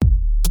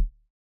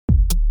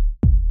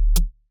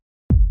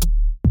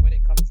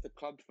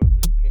club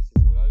football, he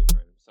pisses all over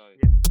him. So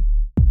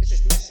It's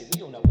just Messi.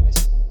 We all know what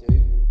Messi can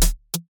do.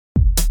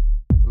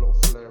 A lot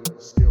of flair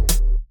and skill.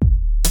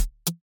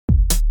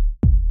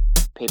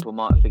 people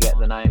might forget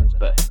the names,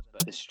 but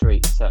the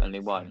street certainly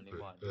won't.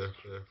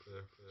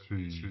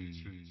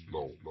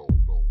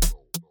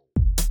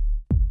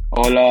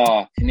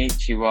 Hola,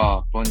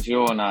 konnichiwa,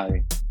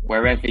 buongiorno.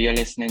 Wherever you're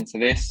listening to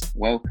this,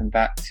 welcome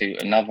back to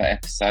another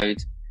episode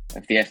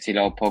of the FT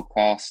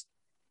podcast.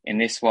 In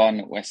this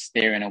one, we're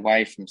steering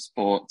away from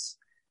sports,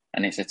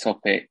 and it's a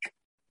topic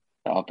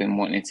that I've been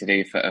wanting to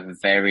do for a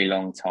very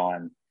long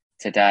time.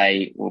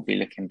 Today, we'll be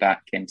looking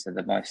back into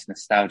the most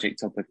nostalgic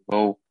topic of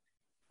all,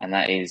 and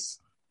that is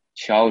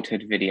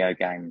childhood video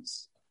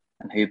games.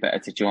 And who better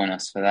to join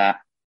us for that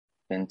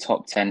than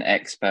top 10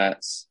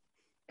 experts,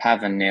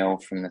 Pav and Neil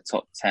from the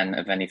Top 10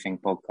 of Anything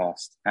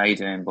podcast. How you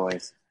doing,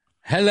 boys?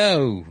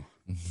 Hello.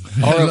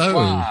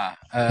 Hello.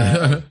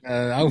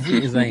 Auf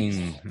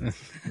Wiedersehen.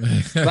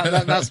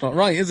 That's not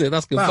right, is it?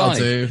 That's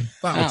goodbye.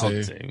 That'll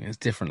do. It's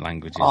different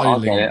languages. I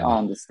get it. I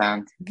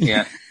understand.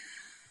 Yeah.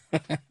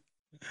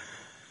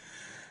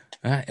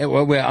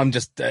 I'm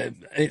just.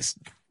 It's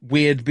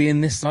weird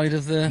being this side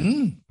of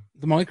the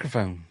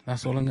microphone.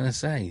 That's all I'm going to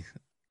say.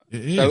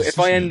 It is, So if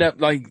I end up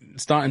like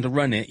starting to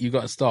run it, you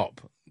got to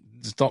stop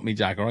me,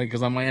 Jack. All right,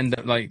 because I might end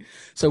up like.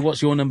 So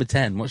what's your number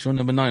 10? What's your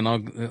number 9?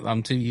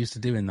 I'm too used to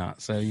doing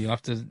that, so you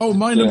have to. Oh,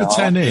 my number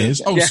 10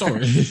 is. Oh, Yeah. sorry.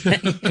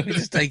 Let me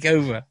just take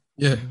over.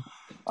 Yeah.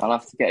 I'll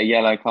have to get a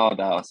yellow card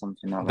out or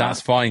something like that.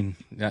 That's fine.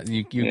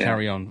 You Yeah.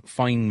 carry on.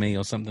 Find me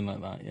or something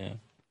like that. Yeah.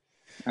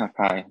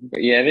 Okay.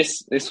 But yeah,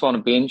 this one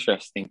will be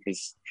interesting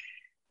because,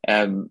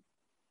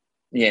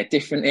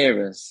 different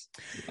eras.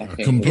 I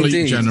think. Complete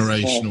Indeed.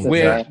 generational.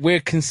 Yeah. We're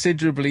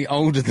considerably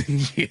older than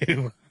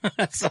you.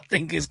 So I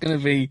think it's going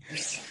to be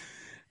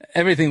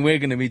everything we're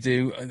going to be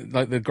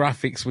like the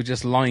graphics were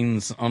just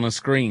lines on a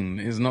screen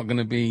is not going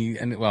to be,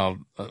 and a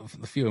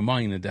few of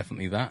mine are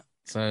definitely that.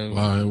 So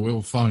I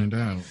will find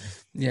out.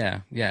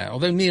 yeah.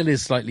 Although Neil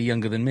is slightly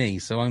younger than me,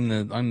 so I'm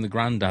the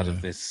granddad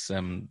of this.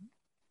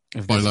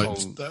 Of By this like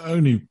whole...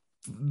 only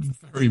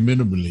very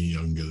minimally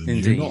younger than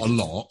Indeed. you, not a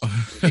lot.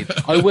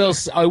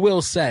 I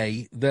will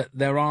say that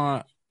there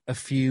are a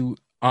few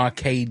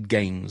arcade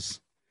games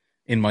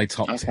in my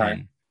top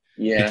 10.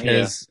 Yeah.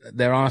 Because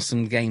there are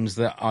some games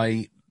that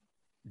I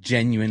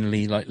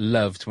genuinely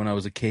loved when I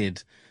was a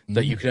kid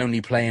that you could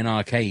only play in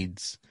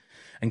arcades.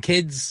 And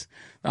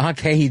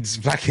arcades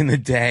back in the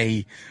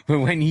day were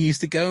when you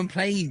used to go and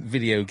play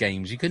video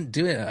games. You couldn't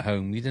do it at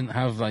home. You didn't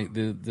have like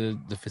the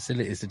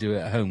facilities to do it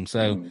at home.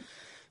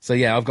 So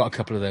yeah, I've got a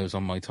couple of those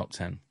on my top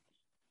 10.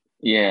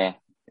 Yeah.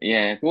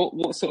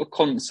 What sort of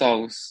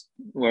consoles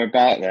were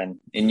about then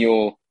in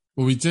your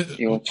Well, we did.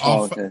 your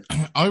childhood?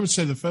 I would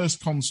say the first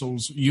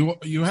consoles.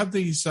 You had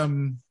these.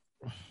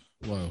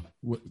 Well,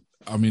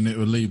 I mean, it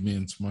would lead me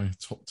into my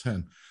top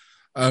 10.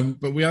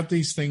 But we had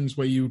these things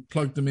where you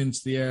plug them into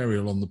the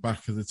aerial on the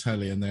back of the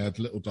telly, and they had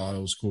little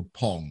dials called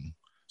Pong.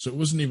 So it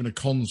wasn't even a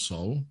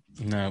console.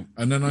 No,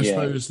 And then I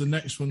suppose the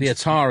next one, the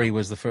Atari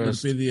was the would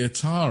first, be the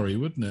Atari,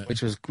 wouldn't it?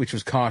 which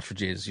was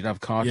cartridges. You'd have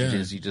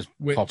cartridges. Yeah. You just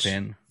Which, pop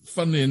in.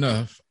 Funnily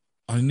enough,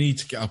 I need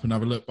to get up and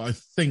have a look, but I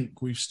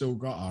think we've still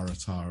got our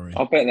Atari.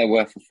 I bet they're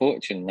worth a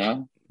fortune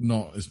now.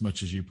 Not as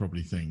much as you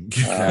probably think.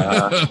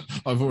 Uh,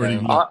 I've already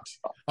yeah. looked.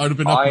 I'd have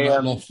been up in that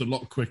I, loft a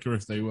lot quicker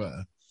if they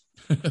were.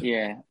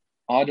 Yeah.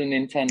 I had a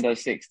Nintendo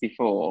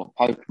 64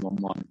 Pokemon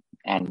one,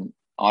 and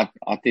I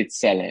did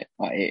sell it,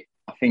 but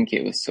I think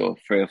it was sort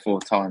of 3 or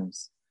 4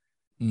 times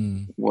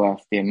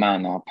worth the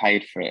amount I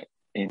paid for it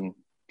in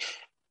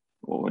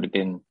what would have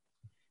been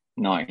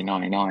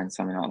 1999,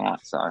 something like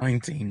that. So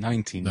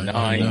 1999.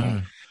 I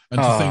know.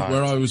 And to think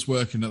where I was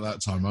working at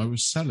that time, I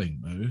was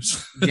selling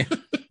those.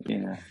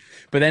 Yeah.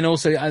 But then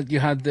also you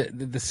had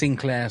the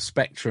Sinclair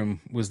Spectrum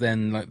was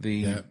then like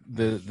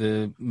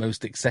the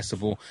most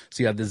accessible.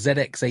 So you had the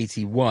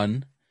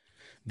ZX81,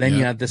 then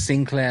you had the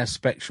Sinclair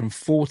Spectrum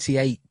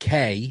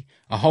 48K,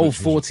 a whole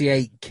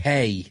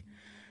 48K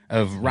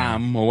of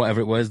RAM or whatever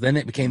it was. Then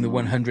it became the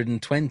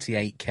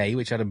 128K,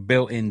 which had a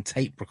built-in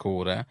tape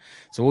recorder.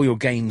 So all your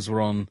games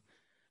were on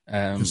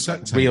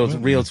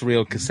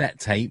reel-to-reel cassette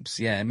tapes.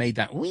 Yeah, it made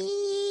that wee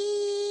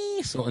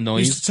sort of It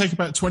noise. used to take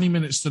about 20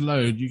 minutes to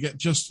load. You get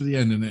just to the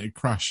end and it'd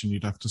crash and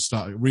you'd have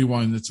to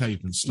rewind the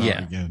tape and start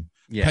again.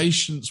 Yeah.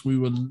 Patience, we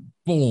were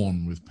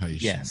born with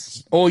patience.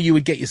 Yes. Or you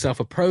would get yourself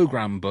a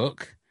program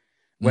book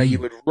where you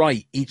would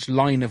write each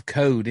line of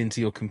code into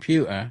your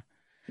computer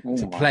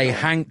to play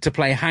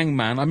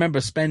Hangman. I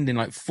remember spending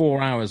like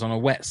 4 hours on a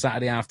wet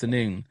Saturday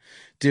afternoon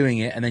doing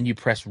it, and then you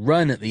press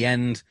run at the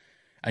end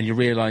and you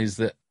realize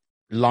that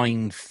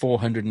line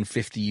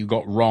 450 you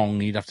got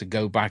wrong. You'd have to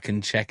go back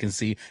and check and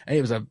see. And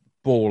it was a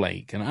ball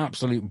ache, an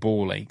absolute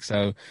ball ache.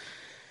 So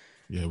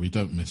yeah, we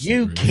don't miss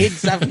you it, really.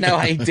 kids have no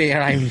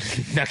idea how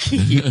lucky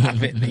you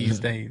have it these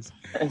days.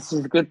 it's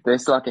good.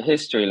 It's like a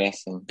history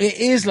lesson. It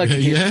is like a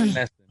history Yeah.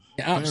 lesson.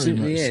 It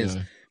absolutely Very much is.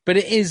 so. But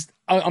it is.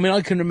 I mean,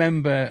 I can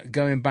remember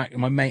going back.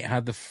 My mate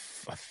had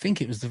I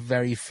think it was the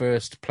very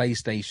first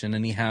PlayStation,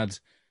 and he had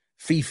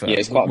FIFA. Yeah,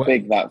 it's quite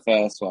big, that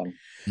first one.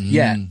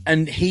 Yeah,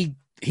 and he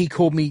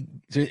called me.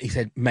 He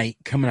said, "Mate,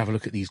 come and have a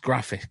look at these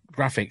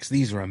graphics.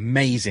 These are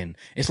amazing.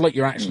 It's like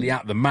you're actually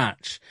at the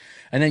match."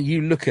 And then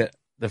you look at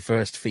the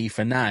first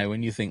FIFA now,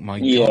 and you think, "My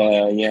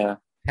God,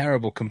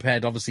 terrible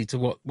compared, obviously, to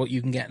what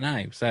you can get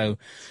now." So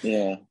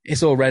yeah,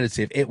 it's all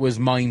relative. It was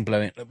mind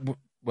blowing.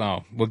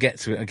 Well, we'll get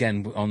to it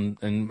again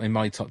in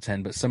my top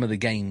 10, but some of the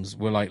games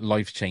were like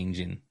life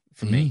changing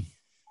for me,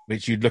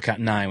 which you'd look at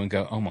now and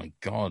go, "Oh my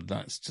God,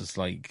 that's just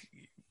like."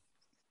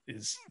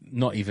 It's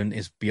not even,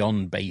 it's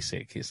beyond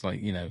basic. It's like,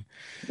 it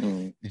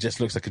just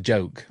looks like a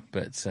joke,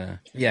 but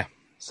yeah.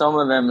 Some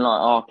of them,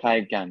 like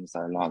arcade games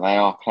though, like they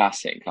are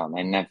classic, like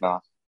they never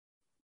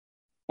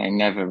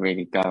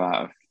really go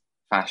out of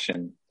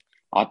fashion.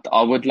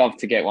 I would love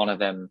to get one of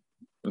them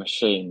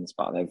machines,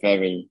 but they're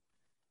very,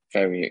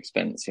 very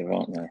expensive,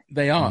 aren't they?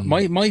 They are.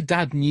 My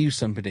dad knew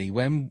somebody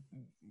where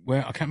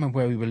I can't remember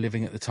where we were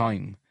living at the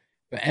time,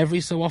 but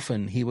every so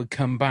often he would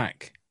come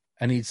back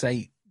and he'd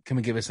say, "Come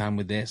and give us a hand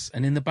with this."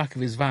 And in the back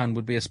of his van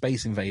would be a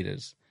Space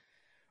Invaders,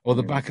 or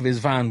the back of his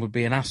van would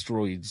be an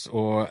Asteroids,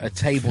 or a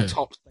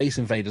tabletop Space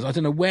Invaders. I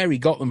don't know where he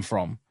got them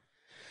from,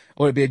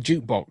 or it'd be a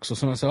jukebox or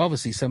something. So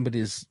obviously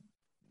somebody's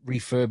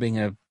refurbing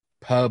a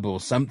pub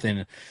or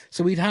something.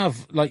 So we'd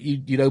have, like,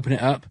 you'd open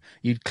it up,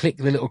 you'd click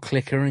the little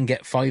clicker and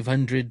get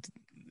 500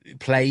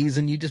 plays,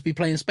 and you'd just be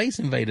playing Space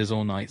Invaders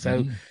all night.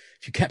 So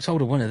if you kept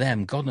hold of one of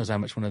them, God knows how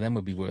much one of them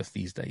would be worth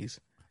these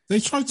days. They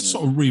tried to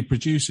sort of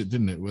reproduce it,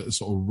 didn't it? With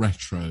sort of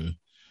retro,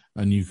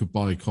 and you could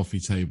buy coffee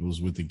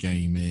tables with the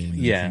game in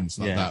and things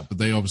like that. But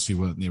they obviously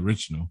weren't the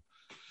original.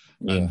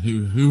 Yeah. And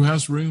who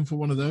has room for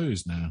one of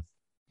those now?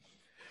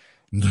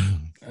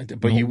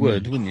 But you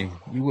would, wouldn't you?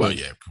 You would. Well,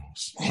 yeah, of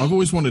course. I've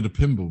always wanted a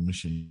pinball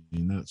machine.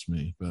 That's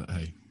me. But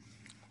hey,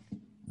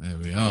 there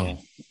we are. Yeah.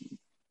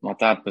 My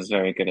dad was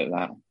very good at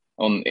that.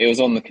 It was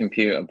on the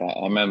computer, but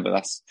I remember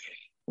that's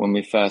when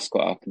we first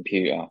got our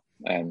computer.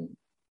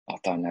 I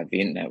don't know if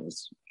the internet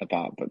was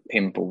about, but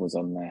pinball was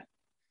on there,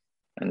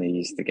 and they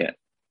used to get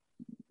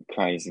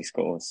crazy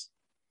scores.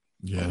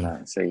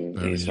 Yeah, so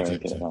he was very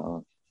good at that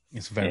one.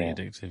 It's very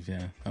addictive.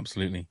 Yeah,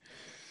 absolutely.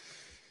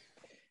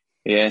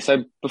 Yeah.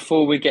 So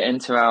before we get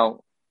into our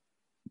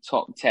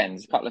top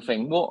 10s, a couple of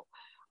things. What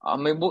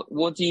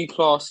do you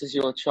class as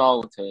your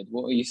childhood?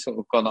 What are you sort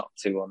of gone up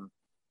to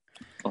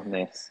on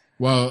this?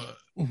 Well,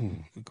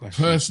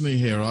 personally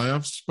here, I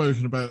have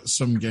spoken about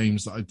some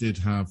games that I did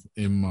have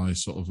in my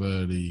sort of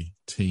early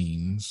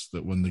teens,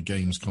 that when the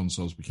games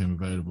consoles became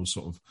available,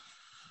 sort of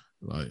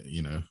like,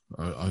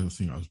 I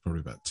think I was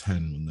probably about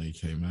 10 when they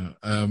came out.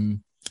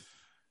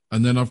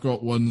 And then I've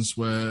got ones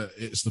where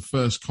it's the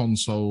first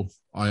console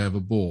I ever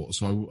bought.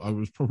 So I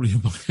was probably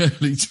in my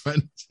early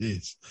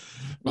 20s.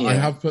 But I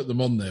have put them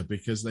on there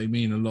because they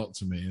mean a lot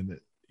to me. And,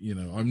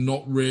 I'm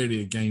not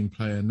really a game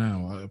player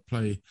now. I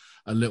play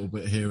a little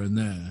bit here and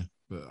there,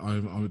 but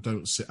I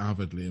don't sit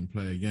avidly and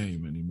play a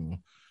game anymore.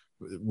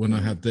 But when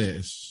I had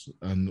this,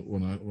 and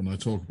when I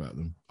talk about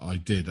them, I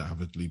did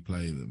avidly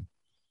play them.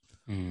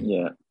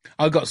 Yeah.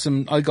 I got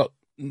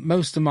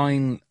most of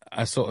mine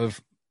are sort of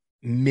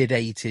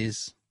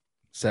mid-80s.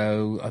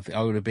 So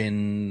I would have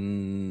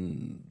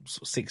been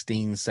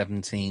 16,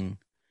 17.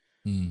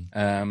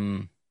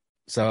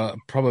 So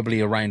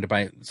probably around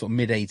about sort of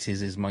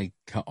mid-80s is my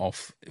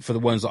cut-off for the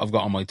ones that I've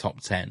got on my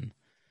top 10.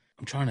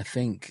 I'm trying to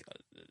think.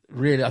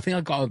 Really, I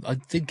think I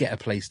did get a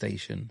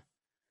PlayStation.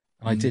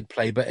 And I did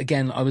play, but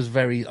again,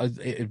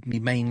 it would be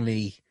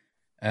mainly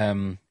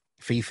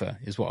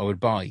FIFA is what I would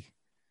buy.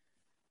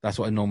 That's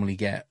what I normally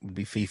get, would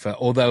be FIFA.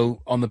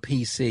 Although on the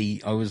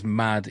PC, I was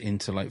mad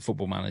into like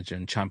Football Manager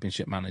and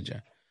Championship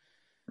Manager.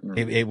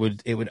 It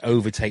would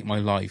overtake my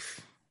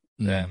life.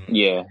 A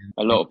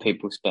lot of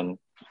people spend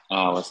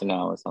hours and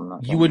hours on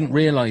that. You wouldn't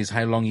realise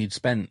how long you'd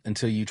spent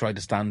until you tried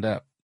to stand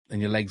up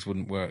and your legs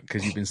wouldn't work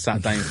because you've been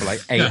sat down for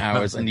like 8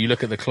 hours, and you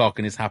look at the clock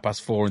and it's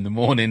 4:30 in the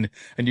morning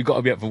and you've got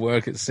to be up for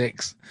work at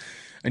 6,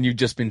 and you've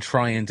just been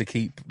trying to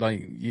keep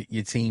like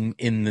your team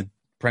in the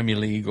Premier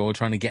League or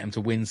trying to get them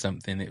to win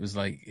something. It was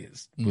like it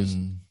was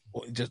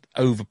just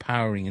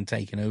overpowering and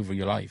taking over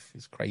your life.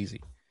 It's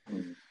crazy.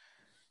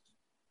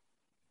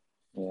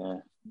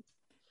 I'm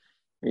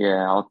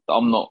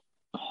not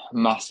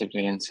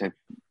massively into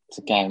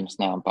games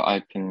now, but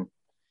I can,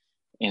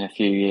 in a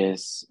few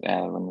years,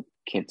 when the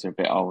kids are a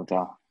bit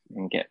older,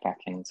 and get back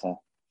into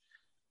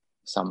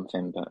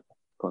something. But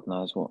God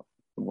knows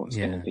what's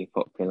going to be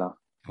popular.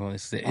 Well,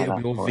 it'll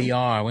be all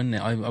VR, wouldn't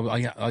it?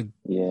 I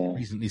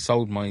recently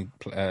sold my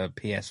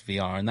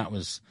PSVR, and that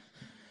was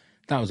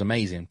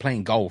amazing.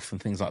 Playing golf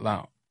and things like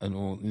that,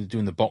 and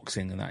doing the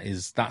boxing, and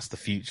that's the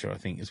future. I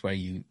think is where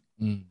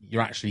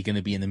you're actually going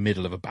to be in the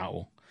middle of a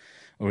battle,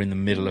 or in the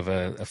middle of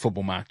a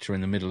football match, or in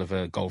the middle of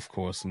a golf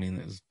course. I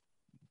mean,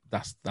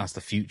 that's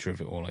the future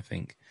of it all, I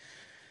think.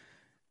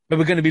 But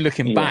we're going to be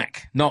looking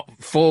back, not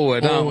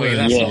forward, aren't we?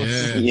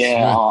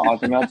 I'd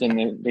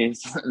imagine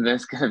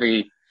there's going to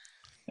be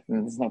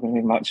There's not going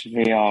to be much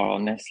VR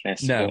on this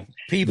list. No, but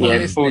people yeah, are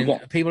before we listening.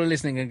 get- People are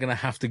listening are going to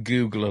have to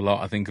Google a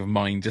lot, I think, of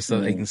mine just so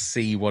they can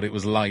see what it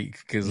was like.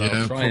 Because Yeah,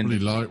 I'll try probably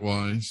and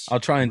likewise. I'll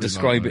try and Probably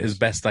describe it likewise. as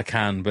best I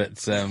can, but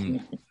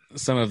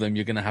some of them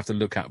you're going to have to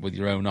look at with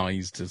your own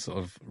eyes to sort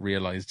of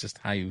realize just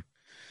how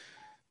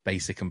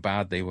basic and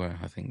bad they were,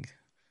 I think.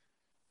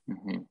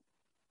 Mhm.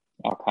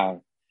 Okay.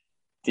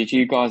 Did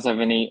you guys have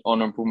any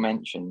honourable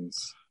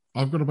mentions?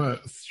 I've got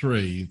about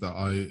 3 that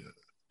I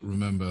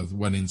remember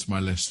went into my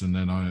list and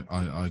then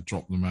I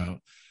dropped them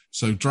out.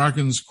 So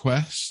Dragon's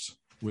Quest,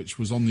 which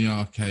was on the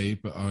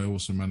arcade, but I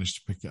also managed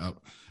to pick it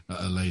up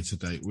at a later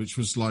date, which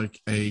was like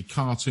a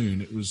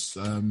cartoon. It was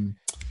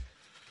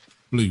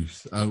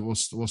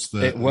Bluth. What's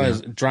the? It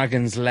was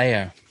Dragon's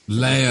Lair.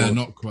 Lair,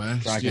 not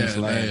Quest. Dragon's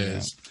Lair.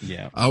 Layers.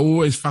 Yeah. I'm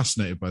always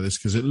fascinated by this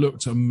because it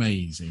looked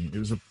amazing. It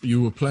was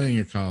you were playing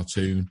a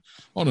cartoon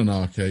on an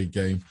arcade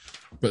game,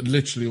 but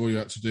literally all you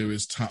had to do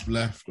is tap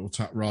left or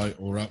tap right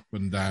or up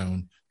and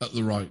down at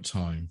the right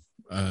time,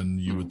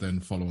 and you would then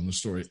follow on the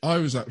story. I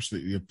was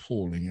absolutely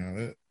appalling at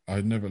it.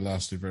 I never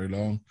lasted very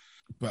long,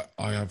 but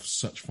I have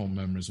such fond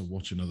memories of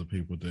watching other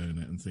people doing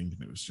it and thinking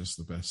it was just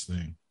the best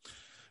thing.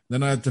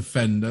 Then I had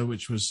Defender,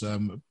 which was I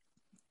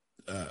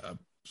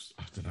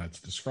don't know how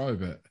to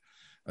describe it.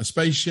 A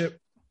spaceship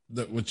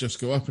that would just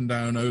go up and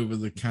down over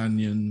the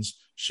canyons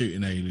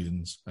shooting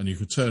aliens, and you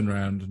could turn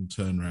around and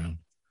turn around.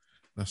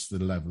 That's the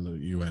level that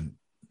you went.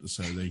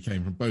 So they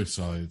came from both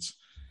sides.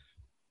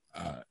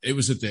 It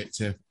was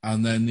addictive.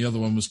 And then the other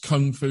one was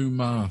Kung Fu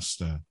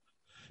Master.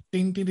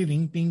 Ding, ding, ding,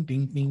 ding, ding,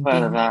 ding, ding.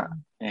 Heard of that?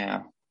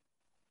 Yeah.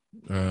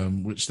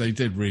 Which they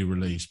did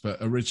re-release. But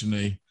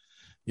originally,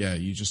 yeah,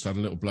 you just had a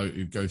little bloke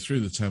who'd go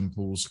through the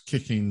temples,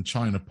 kicking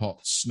china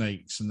pots,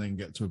 snakes, and then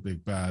get to a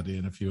big baddie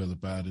and a few other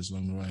baddies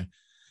along the way.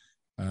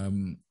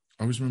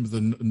 I always remember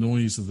the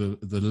noise of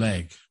the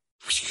leg.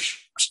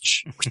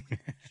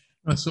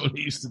 That's what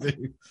he used to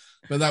do.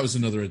 But that was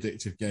another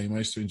addictive game. I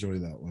used to enjoy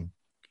that one.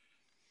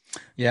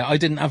 Yeah, I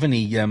didn't have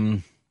any.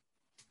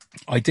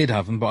 I did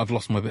have them, but I've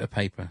lost my bit of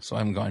paper, so I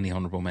haven't got any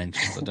honourable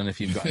mentions. I don't know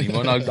if you've got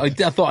anyone. I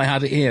thought I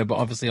had it here, but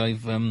obviously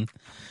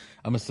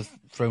I must have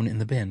thrown it in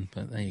the bin.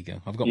 But there you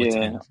go. I've got my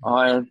 10.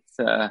 I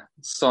had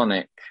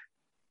Sonic.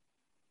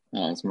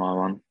 That was my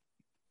one.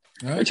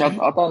 Okay. Which I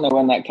don't know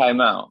when that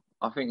came out.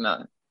 I think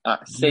that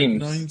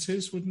seems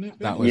 90s, wouldn't it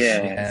be? That was-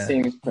 it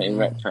seems pretty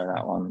retro,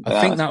 that one. But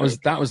I think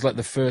that was like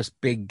the first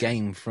big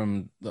game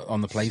on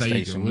the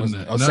PlayStation, Sega,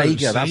 wasn't it? Oh, No,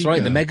 Sega, that's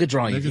right, the Sega. Mega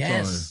Drive. Mega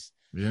Yes,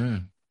 Yeah.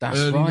 that's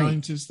Early right.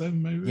 90s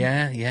then, maybe?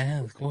 Yeah,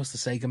 of course, the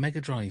Sega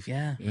Mega Drive.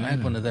 Yeah, I had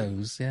Yeah. one of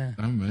those. Yeah,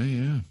 And me,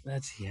 yeah.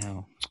 that's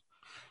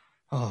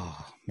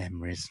Oh,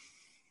 memories.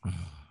 We'll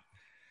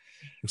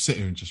sit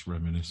here and just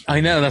reminisce. I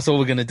know that's all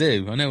we're gonna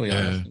do. I know we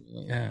Yeah. are.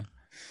 Yeah.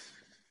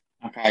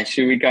 Okay,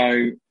 should we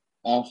go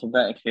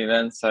alphabetically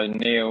then? So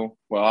Neil,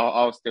 well,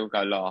 I'll still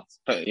go last,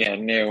 but yeah,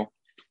 Neil,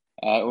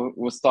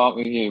 we'll start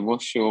with you.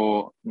 What's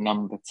your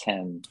number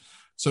 10?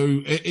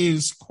 So it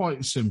is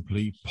quite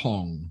simply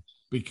Pong,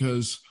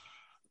 because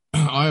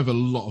I have a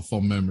lot of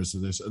fond memories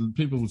of this. And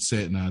people would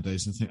see it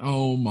nowadays and think,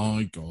 oh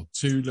my God,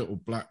 2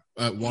 little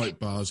white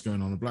bars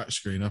going on a black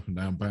screen up and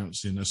down,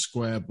 bouncing a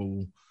square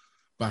ball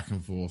back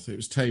and forth. It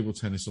was table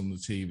tennis on the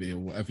TV or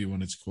whatever you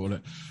wanted to call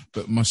it.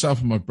 But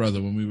myself and my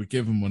brother, when we were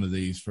given one of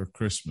these for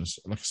Christmas,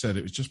 like I said,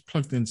 it was just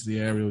plugged into the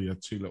aerial. You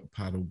had 2 little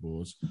paddle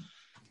boards.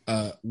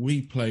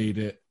 We played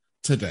it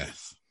to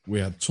death. We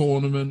had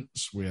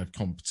tournaments, we had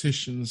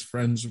competitions,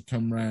 friends would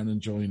come around and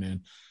join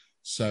in.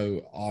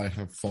 So I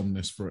have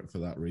fondness for it for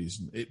that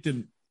reason. It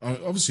didn't,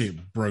 obviously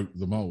it broke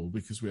the mold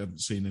because we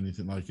hadn't seen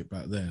anything like it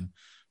back then.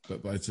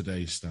 But by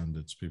today's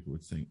standards, people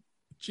would think,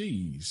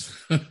 geez.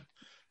 Can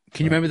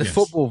you remember the Yes.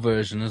 football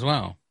version as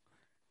well?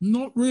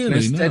 Not And really,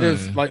 instead no.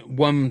 of like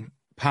one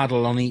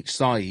paddle on each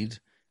side,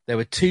 there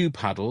were 2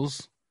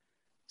 paddles.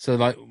 So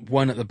like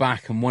one at the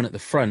back and one at the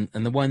front,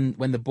 and when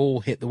the ball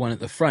hit the one at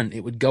the front,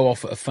 it would go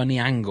off at a funny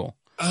angle.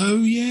 Oh,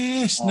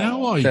 yes,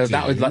 now I So do.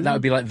 that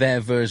would be like their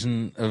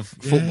version of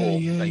football,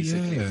 yeah,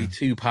 basically. yeah. It'd be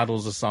 2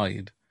 paddles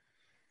aside.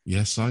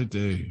 Yes, I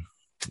do.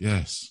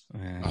 Yes.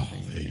 Yeah, Oh,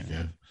 there you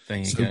go. There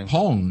you So go.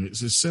 Pong,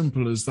 it's as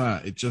simple as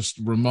that. It just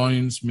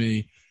reminds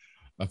me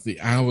of the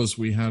hours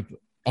we had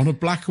on a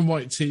black and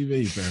white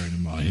TV, bearing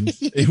in mind.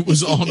 It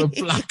was on a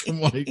black and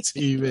white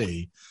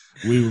TV.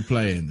 We were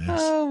playing this.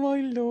 Oh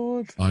my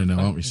lord! I know,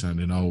 aren't we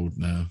sounding old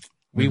now?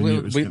 We Never knew will,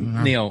 it was gonna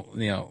happen.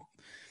 Neil.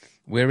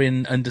 We're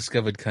in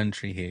undiscovered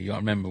country here. You got to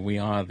remember, we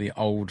are the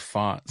old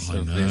farts I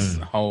of know. this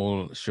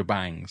whole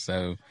shebang.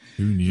 So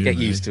Who knew? get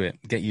used to it.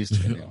 Get used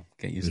to it, Neil.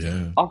 Get used to it.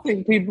 Yeah. I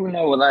think people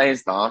know what that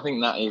is, though. I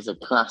think that is a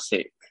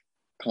classic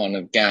kind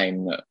of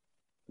game that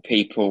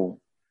people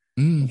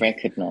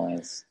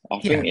recognise. I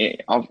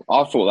think I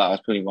thought that was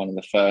probably one of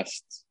the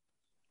first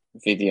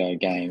video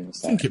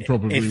games. I think it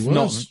probably If was. not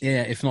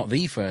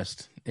the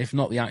first, if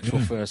not the actual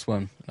first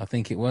one, I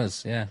think it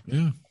was. Yeah.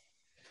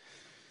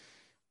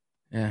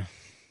 Yeah.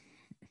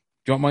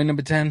 Do you want my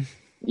number 10?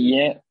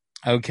 Yeah.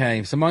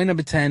 Okay, so my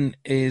number 10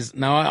 is,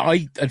 now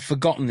I had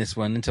forgotten this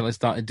one until I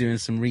started doing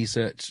some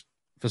research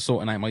for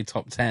sorting out my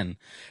top 10.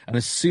 And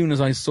as soon as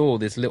I saw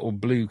this little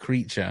blue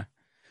creature,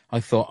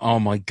 I thought, oh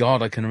my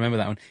God, I can remember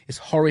that one. It's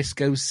Horace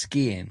Goes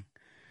Skiing.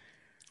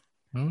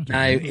 Oh,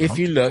 Now, if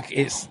you look,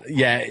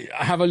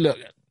 have a look.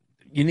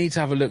 You need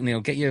to have a look,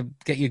 Neil. Get your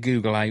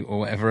Google out or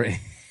whatever it is.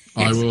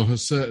 I will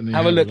certainly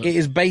have a look. It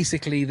is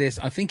basically this.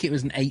 I think it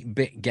was an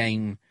 8-bit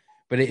game,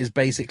 but it is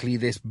basically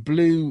this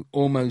blue,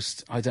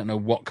 almost, I don't know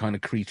what kind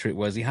of creature it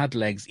was. He had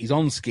legs. He's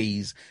on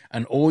skis,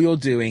 and all you're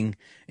doing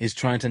is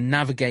trying to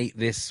navigate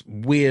this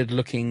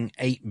weird-looking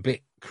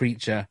 8-bit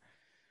creature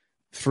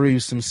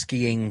through some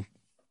skiing.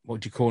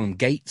 What do you call them?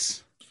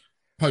 Gates.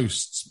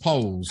 Posts,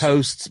 poles.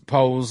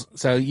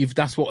 So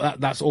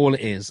that's all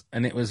it is,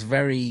 and it was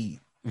very,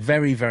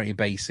 very, very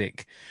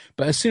basic.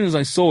 But as soon as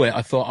I saw it,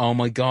 I thought, oh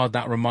my God,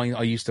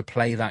 I used to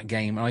play that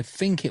game, and I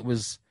think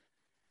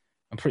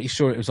I'm pretty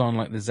sure it was on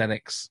like the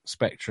ZX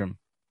Spectrum.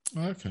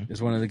 Okay,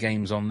 it's one of the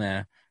games on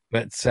there,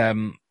 but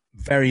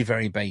very,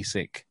 very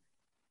basic.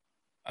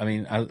 I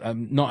mean,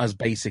 not as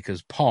basic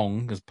as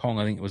Pong, because Pong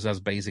I think it was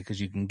as basic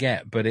as you can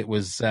get, but it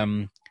was.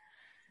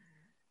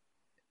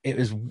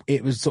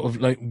 It was sort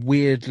of like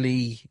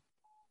weirdly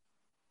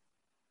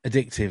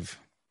addictive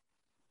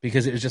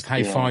because it was just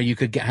how far you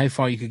could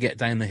get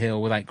down the hill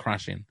without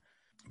crashing.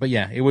 But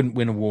yeah, it wouldn't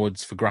win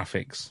awards for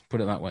graphics, put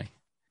it that way.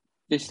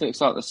 This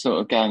looks like the sort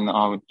of game that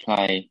I would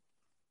play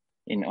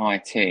in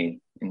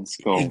IT in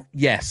school.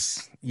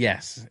 Yes.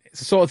 It's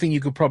the sort of thing you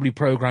could probably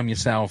program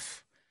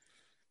yourself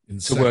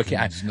to work it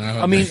out.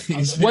 I mean,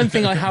 one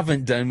thing I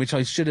haven't done, which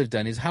I should have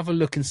done, is have a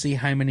look and see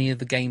how many of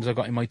the games I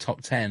got in my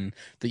top 10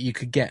 that you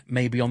could get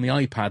maybe on the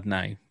iPad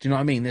now. Do you know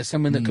what I mean? There's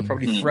someone that could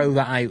probably throw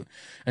that out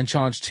and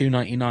charge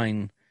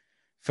 $2.99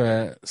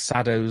 for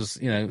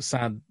saddos,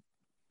 sad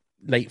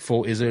late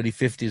 40s, early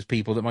 50s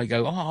people that might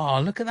go, oh,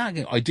 look at that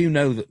game. I do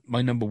know that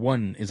my number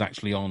one is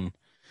actually on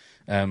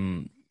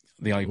the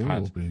iPad.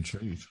 I'll be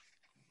intrigued.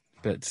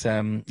 But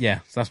so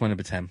that's my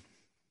number 10.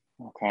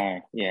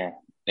 Okay, yeah.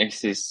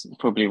 This is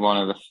probably one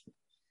of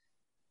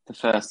the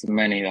first of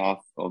many that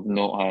I've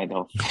not heard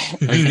of.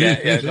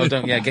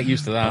 Get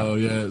used to that. Oh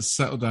yeah,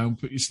 settle down,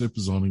 put your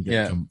slippers on, and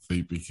get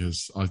comfy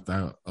because I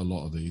doubt a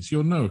lot of these.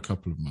 You'll know a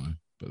couple of mine,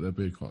 but there'll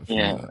be quite a few.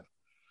 Yeah.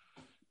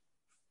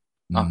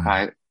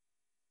 Okay,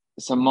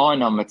 so my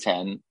number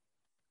 10,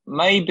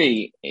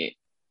 maybe it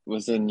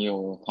was in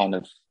your kind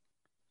of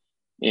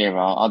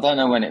era. I don't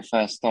know when it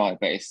first started,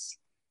 but it's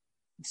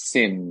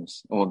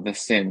Sims or The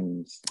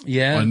Sims.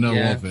 Yeah, I know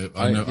of it.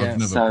 I've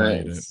never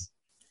played it.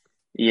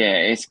 Yeah,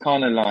 it's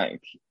kind of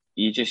like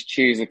you just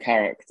choose a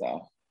character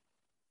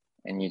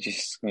and you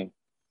just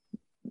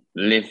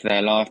live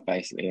their life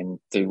basically and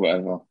do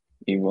whatever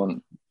you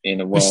want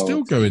in a world. It's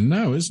still going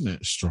now, isn't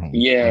it? Strong.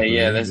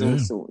 Yeah. There's all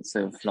sorts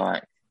of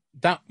like.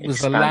 That was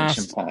the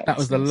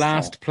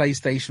last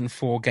PlayStation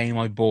 4 game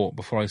I bought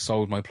before I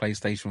sold my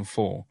PlayStation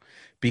 4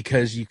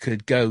 because you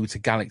could go to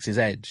Galaxy's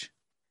Edge.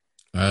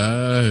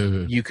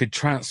 Oh. You could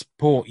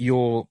transport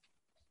your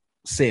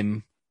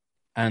sim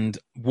and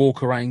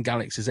walk around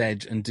Galaxy's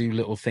Edge and do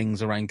little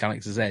things around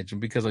Galaxy's Edge.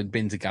 And because I'd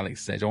been to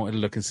Galaxy's Edge, I wanted to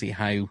look and see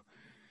how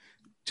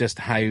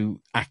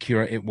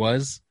accurate it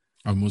was.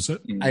 And was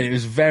it? And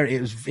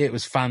it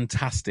was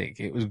fantastic.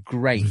 It was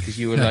great because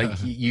you were like,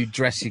 you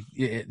dress,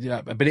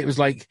 but it was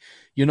like,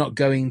 you're not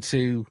going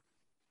to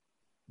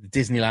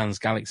Disneyland's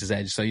Galaxy's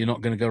Edge. So you're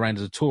not going to go around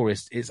as a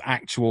tourist. It's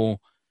actual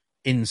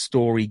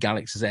in-story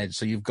Galaxy's Edge.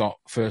 So you've got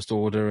First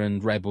Order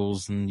and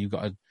Rebels and you've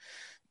got to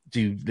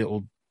do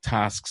little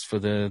tasks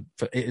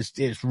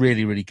it's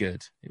really, really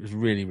good. It was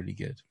really, really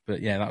good.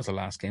 But yeah, that was the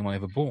last game I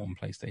ever bought on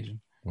PlayStation.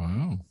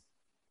 Wow.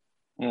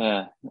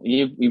 Yeah,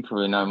 you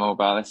probably know more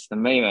about this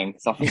than me then,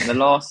 because I think the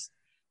last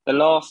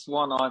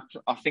one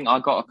I think I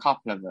got a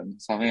couple of them.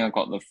 So I think I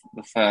got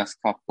the first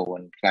couple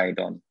and played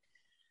on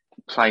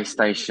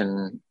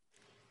PlayStation.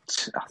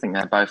 I think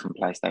they're both on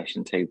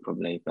PlayStation 2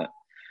 probably, but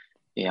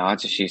yeah, I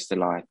just used to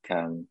like I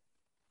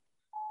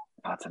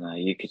don't know.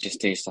 You could just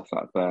do stuff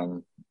like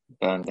burn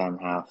down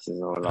houses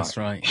or like that's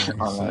right.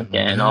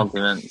 Get in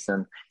arguments,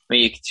 and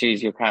you could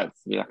choose your character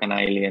to be like an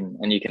alien,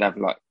 and you could have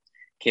like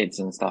kids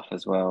and stuff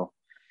as well.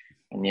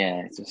 And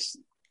yeah, just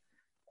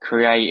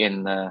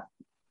creating the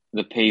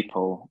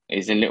people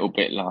is a little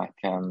bit like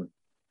on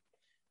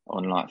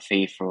like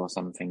FIFA or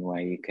something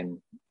where you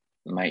can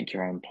make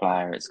your own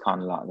player. It's kind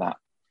of like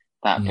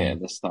that bit at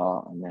the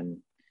start, and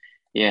then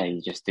yeah,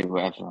 you just do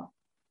whatever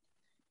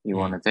you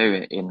want to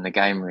do in the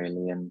game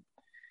really. And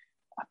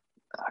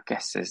I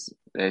guess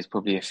there's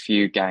probably a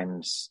few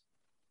games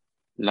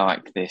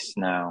like this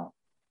now.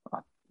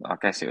 I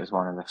guess it was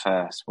one of the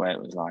first where it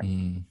was like.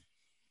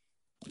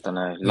 I don't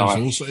know.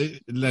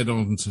 It led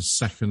on to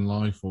Second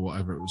Life or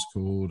whatever it was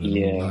called,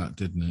 and all that,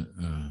 didn't it?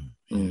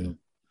 Yeah.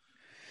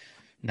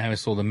 Now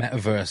it's all the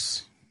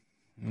metaverse.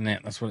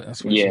 That's what.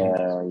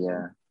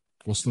 Yeah.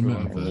 What's the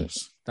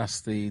metaverse? That's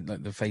the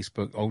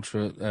Facebook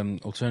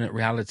alternate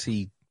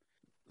reality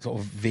sort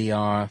of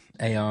VR,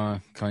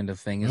 AR kind of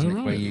thing, isn't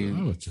it? Where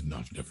you,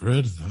 I've never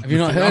heard of that. Have you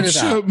not heard of that?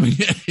 Show me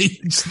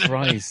age.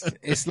 Christ,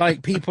 it's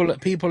like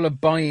people are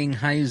buying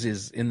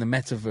houses in the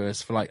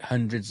metaverse for like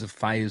hundreds of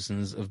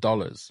thousands of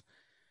dollars.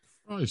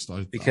 Christ,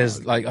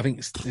 Because like I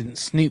think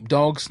Snoop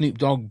Dogg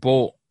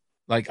bought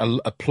like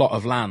a plot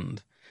of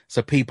land,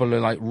 so people are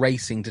like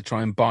racing to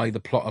try and buy the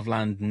plot of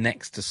land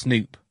next to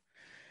Snoop.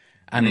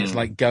 And it's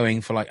like going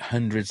for like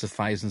hundreds of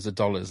thousands of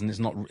dollars, and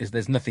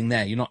there's nothing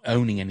there. You're not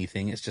owning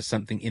anything. It's just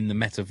something in the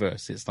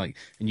metaverse. It's like,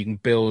 and you can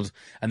build,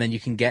 and then you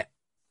can get,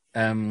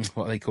 what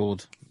are they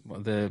called? What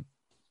are the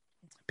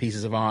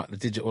pieces of art, the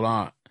digital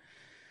art?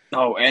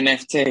 Oh,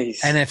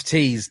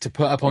 NFTs to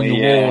put up on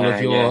your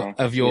wall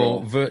of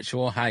your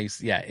virtual house.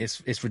 Yeah,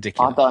 it's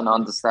ridiculous. I don't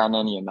understand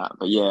any of that,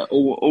 but yeah,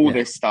 all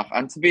this stuff.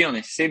 And to be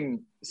honest,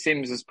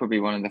 Sims was probably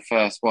one of the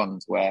first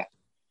ones where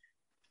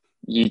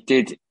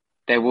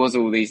there was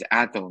all these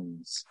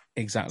add-ons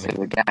to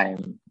the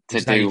game to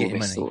do all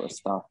this sort of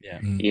stuff.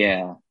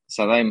 Yeah.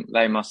 So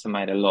they must have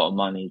made a lot of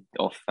money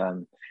off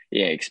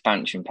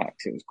expansion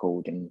packs, it was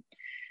called, and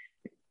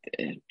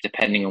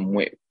depending on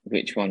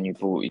which one you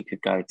bought, you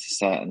could go to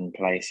certain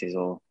places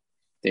or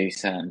do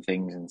certain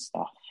things and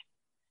stuff.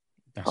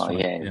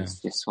 It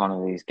was just one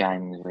of these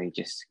games where you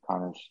just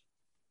kind of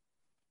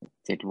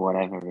did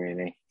whatever,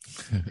 really.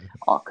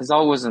 Because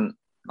I was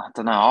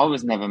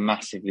never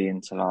massively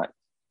into like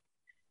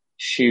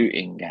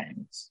shooting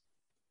games,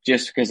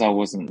 just because I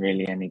wasn't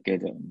really any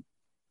good at them.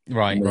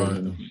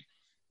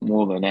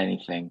 More than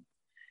anything.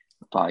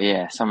 But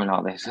yeah, something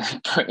like this is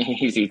pretty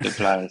easy to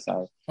play.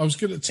 So I was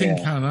good at Tin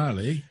Can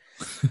Alley.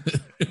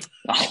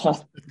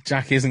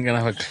 Jack isn't going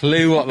to have a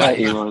clue what that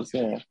was.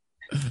 Yeah.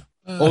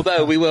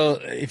 Although we will,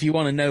 if you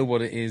want to know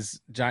what it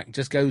is, Jack,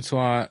 just go to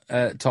our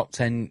top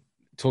 10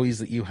 toys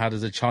that you had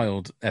as a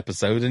child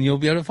episode, and you'll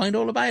be able to find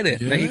all about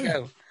it. Yeah. There you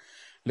go.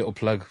 Little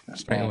plug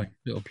straight away.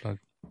 Little plug.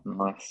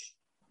 Nice.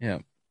 Yeah.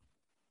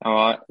 All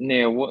right,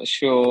 Neil,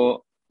 what's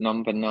your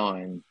number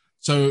 9?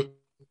 So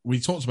we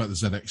talked about the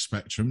ZX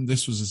Spectrum.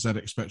 This was a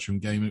ZX Spectrum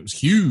game. It was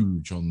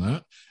huge on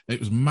that. It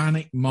was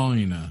Manic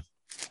Miner.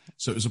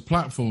 So it was a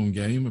platform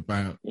game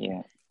about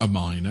a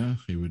miner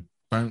who would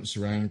bounce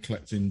around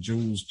collecting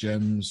jewels,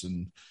 gems,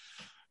 and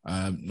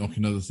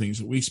knocking other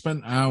things. We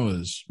spent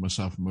hours,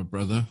 myself and my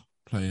brother,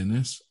 playing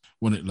this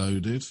when it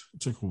loaded. It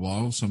took a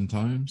while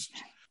sometimes.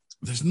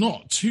 There's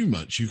not too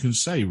much you can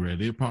say,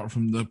 really, apart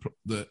from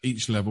the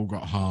each level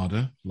got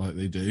harder, like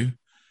they do.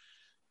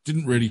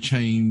 Didn't really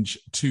change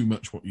too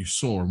much what you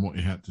saw and what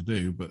you had to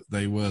do, but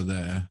they were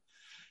there.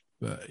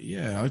 But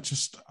yeah,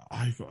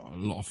 I got a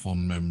lot of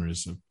fond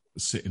memories of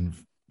sitting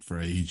for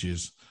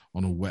ages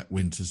on a wet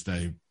winter's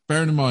day.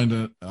 Bearing in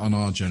mind on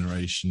our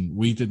generation,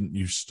 we didn't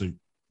used to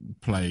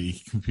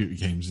play computer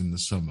games in the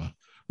summer.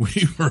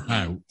 We were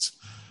out.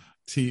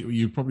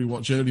 You'd probably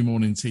watch early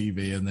morning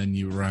TV, and then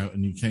you were out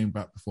and you came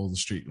back before the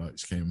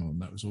streetlights came on.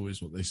 That was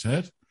always what they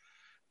said.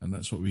 And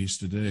that's what we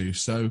used to do.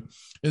 So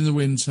in the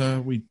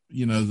winter,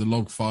 the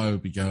log fire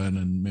would be going,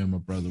 and me and my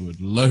brother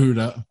would load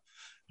up.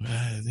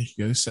 There you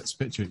go, sets a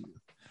picture.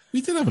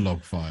 We did have a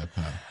log fire,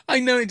 pal. I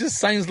know, it just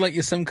sounds like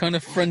you're some kind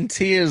of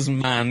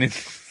frontiersman.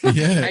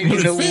 Yeah, in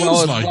the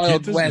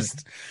wild west.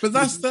 It? But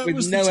that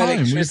was no the time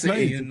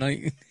electricity.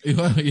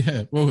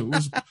 Well,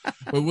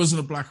 it wasn't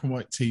a black and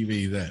white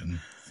TV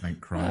then, thank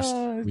Christ.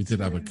 We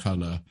did have a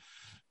colour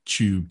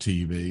tube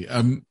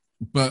TV.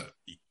 But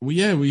we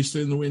used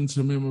to, in the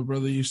winter, me and my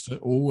brother used to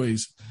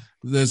always,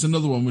 there's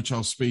another one which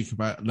I'll speak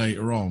about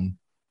later on.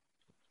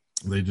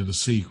 They did a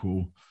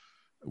sequel,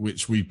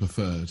 which we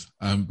preferred.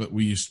 But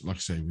we used to, like I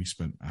say, we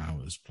spent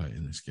hours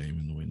playing this game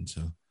in the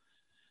winter.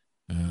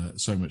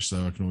 So much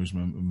so I can always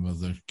remember my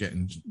mother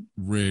getting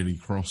really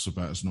cross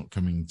about us not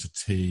coming to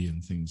tea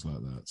and things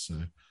like that. So,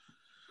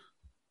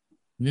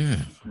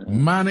 yeah.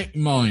 Manic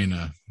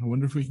Miner. I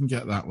wonder if we can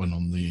get that one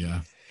on the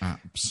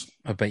apps.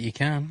 I bet you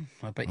can.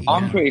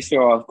 I'm pretty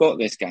sure I've got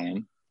this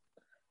game.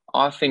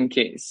 I think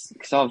it's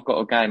because I've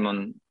got a game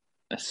on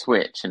a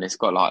Switch, and it's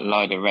got like a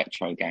load of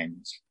retro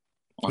games.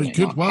 It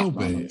could well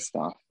be and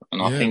stuff,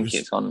 and I think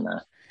it's on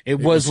there. It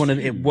was one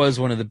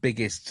of the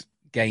biggest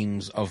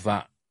games of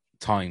that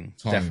time.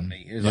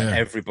 Definitely, it was like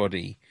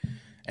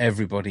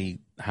everybody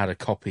had a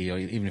copy, or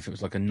even if it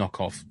was like a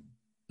knockoff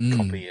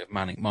copy of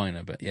Manic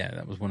Miner. But yeah,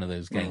 that was one of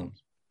those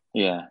games.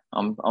 Yeah,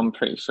 I'm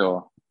pretty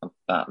sure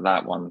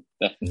that one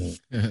definitely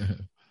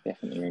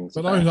rings.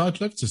 But I'd love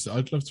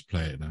to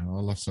play it now.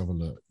 I'll have to have a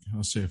look.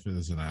 I'll see if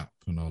there's an app,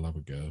 and I'll have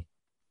a go.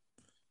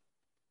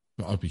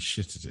 But I'd be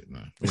shit at it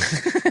now.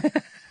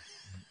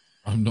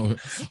 I'm not.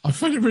 I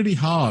find it really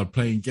hard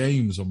playing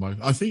games on my.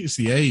 I think it's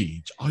the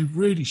age. I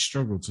really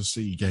struggle to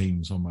see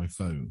games on my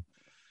phone.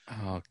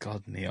 Oh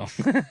God, Neil!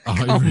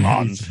 Come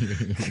on.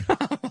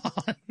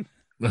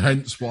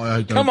 Hence why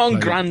I don't. Come on,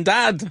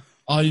 Grandad.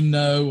 I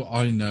know.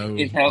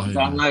 It helps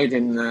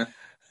downloading the.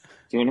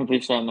 Do you want to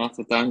be showing how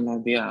to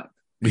download the app?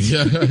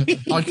 Yeah,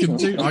 I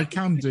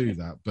can do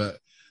that, but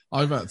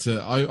I've had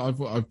to.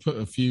 I've put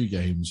a few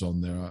games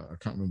on there. I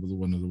can't remember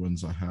one of the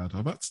ones I had.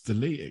 I've had to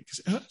delete it because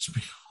it hurts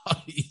my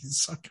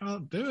eyes. I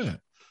can't do it.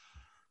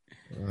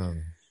 Oh,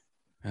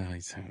 I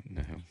don't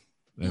know.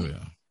 there we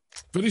are.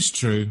 But it's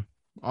true.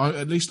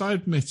 At least I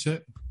admit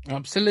it.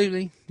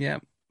 Absolutely, yeah.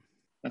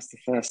 That's the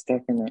first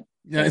step, isn't it?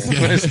 Yeah, it's the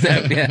first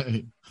step,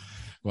 yeah.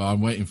 Well,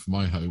 I'm waiting for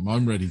my home.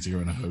 I'm ready to go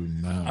in a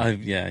home now.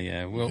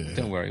 Yeah. Well, Yeah.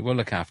 don't worry. We'll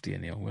look after you,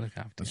 Neil. We'll look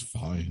after That's you.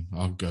 fine.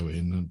 I'll go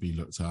in and be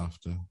looked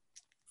after,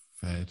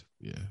 fed.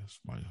 Yeah, it's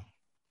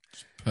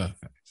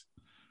perfect.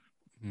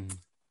 Mm.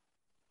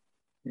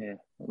 Yeah,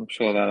 I'm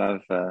sure they'll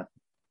have the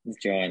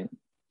giant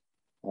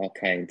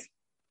arcade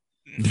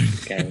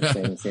game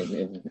things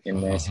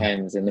in their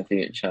homes in the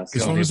future. As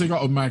So long as they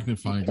got a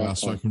magnifying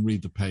glass so I can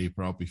read the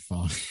paper, I'll be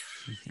fine.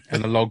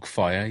 And a log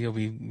fire, you'll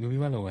be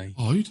well away.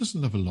 Oh, who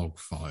doesn't love a log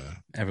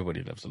fire?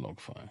 Everybody loves a log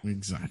fire.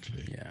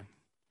 Exactly. Yeah.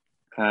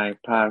 Okay,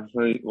 Pav,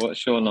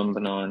 what's your number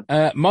 9?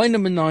 My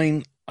number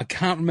 9, I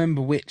can't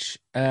remember which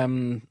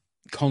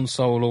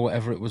console or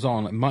whatever it was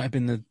on. It might have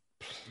been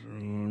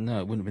no,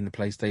 it wouldn't have been the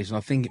PlayStation. I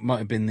think it might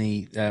have been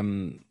the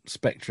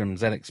Spectrum,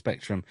 ZX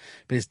Spectrum.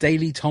 But it's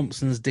Daley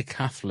Thompson's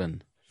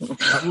Decathlon.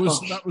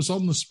 That was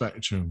on the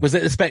Spectrum. Was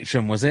it the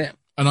Spectrum, was it?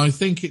 And I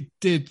think it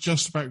did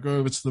just about go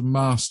over to the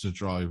Master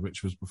Drive,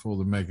 which was before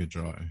the Mega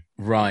Drive.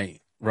 Right.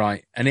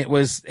 And it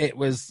was,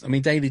 I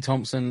mean, Daley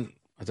Thompson,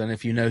 I don't know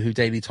if you know who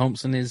Daley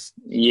Thompson is.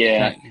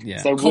 Yeah. Yeah.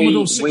 So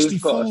Commodore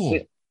 64.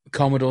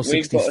 Commodore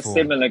 64. We've got a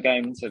similar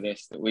game to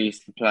this that we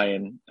used to play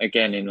in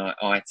like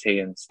IT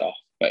and stuff,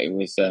 but it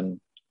was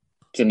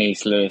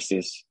Denise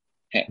Lewis's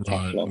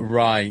Heptathlon.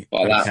 Right.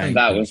 But okay.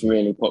 that was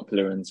really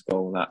popular in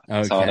school. So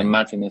I'd Okay.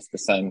 imagine it's the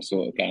same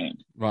sort of game.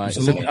 Right.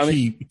 There's a lot of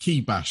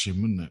key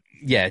bashing, wasn't it?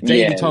 Yeah,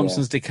 Daley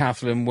Thompson's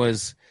Decathlon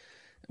was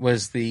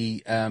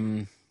the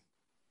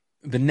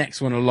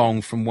next one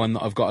along from one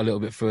that I've got a little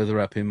bit further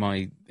up in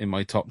my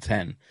top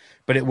 10.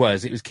 But it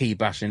was key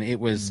bashing. It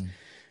was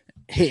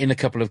hitting a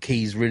couple of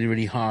keys really,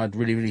 really hard,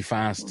 really, really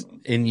fast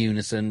in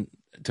unison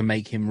to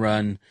make him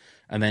run,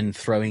 and then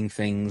throwing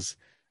things.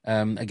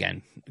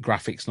 Again,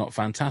 graphics not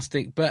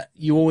fantastic, but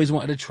you always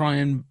wanted to try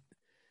and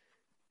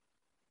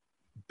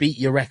beat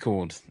your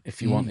record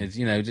if you wanted.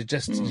 You know, you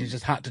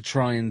just had to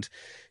try and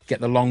get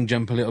the long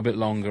jump a little bit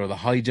longer or the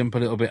high jump a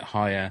little bit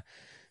higher,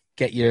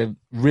 get your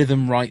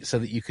rhythm right so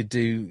that you could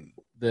do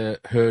the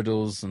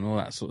hurdles and all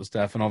that sort of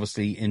stuff. And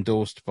obviously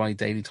endorsed by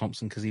Daley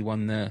Thompson because he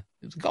won it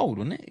was gold,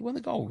 wasn't it? He won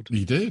the gold.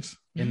 He did.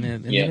 In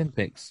the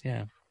Olympics,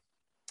 yeah.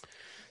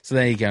 So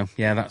there you go.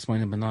 Yeah, that's my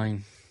number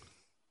 9.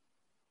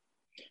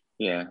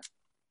 Yeah.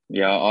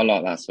 Yeah, I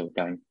like that sort of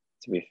game,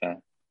 to be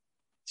fair.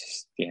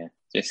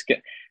 Just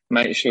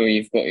make sure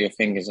you've got your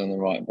fingers on the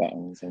right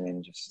buttons and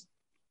then just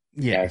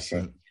go for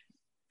it.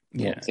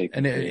 Yeah,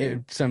 and it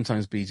would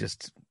sometimes be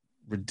just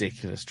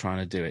ridiculous trying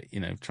to do it, you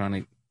know, trying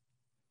to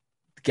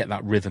get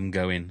that rhythm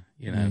going,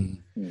 you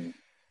know.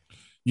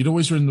 You'd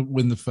always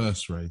win the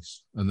first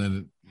race, and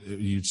then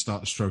you'd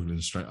start struggling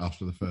straight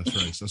after the first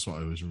race. That's what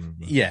I always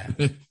remember. Yeah.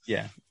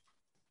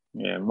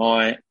 Yeah,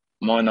 my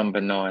number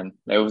 9,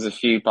 there was a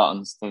few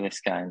buttons to this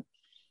game.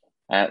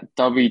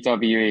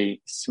 WWE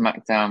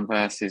SmackDown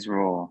versus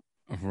Raw.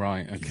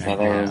 Right, okay. So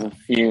there was a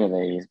few of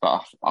these,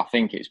 but I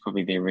think it's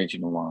probably the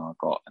original one I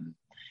got. And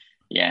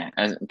yeah,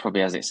 as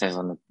it says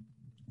on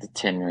the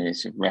tin,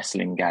 it's a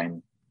wrestling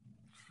game.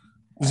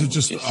 Was it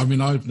just, I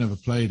mean, I've never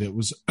played it. It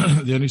was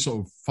the only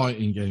sort of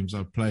fighting games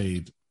I've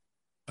played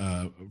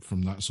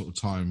from that sort of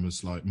time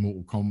was like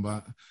Mortal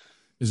Kombat.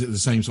 Is it the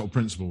same sort of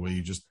principle where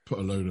you just put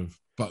a load of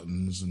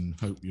buttons and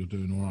hope you're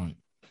doing all right?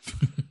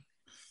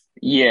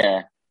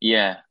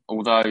 Yeah.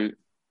 Although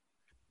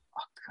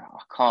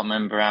I can't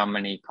remember how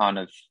many kind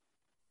of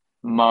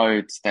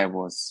modes there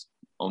was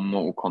on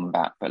Mortal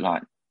Kombat, but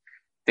like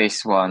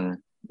this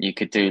one, you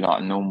could do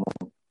like normal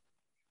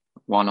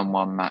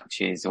one-on-one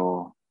matches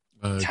or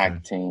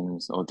tag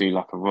teams or do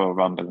like a Royal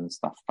Rumble and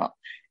stuff. But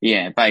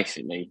yeah,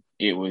 basically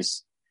it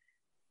was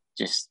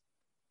just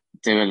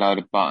do a load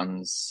of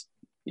buttons.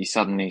 You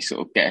suddenly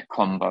sort of get a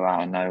combo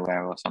out of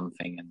nowhere or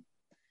something.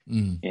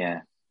 And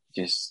it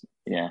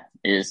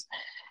was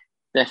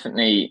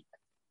definitely,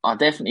 I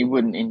definitely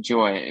wouldn't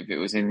enjoy it if it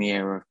was in the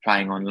era of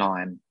playing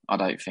online. I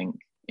don't think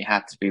it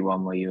had to be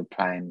one where you were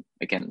playing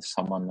against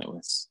someone that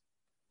was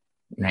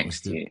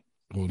next to you.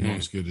 Or not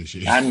as good as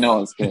you. And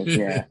not as good,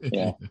 yeah.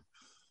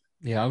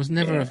 Yeah, I was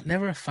never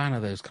a fan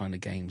of those kind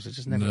of games. I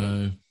just never.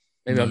 No.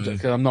 Maybe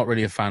I'm not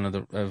really a fan of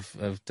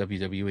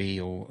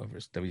WWE or of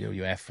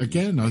WWF.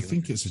 Again, I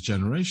think it's a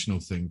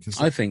generational thing. Cause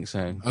I think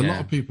so. A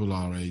lot of people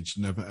our age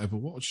never ever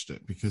watched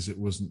it because it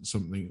wasn't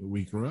something that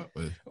we grew up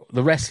with.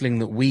 The wrestling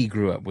that we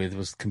grew up with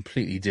was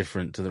completely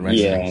different to the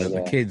wrestling that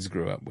the kids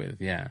grew up with.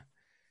 Yeah,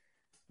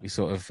 we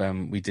sort of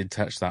we did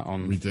touch that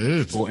on. We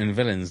did Sporting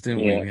Villains,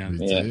 didn't we?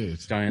 We did.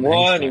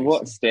 Well, I only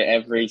watched it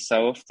every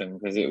so often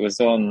because it was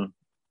on.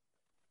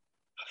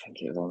 I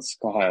think it was on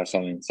Sky or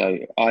something. So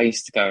I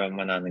used to go on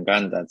my nan and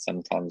granddad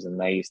sometimes, and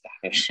they used to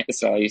have it.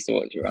 So I used to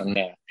watch it on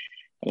there.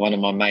 And one of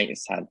my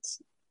mates had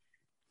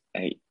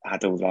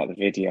all like the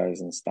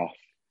videos and stuff.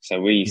 So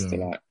we used to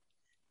like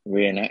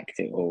reenact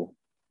it all.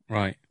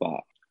 Right. But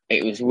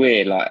it was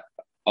weird. Like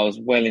I was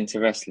well into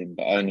wrestling,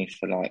 but only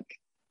for like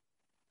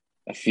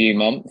a few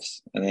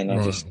months, and then I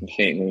Right. just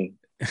completely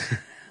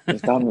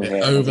was done with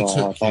it. Overtook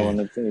I you. don't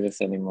want to do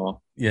this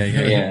anymore.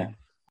 Yeah.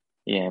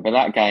 Yeah, but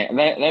that game,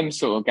 them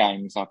sort of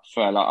games, I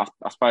prefer. Like,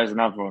 I suppose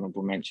another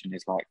honourable mention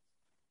is like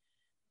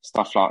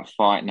stuff like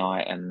Fight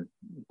Night and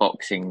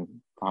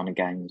boxing kind of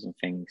games and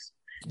things.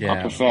 Yeah.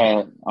 I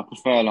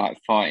prefer like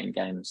fighting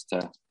games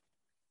to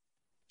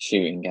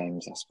shooting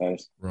games, I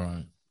suppose.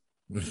 Right.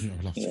 We'll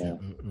have to, Yeah.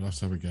 we'll have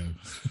to have a go.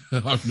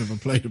 I've never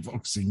played a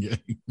boxing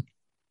game.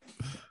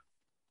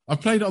 I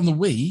played it on the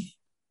Wii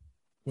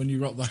when you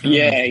got the hand.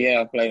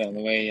 Yeah, I played on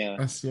the Wii, yeah.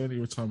 That's the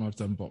only time I've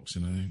done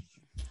boxing, I think.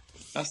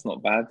 That's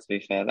not bad, to be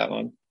fair, that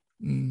one.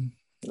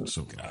 That's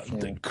all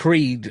right. Yeah.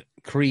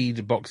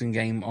 Creed boxing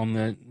game on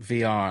the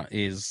VR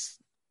is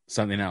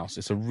something else.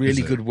 It's a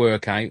really it? good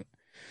workout.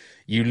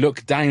 You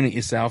look down at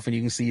yourself and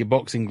you can see your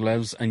boxing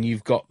gloves, and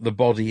you've got the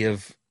body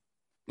of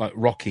like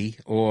Rocky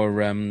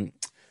or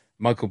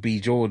Michael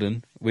B.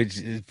 Jordan, which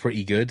is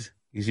pretty good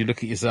because you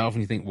look at yourself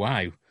and you think,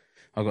 wow,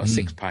 I've got a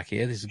six-pack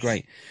here. This is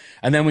great.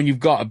 And then when you've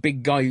got a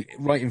big guy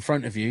right in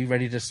front of you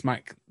ready to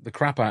smack the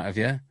crap out of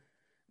you,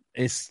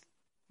 it's,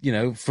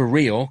 for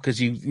real, because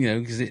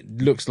because it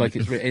looks like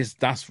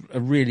that's a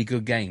really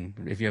good game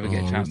if you ever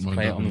get a chance to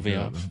play it on the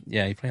VR.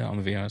 Yeah, you play it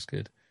on the VR, it's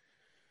good.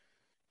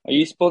 Are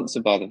you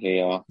sponsored by the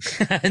VR?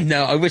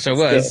 No, I wish I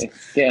was.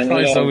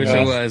 Christ, I wish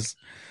I was.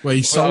 Well,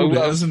 he sold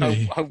it, hasn't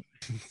he? I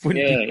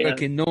wouldn't be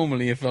working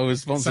normally if I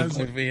was sponsored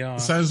by VR.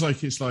 Sounds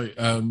like it's like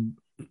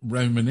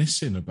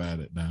reminiscing about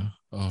it now.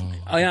 Oh,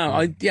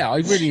 I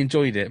really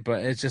enjoyed it,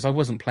 but it's just I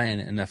wasn't playing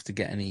it enough to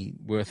get any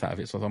worth out of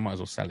it, so I might as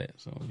well sell it.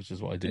 So which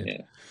is what I did.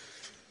 Yeah.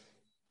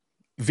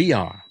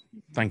 VR,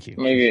 thank you.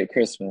 Maybe at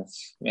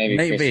Christmas.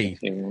 Maybe.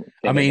 Christmas,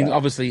 I mean,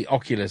 obviously,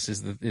 Oculus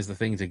is the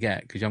thing to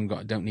get because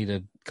don't need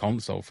a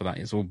console for that.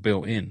 It's all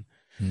built in.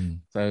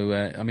 So,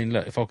 I mean,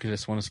 look, if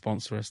Oculus want to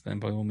sponsor us, then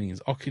by all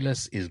means,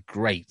 Oculus is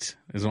great,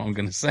 is what I'm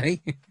going to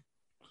say.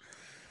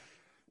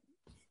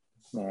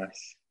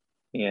 Nice.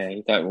 Yeah,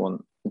 you don't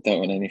want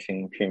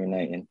anything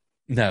incriminating.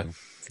 No.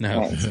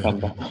 Let's come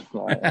back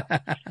like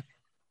that.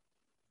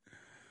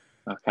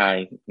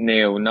 Okay,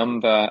 Neil,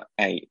 number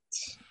 8.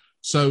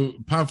 So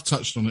Pav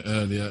touched on it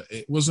earlier.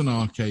 It was an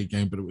arcade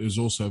game, but it was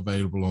also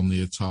available on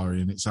the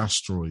Atari, and it's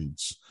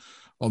Asteroids.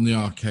 On the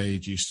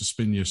arcade, you used to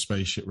spin your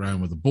spaceship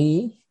around with a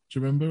ball. Do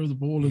you remember the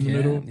ball in the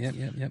middle?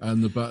 Yep.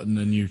 And the button,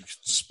 and you could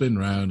spin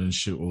around and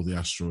shoot all the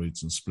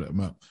asteroids and split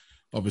them up.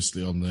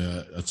 Obviously, on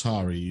the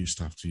Atari, you used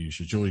to have to use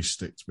your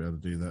joystick to be able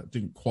to do that.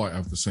 Didn't quite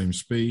have the same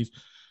speed.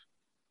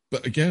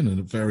 But again,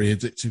 a very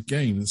addictive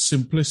game. And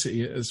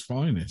simplicity at its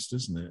finest,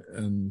 isn't it?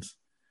 And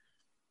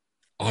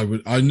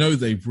I know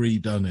they've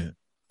redone it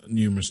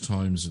numerous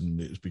times, and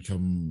it's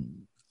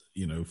become,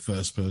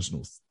 first person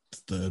or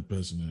third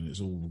person, and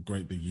it's all a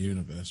great big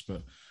universe.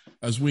 But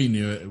as we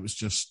knew it, it was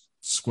just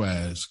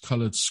squares,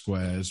 coloured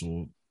squares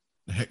or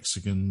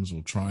hexagons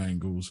or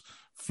triangles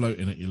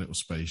floating at your little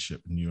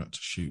spaceship, and you had to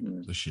shoot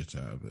the shit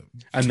out of it.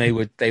 And they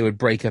would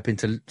break up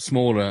into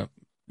smaller.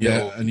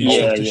 And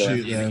you have to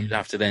shoot them. You'd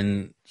have to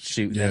then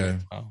shoot them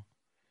as well.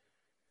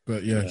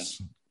 But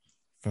yes.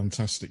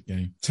 Fantastic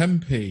game.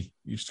 10p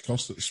used to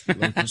cost at the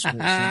local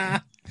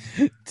sports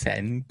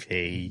centre.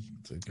 10p.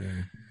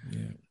 Yeah.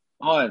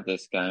 I had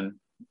this game.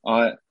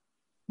 My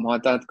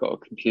dad got a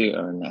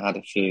computer and it had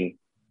a few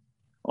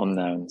on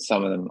there, and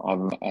some of them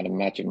I'd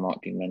imagine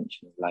might be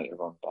mentioned later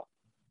on. But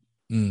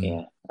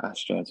yeah,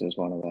 Asteroids was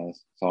one of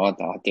those. So I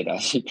did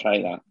actually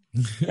play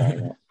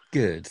that.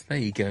 Good. There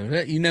you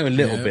go. You know a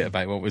little bit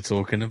about what we're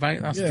talking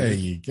about. That's there good.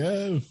 You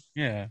go.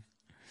 Yeah.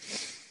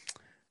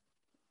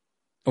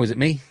 Oh, is it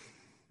me?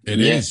 It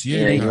is.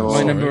 Yeah.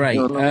 My number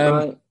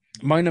 8.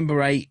 My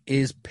number 8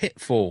 is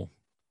Pitfall.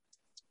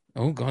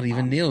 Oh God,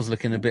 even Neil's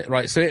looking a bit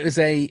right. So it was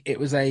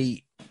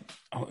a.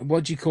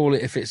 What do you call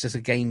it if it's just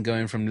a game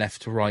going from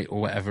left to right or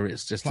whatever?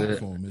 It's just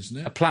platform, isn't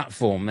it? A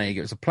platform. There you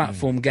go. It's a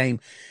platform game,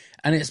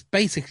 and it's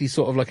basically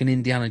sort of like an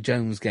Indiana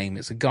Jones game.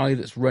 It's a guy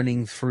that's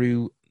running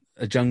through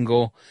a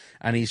jungle,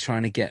 and he's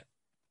trying to get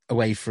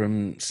away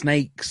from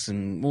snakes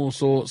and all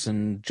sorts,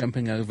 and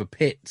jumping over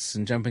pits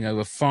and jumping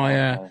over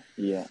fire.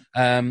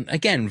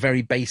 Again,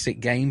 very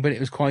basic game, but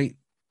it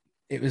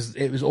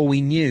was all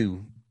we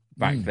knew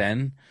back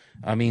then.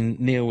 I mean,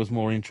 Neil was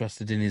more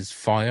interested in his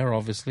fire,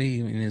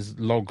 obviously, in his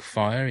log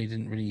fire. He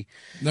didn't really.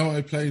 No,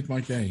 I played my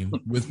game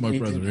with my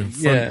brother in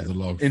front of the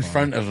log fire. In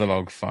front of the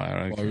log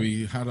fire. Okay. While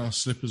we had our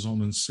slippers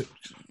on and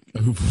sipped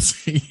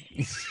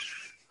Ovaltine.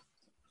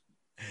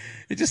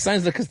 It just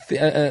sounds like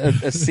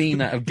a scene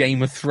out of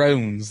Game of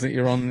Thrones that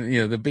you're on.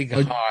 The big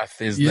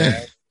hearth is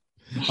there.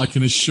 I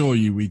can assure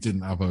you, we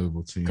didn't have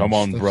Ovaltine. Come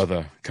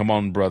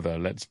on, brother.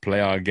 Let's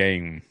play our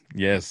game.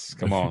 Yes,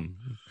 come on.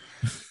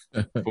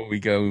 Before we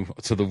go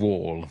to the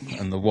wall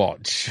and the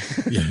watch.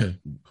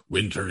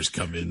 Winter's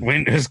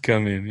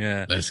coming.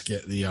 Yeah. Let's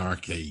get the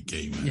arcade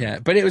game out. Yeah,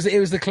 but it was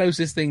the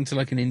closest thing to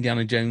like an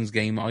Indiana Jones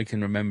game I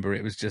can remember.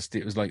 It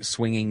was like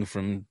swinging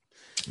from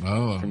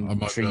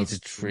tree to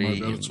tree. I might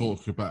be able to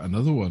talk about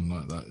another one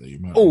like that you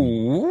might.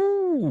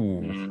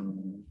 Oh.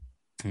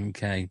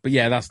 Okay, but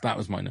yeah, that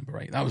was my number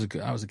 8. That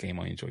was a game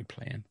I enjoyed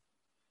playing.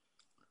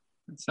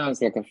 It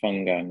sounds like a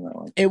fun game, that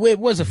one. It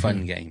was a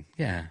fun game.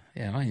 Yeah.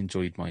 I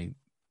enjoyed my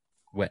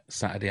wet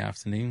Saturday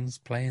afternoons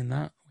playing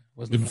that.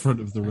 In front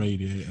of the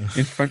radiator.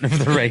 In front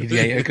of the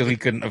radiator because we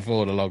couldn't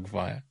afford a log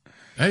fire.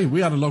 Hey,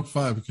 we had a log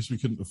fire because we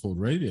couldn't afford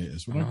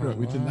radiators. When I grew up,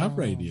 we didn't have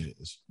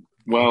radiators.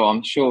 Well,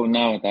 I'm sure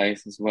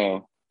nowadays as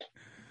well,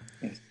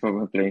 it's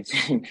probably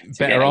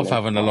better off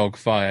having a log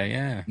fire,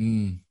 yeah.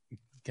 Mm.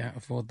 Can't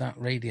afford that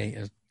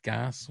radiator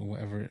gas or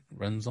whatever it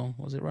runs on.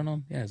 What does it run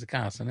on? Yeah, it's a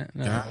gas, isn't it?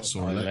 No, Gas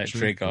or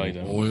electric I or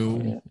don't oil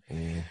know.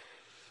 or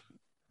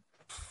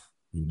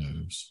who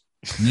knows?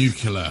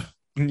 Nuclear.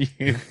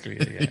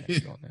 Nuclear, yeah.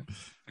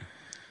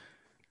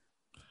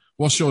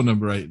 What's your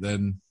number 8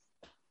 then?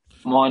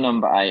 My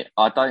number 8,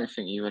 I don't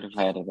think you would have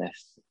heard of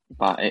this,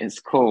 but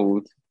it's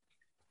called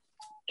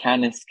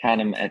Canis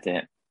Canem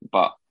Edit,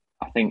 but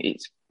I think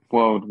it's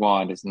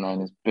worldwide is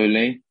known as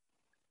Bully.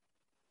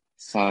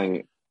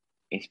 So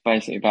it's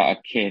basically about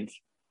a kid.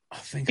 I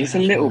think it's a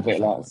little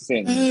bit like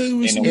Sims.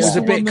 It was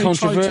a bit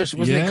controversial.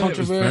 Wasn't it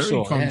controversial? It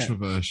was very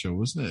controversial,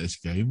 wasn't it? This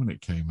game when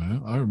it came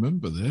out. I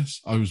remember this.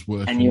 I was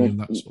working in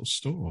that sort of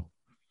store.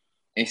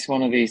 It's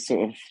one of these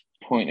sort of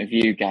point of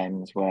view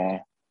games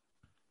where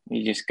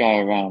you just go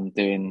around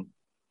doing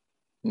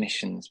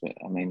missions, but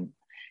I mean,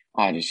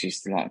 I just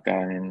used to like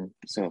going and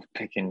sort of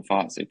picking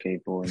fights with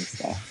people and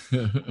stuff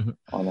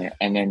on it.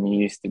 And then you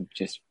used to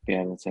just be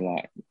able to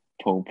like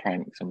pull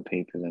pranks on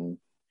people. And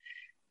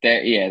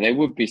there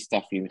would be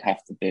stuff you would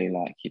have to do.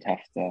 Like you'd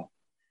have to,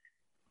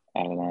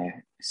 I don't know,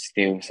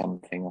 steal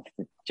something off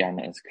the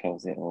janitor's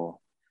closet or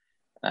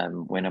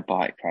win a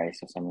bike race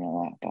or something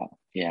like that. But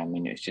yeah, I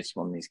mean, it's just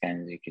one of these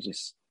games you could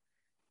just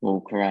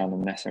walk around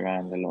and mess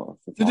around a lot of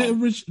the time.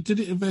 Did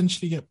it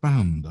eventually get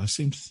banned? I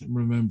seem to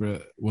remember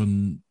it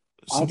when...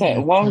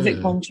 Why was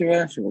it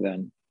controversial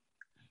then?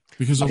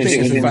 Because it was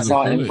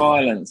inciting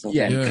violence.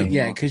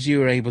 Because you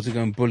were able to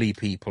go and bully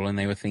people, and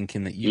they were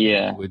thinking that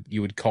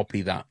you would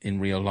copy that in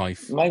real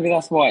life. Maybe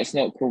that's why it's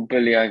not called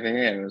Bully over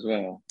here as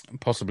well.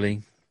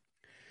 Possibly.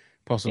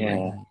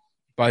 Yeah.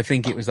 But I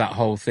think it was that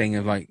whole thing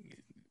of like,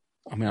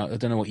 I mean, I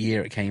don't know what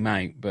year it came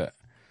out, but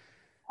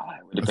I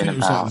think it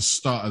was like the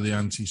start of the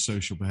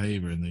anti-social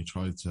behaviour, and they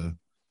tried to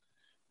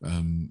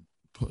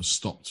put a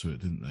stop to it,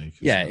 didn't they?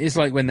 Yeah, it's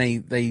like when they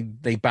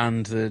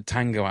banned the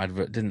Tango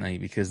advert, didn't they?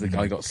 Because the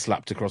guy got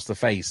slapped across the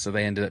face, so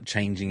they ended up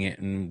changing it,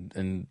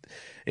 and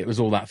it was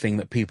all that thing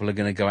that people are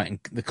going to go out and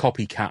the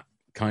copycat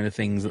kind of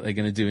things that they're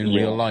going to do in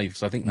real life.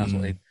 So I think that's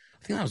what I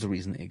think that was the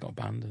reason that it got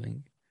banned. I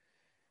think.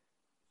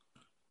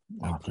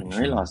 I didn't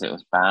realise it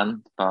was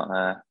banned,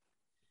 but.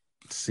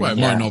 It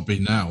might not be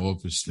now,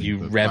 obviously.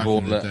 You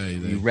rebel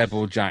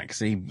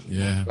Jacksy,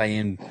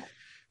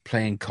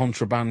 playing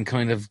contraband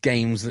kind of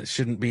games that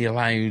shouldn't be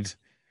allowed.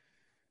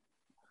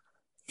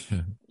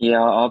 Yeah,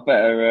 I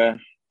better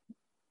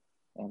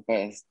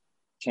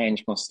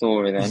change my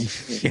story then,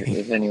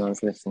 if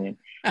anyone's listening.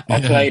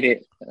 I played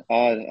it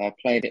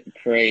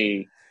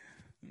pre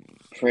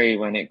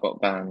when it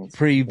got banned.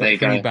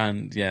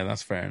 Pre-banned, yeah,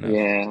 that's fair enough.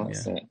 Yeah,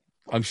 that's it.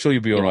 I'm sure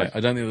you'll be all right. I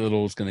don't think the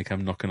law's going to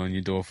come knocking on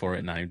your door for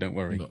it now. Don't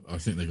worry. Look, I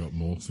think they got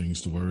more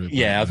things to worry about.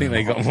 Yeah, I think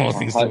they got more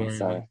things to worry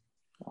about.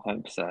 I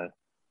hope so.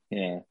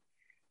 Yeah.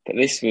 But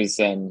this was,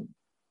 I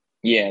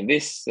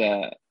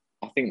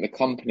think the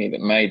company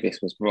that made this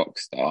was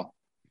Rockstar.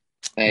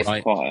 They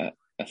had quite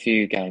a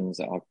few games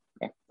that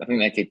I think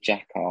they did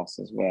Jackass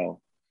as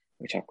well,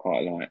 which I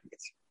quite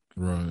liked.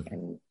 Right.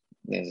 And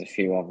there's a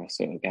few other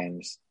sort of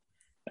games.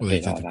 Well,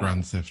 they did the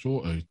Grand Theft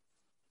Auto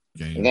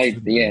games. They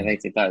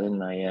did that, didn't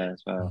they? Yeah,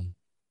 as well.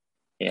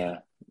 Yeah.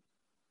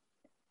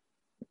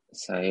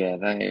 So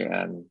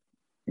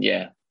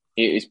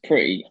it was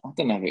pretty. I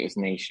don't know if it was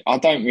niche. I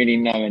don't really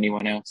know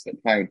anyone else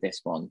that played this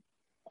one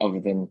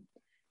other than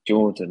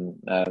Jordan,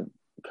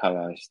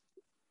 co-host,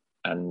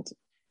 and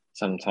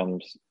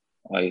sometimes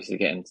I used to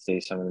get him to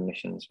do some of the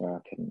missions where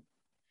I couldn't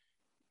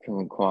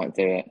quite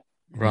do it.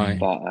 Right.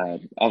 But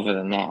other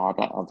than that, I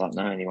don't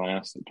know anyone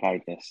else that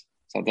played this,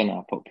 so I don't know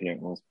how popular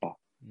it was. But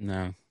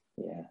no.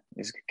 Yeah,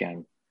 it's a good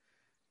game.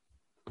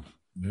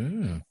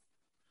 Yeah.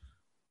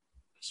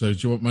 So do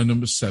you want my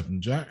number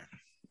 7, Jack?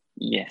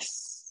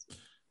 Yes.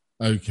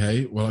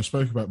 Okay, well, I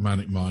spoke about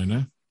Manic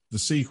Miner. The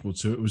sequel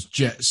to it was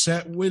Jet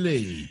Set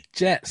Willy.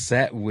 Jet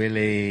Set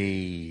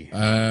Willy.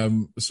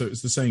 So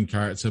it's the same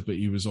character, but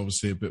he was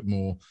obviously a bit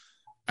more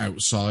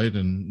outside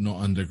and not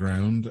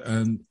underground.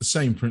 And the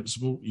same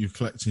principle, you're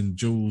collecting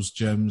jewels,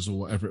 gems, or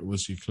whatever it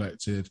was you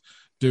collected,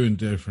 doing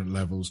different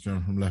levels,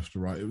 going from left to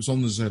right. It was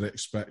on the ZX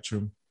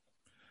Spectrum.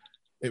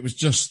 It was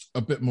just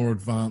a bit more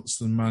advanced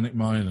than Manic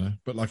Miner,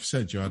 but like I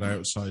said, you had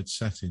outside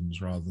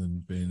settings rather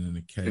than being in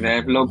a cave. Did they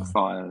have log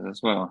fires as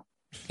well?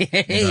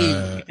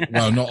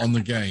 Well, not on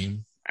the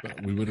game,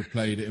 but we would have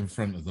played it in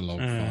front of the log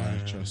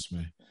fire, trust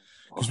me.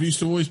 Because we used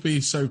to always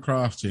be so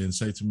crafty and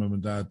say to Mum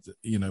and Dad,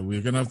 you know,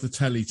 we're going to have the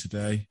telly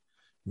today.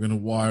 We're going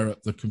to wire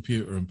up the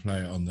computer and play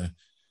it on there.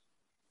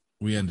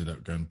 We ended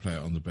up going to play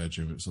it on the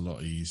bedroom. It's a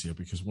lot easier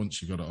because once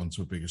you got it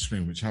onto a bigger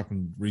screen, which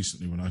happened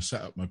recently when I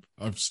set up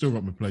I've still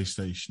got my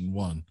PlayStation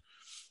 1,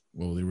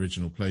 well, the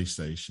original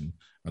PlayStation,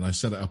 and I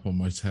set it up on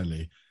my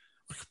telly.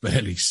 I could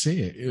barely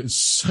see it. It was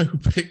so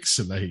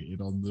pixelated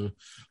on the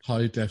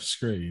high def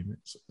screen.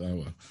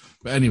 Well.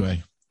 But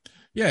anyway,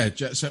 yeah,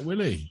 Jet Set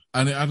Willy.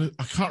 And it had,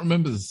 I can't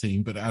remember the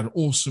theme, but it had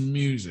awesome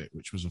music,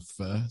 which was a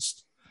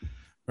first.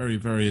 Very,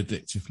 very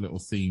addictive little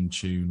theme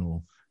tune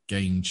or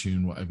game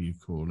tune, whatever you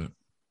call it.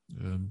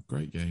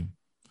 Great game.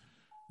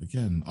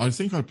 Again, I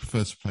think I'd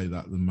prefer to play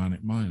that than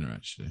Manic Miner,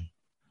 actually.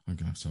 I'm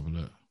going to have a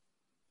look.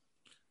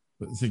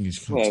 But the thing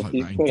is, you can't type if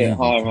you that in put it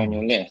Google, higher on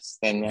your list,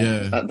 then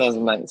that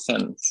doesn't make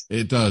sense.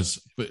 It does,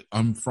 but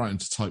I'm frightened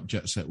to type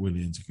Jet Set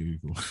Willy into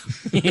Google.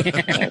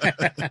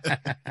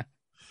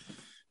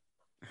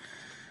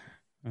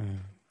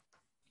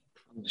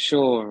 I'm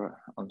sure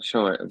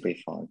it'll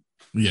be fine.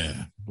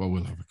 Yeah, well,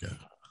 we'll have a go.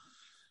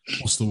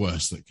 What's the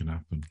worst that can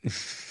happen?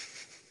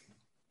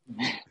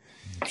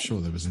 I'm sure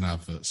there was an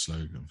advert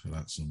slogan for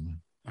that somewhere.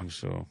 I'm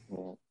sure.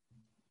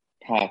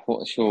 Pat,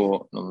 what's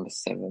your number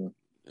 7?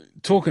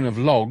 Talking of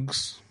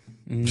logs,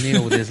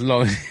 Neil with his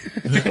log.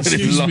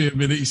 Excuse me a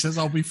minute. He says,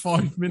 I'll be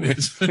 5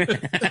 minutes.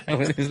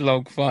 With his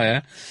log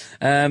fire.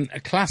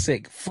 A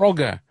classic,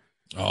 Frogger.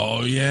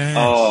 Oh, yeah.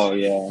 Oh,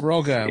 yeah.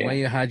 Frogger, where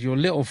you had your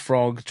little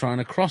frog trying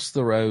to cross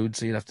the road,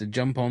 so you'd have to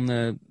jump on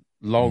the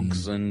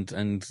logs and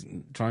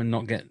try and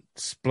not get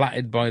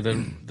splattered by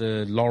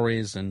the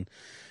lorries and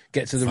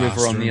get to the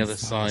river on the other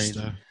side.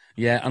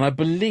 Yeah, and I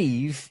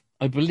believe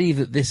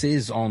that this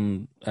is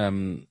on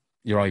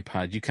your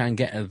iPad. You can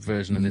get a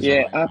version of this.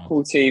 Yeah,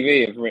 Apple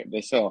TV have ripped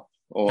this off.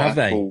 Or have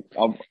Apple,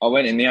 they? I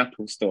went in the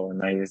Apple store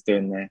and they was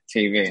doing their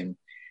TV, and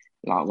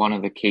like one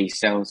of the key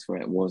sells for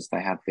it was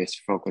they had this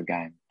Frogger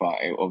game,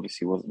 but it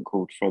obviously wasn't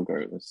called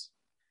Frogger. It was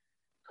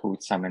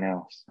called something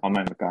else. I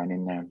remember going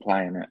in there and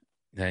playing it.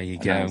 There you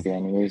And go. that was the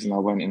only reason I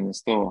went in the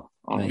store.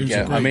 There It you was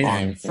go. a great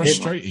game. it-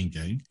 Frustrating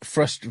game.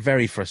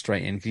 Very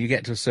frustrating because you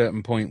get to a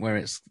certain point where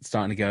it's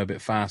starting to go a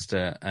bit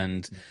faster,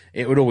 and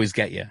it would always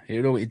get you.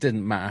 It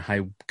didn't matter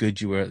how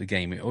good you were at the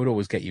game; it would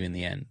always get you in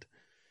the end.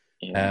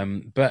 Yeah.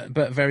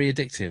 But very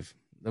addictive,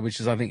 which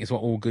is I think is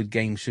what all good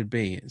games should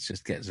be. It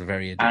just gets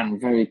very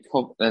addictive.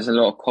 And there's a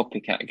lot of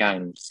copycat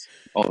games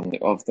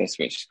of this,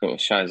 which sort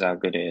of shows how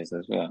good it is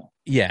as well.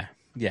 Yeah.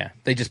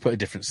 They just put a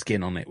different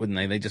skin on it, wouldn't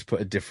they? They just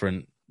put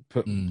different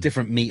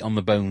meat on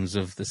the bones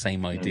of the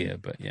same idea.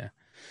 But yeah,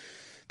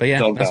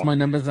 Dogger. that's my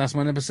number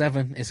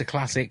 7. It's a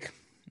classic,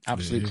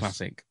 absolute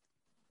classic.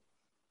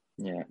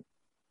 Yeah.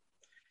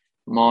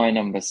 My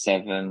number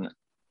 7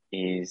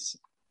 is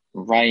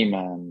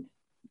Rayman,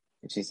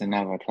 which is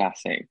another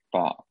classic,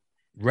 but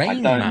I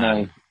don't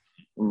know.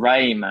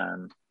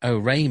 Rayman. Oh,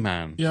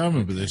 Rayman. Yeah, I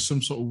remember this.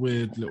 Some sort of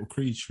weird little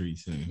creature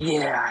thing.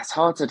 Yeah, it's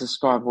hard to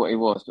describe what he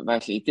was, but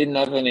basically he didn't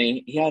have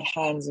any. He had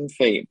hands and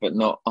feet, but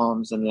not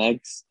arms and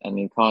legs, and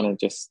he kind of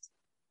just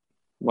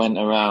went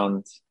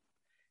around.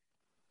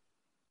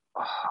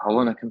 I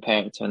want to compare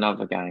it to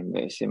another game,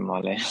 but it's in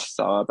my list,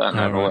 so I don't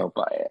know All right. well.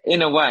 But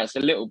in a way, it's a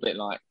little bit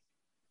like.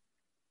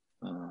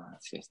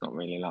 It's not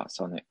really like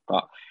Sonic,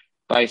 but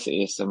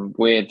basically it's some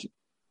weird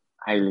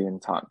alien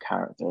type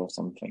character or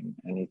something,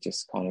 and he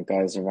just kind of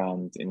goes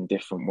around in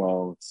different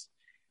worlds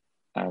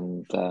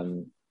and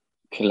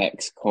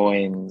collects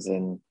coins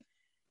and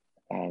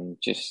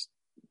just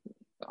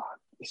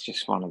it's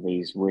just one of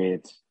these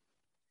weird.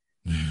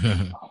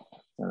 I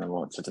don't know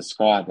what to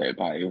describe it,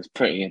 but it was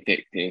pretty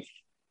addictive.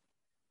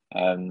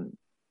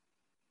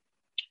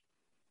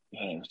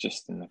 It was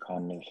just in the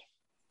kind of.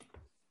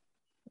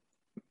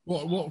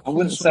 What I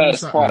wouldn't console say was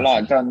it's that quite on?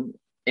 like done.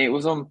 It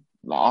was on.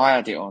 Like, I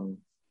had it on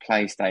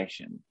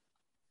PlayStation,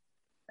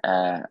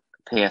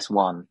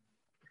 PS1,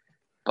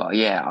 but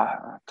yeah,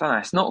 I don't know.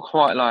 It's not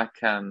quite like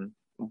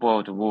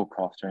World of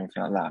Warcraft or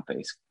anything like that, but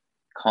it's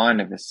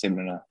kind of a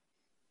similar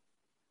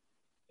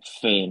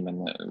theme,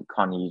 and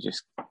kind of you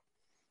just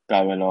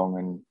go along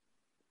and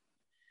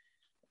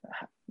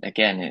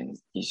again,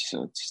 you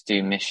sort of just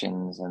do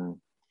missions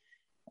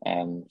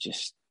and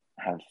just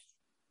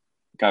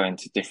go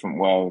into different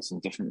worlds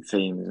and different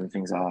themes and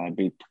things like that. It'd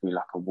be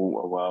like a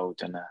water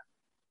world and a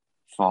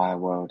fire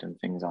world and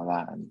things like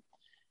that. And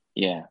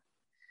yeah,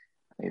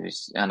 it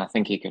was, and I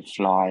think he could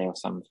fly or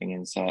something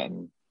in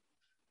certain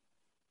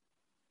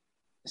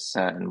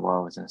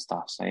worlds and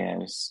stuff. So yeah, it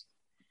was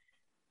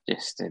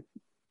just a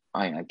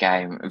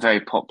game, a very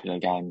popular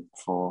game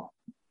for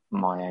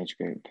my age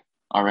group.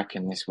 I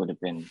reckon this would have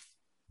been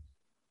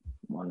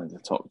one of the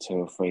top 2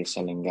 or 3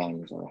 selling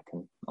games, I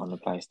reckon, on the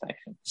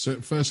PlayStation. So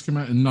it first came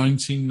out in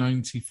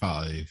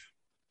 1995.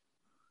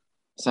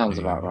 Sounds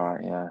Yeah. about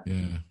right,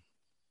 yeah.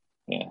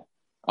 Yeah.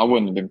 I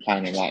wouldn't have been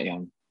playing it that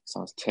young, so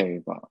I was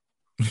 2, but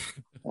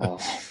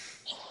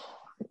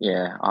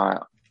yeah, I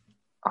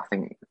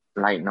think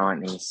late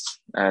 90s,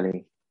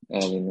 early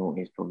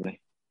noughties probably.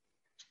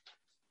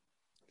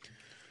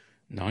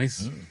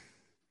 Nice.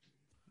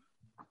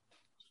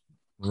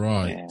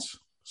 Right. Yeah.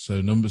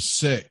 So number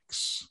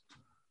 6.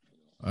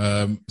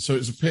 So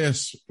it's a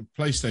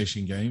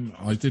PlayStation game.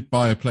 I did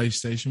buy a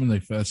PlayStation when they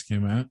first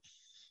came out.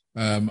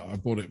 I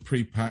bought it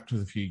pre-packed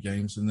with a few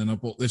games, and then I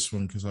bought this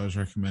one because I was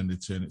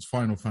recommended to, and it's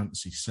Final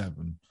Fantasy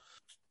VII.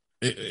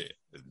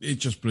 it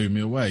just blew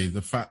me away.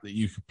 The fact that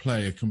you could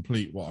play a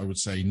complete, what I would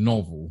say,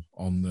 novel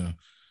on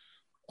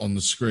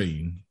the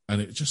screen,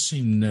 and it just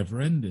seemed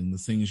never ending, the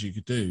things you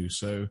could do.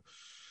 So,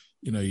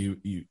 you know,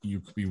 you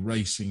could be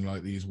racing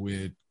like these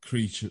weird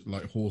creatures,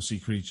 like horsey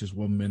creatures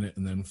 1 minute,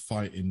 and then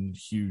fighting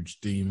huge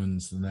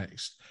demons the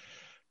next.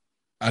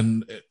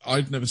 And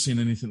I'd never seen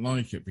anything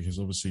like it, because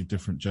obviously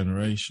different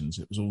generations,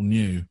 it was all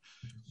new.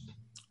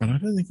 And I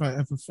don't think I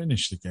ever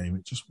finished the game.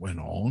 It just went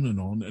on.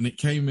 And it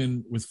came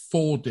in with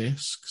 4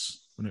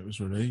 discs when it was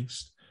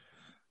released.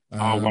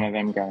 One of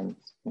them games.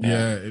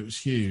 Yeah, it was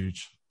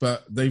huge.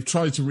 But they've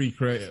tried to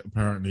recreate it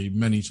apparently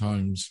many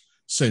times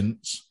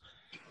since,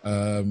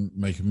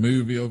 make a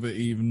movie of it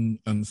even,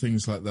 and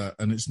things like that.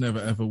 And it's never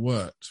ever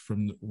worked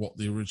from what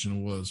the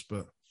original was.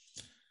 But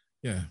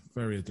yeah,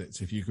 very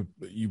addictive.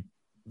 You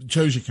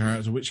chose your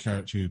character, which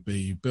character you'd be,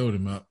 you build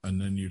him up,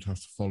 and then you'd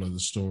have to follow the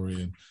story,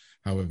 and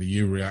however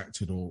you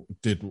reacted or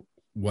did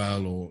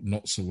well or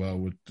not so well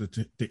would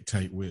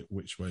dictate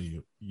which way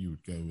you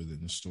would go within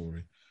the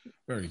story.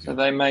 Very good. So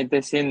they made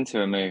this into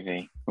a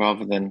movie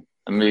rather than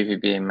a movie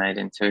being made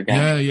into a game.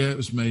 Yeah, it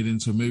was made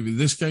into a movie.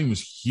 This game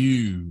was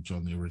huge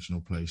on the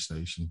original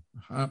PlayStation.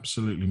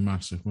 Absolutely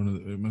massive.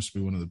 It must be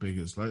one of the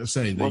biggest. Like I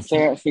say, was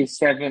there actually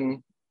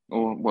 7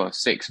 or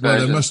 6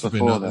 versions?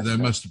 There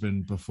must have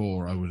been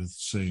before, I would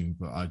assume,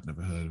 but I'd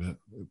never heard of it.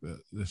 But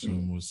this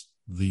one was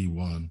the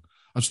one.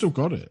 I've still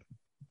got it,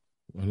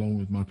 along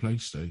with my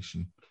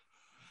PlayStation.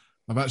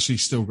 I've actually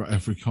still got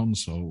every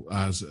console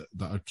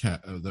that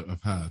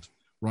I've had,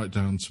 right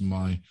down to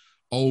my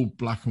old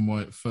black and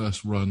white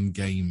first run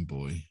Game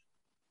Boy.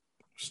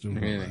 Still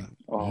got that.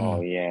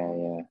 Oh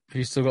yeah. Have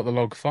you still got the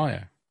log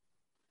fire?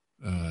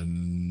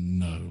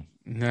 No.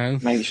 No.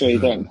 Make sure you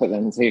don't put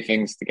them 2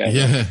 things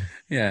together.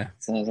 Yeah.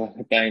 Sounds like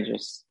a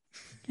dangerous.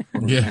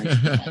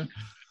 Yeah.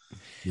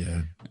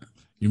 Yeah.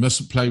 You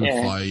mustn't play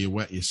with fire. You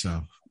wet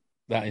yourself.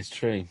 That is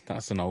true.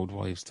 That's an old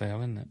wives' tale,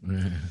 isn't it?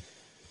 Yeah.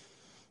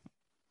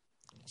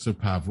 So,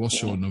 Pav, what's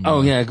your number?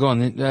 Oh, yeah, go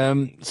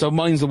on. So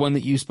mine's the one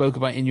that you spoke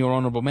about in your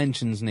honourable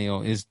mentions,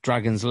 Neil, is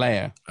Dragon's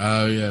Lair.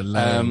 Oh, yeah,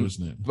 Lair,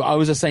 wasn't it? But I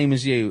was the same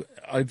as you.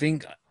 I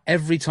think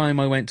every time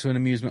I went to an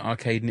amusement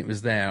arcade and it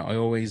was there, I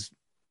always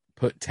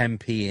put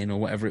 10p in or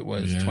whatever it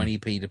was,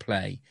 20p to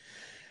play,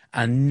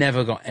 and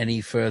never got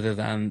any further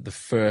than the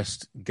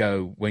first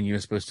go when you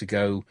were supposed to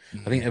go.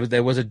 I think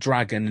there was a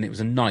dragon and it was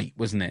a knight,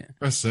 wasn't it?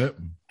 That's it.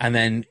 And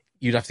then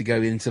you'd have to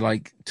go into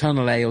like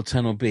Tunnel A or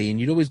Tunnel B, and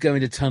you'd always go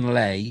into Tunnel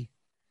A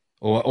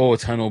or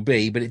Tunnel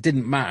B, but it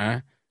didn't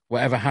matter.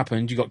 Whatever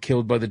happened, you got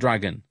killed by the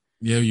dragon.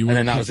 Yeah, you and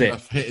then that was it.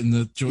 Hitting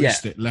the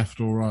joystick left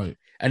or right.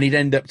 And he'd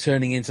end up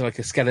turning into like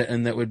a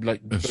skeleton that would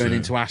like burn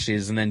into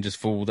ashes and then just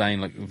fall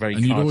down like very.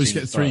 And you'd always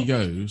get 3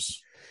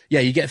 goes. Yeah,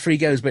 you get 3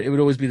 goes, but it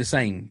would always be the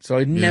same. So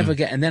I'd never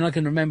get. And then I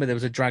can remember there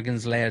was a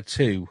Dragon's Lair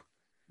 2.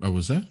 Oh,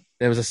 was there?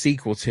 There was a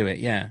sequel to it,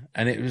 yeah,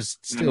 and it was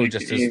still it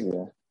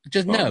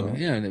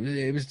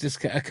was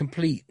just a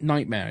complete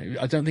nightmare.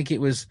 I don't think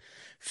it was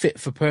fit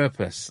for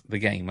purpose. The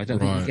game. I don't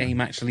think the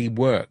game actually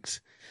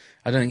worked.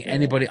 I don't think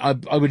anybody. I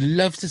would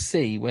love to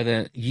see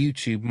whether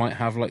YouTube might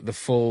have like the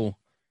full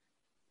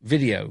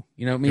video.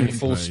 You know what I mean? The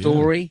full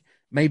story. Yeah.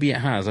 Maybe it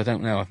has. I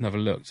don't know. I've never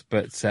looked,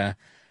 but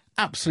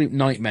absolute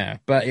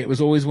nightmare. But it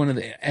was always one of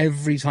the.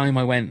 Every time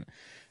I went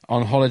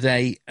on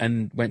holiday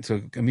and went to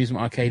an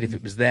amusement arcade, if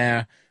it was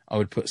there, I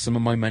would put some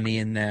of my money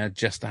in there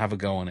just to have a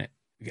go on it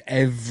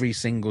every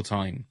single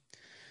time.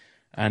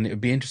 And it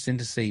would be interesting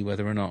to see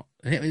whether or not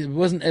it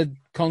wasn't a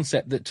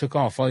concept that took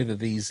off either.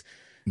 These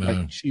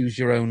like choose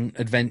your own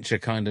adventure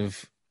kind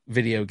of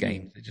video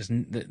games.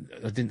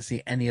 I didn't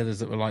see any others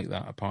that were like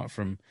that apart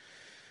from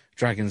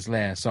Dragon's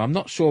Lair. So I'm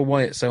not sure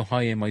why it's so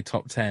high in my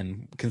top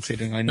 10,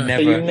 considering I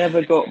never. So you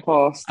never got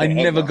past. I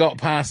never got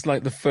past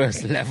like the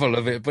first level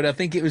of it, but I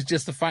think it was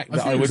just the fact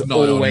that I would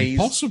always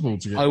impossible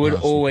to get. I would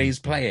always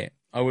play it.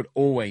 I would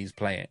always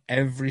play it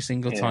every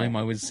single time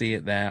I would see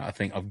it there. I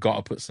think I've got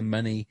to put some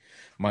money,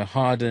 my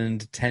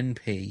hard-earned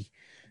 10p,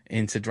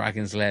 into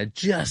Dragon's Lair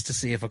just to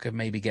see if I could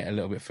maybe get a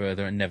little bit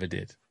further, and never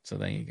did. So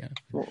there you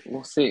go.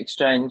 What's the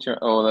exchange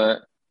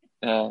or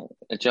the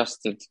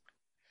adjusted?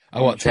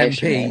 Oh, what,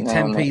 10p?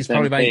 10p is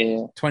probably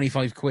about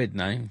 25 quid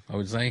now, I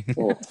would say.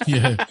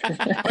 Yeah.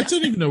 I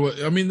don't even know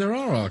what... I mean, there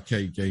are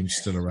arcade games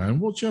still around.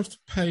 What do you have to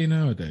pay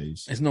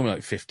nowadays? It's normally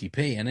like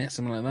 50p, isn't it?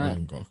 Something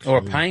like that. Or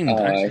a pound,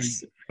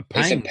 actually.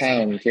 It's a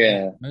pound,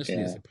 yeah. Mostly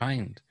it's a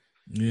pound.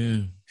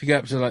 Yeah. If you go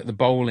up to like the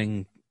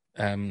bowling...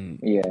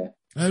 yeah.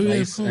 Oh, yeah,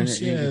 of course,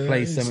 you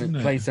play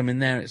some in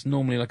there, it's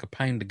normally like a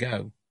pound to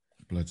go.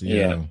 Bloody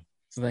hell.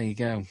 So there you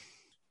go.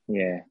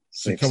 Yeah.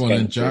 So come on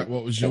then, Jack.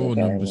 What was your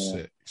number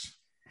 6?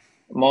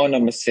 My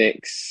number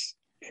 6,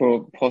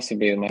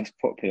 possibly the most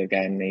popular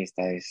game these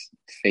days,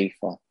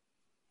 FIFA.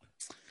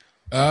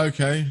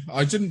 Okay.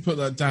 I didn't put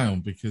that down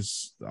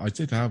because I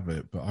did have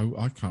it, but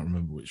I can't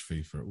remember which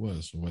FIFA it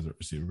was or whether it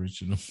was the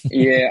original.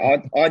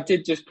 Yeah, I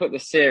did just put the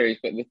series,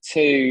 but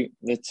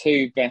the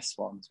two best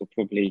ones were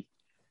probably,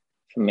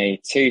 for me,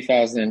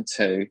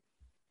 2002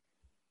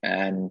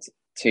 and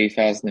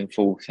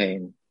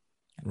 2014.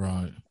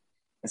 Right.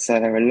 So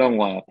they're a long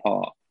way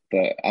apart.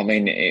 But I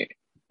mean,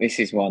 this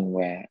is one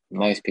where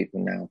most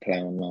people now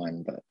play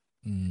online, but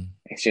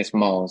it's just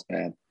miles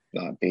better,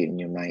 like beating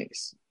your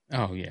mates.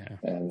 Oh yeah.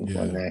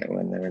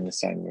 When they're in the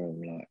same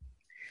room, like.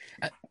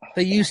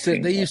 They used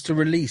to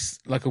release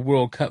like a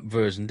World Cup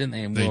version, didn't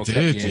they? They World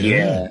did, Cup,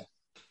 yeah.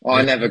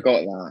 I never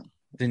got that.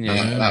 Didn't you?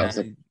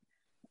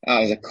 That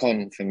was a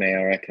con for me,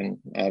 I reckon.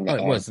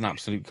 It was an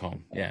absolute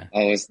con. Yeah.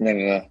 I was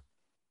never,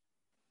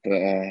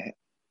 but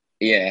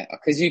yeah,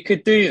 because you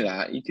could do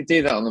that. You could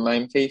do that on the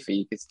main FIFA.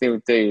 You could still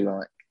do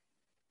like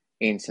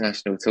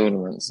international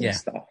tournaments and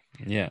stuff.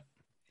 Yeah.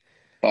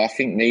 But I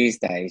think these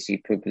days you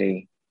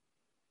probably,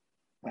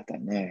 I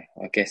don't know.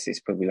 I guess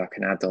it's probably like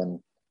an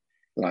add-on.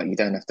 Like you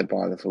don't have to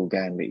buy the full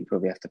game, but you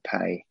probably have to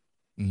pay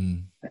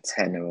a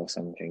tenner or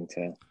something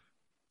to. Do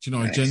you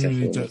know? I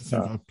genuinely don't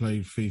think I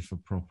played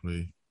FIFA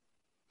properly.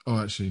 Oh,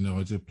 actually, no,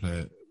 I did play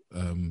it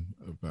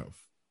about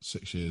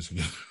 6 years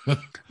ago.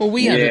 Well,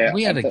 we had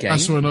a game.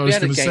 That's what I was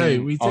going to say.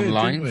 We did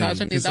online.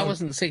 Didn't we? That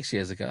wasn't 6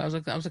 years ago.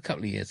 That was a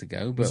couple of years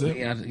ago. But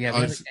we had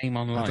a game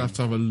online. I'd have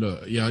to have a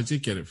look. Yeah, I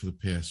did get it for the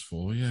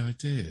PS4. Yeah, I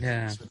did.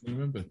 Yeah, I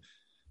remember.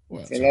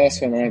 The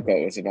last one I got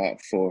was about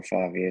 4 or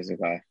 5 years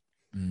ago.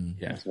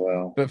 Yeah, as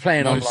well. But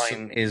playing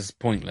online is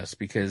pointless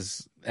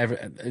because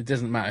it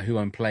doesn't matter who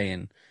I'm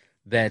playing.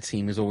 Their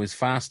team is always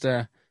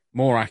faster,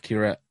 more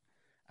accurate,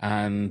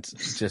 and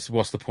just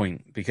what's the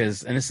point?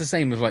 And it's the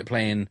same with like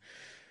playing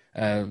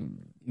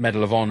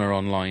Medal of Honor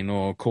online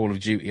or Call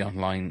of Duty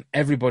online.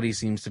 Everybody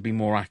seems to be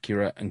more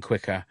accurate and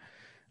quicker,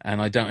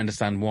 and I don't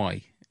understand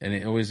why. And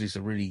it always used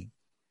to really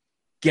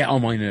get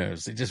on my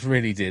nerves. It just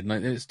really did.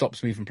 And it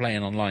stops me from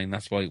playing online.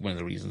 That's why one of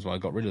the reasons why I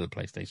got rid of the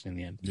PlayStation in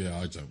the end. Yeah,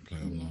 I don't play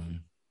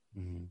online.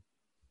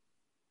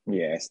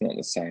 Yeah, it's not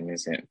the same,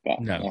 is it?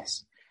 But no.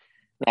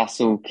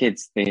 That's all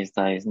kids these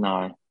days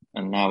know.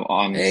 And now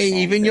I'm.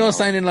 Hey, even you're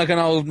sounding like an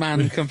old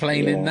man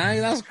complaining now.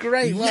 That's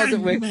great. Well,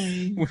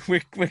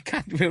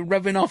 we're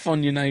rubbing off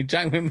on you now,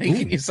 Jack. We're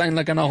making you sound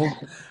like an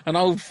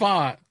old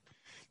fart.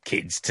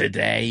 Kids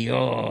today,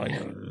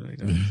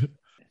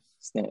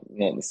 it's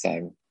not the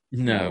same.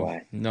 No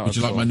way. Not. Would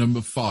you like my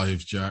number 5,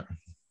 Jack?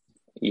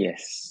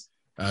 Yes.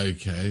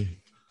 Okay.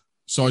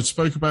 So I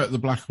spoke about the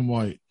black and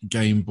white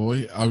Game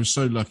Boy. I was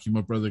so lucky.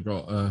 My brother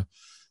got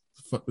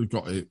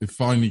it,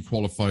 finally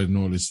qualified and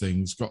all his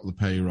things, got the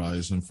pay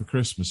rise, and for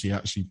Christmas he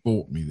actually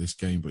bought me this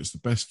Game Boy. It's the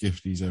best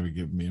gift he's ever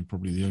given me, and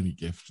probably the only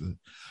gift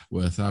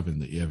worth having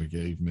that he ever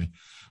gave me.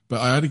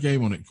 But I had a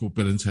game on it called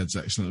Bill and Ted's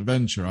Excellent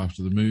Adventure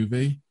after the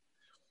movie,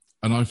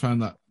 and I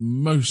found that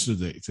most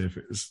addictive.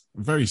 It was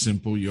very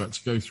simple. You had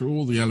to go through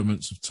all the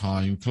elements of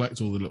time,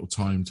 collect all the little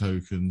time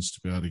tokens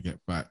to be able to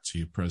get back to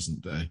your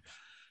present day.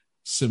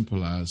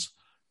 Simple as,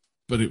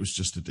 but it was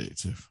just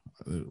addictive.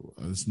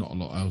 There's not a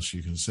lot else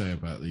you can say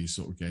about these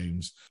sort of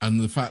games. And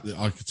the fact that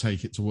I could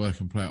take it to work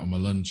and play it on my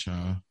lunch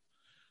hour.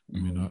 I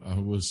mean, I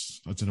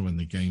don't know when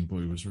the Game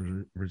Boy was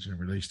originally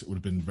released. It would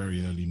have been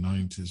very early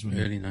 90s, wasn't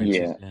it? Early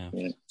 90s,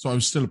 yeah. So I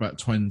was still about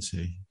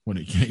 20 when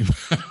it came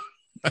out.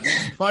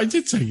 But I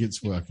did take it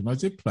to work and I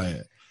did play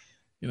it,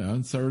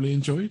 and thoroughly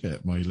enjoyed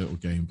it, my little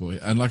Game Boy.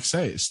 And like I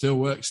say, it still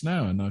works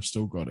now and I've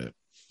still got it.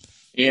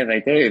 Yeah, they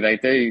do.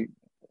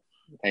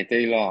 They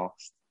do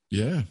last.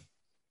 Yeah.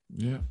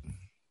 I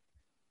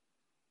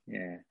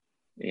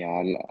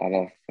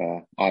love.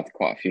 I had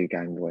quite a few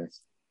Game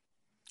Boys,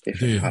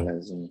 different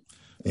colours, and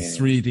the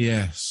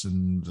 3DS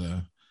and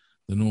the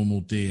normal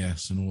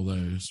DS and all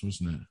those,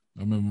 wasn't it? I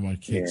remember my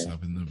kids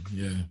having them.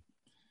 Yeah,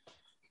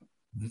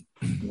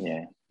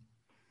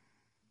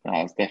 that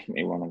was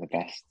definitely one of the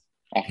best.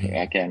 I think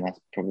again, that's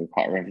probably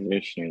quite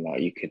revolutionary.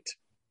 Like you could.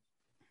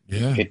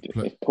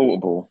 It's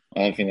portable.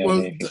 I think.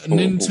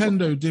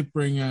 Nintendo did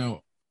bring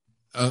out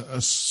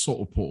a sort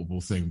of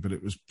portable thing, but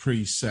it was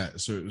preset.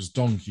 So it was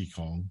Donkey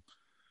Kong,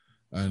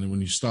 and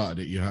when you started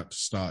it, you had to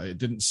start it. It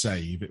didn't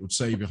save. It would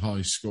save your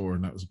high score,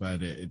 and that was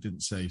about it. It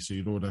didn't save, so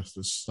you'd always have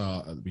to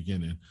start at the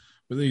beginning.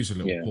 But these are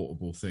little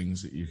portable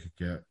things that you could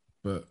get,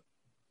 but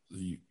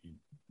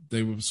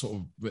they were sort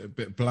of a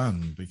bit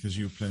bland because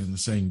you were playing the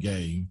same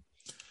game.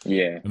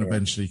 And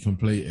eventually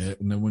complete it.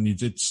 And then when you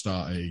did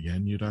start it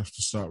again, you'd have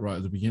to start right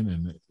at the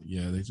beginning. They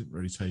didn't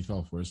really take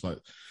off. Whereas like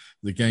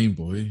the Game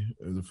Boy,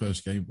 the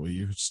first Game Boy,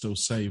 you could still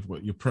save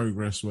your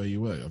progress where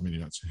you were. I mean,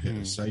 you had to hit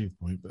a save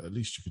point, but at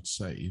least you could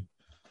save.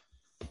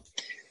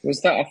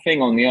 Was that a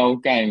thing on the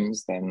old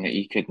games then that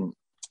you couldn't,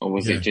 or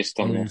was it just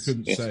on you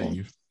couldn't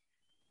save.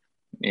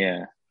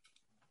 Yeah.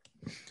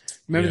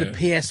 Remember the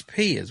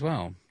PSP as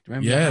well?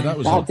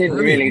 That didn't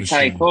really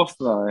take off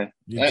though.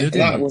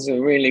 That was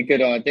a really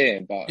good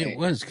idea, but it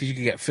was because you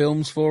could get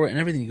films for it and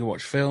everything. You could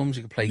watch films,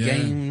 you could play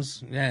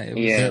games.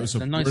 It was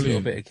a nice little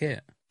bit of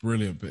kit.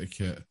 Brilliant bit of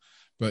kit,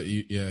 but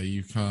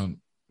you can't.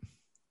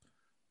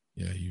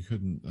 You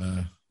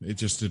couldn't. It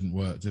just didn't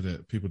work, did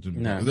it? People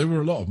didn't. No. There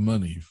were a lot of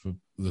money for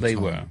the They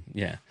time. were,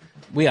 yeah.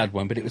 We had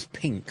one, but it was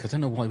pink. I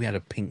don't know why we had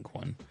a pink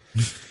one.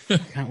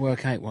 Can't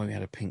work out why we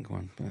had a pink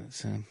one, but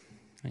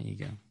there you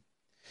go.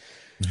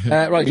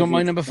 Right, do you want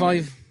my number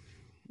 5?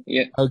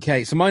 Yeah.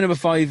 Okay, so my number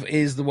 5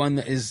 is the one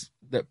that is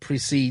that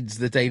precedes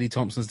the Daley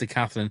Thompson's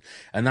Decathlon,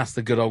 and that's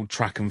the good old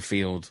Track and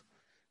Field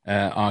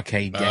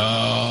arcade game.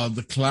 Oh,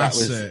 the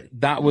classic.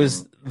 That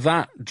was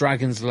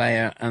Dragon's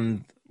Lair,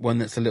 and one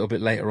that's a little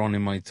bit later on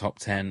in my top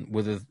 10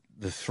 were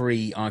the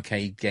 3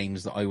 arcade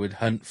games that I would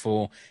hunt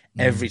for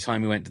every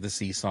time we went to the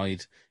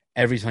seaside.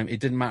 Every time, it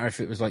didn't matter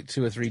if it was like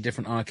 2 or 3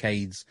 different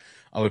arcades,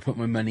 I would put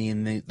my money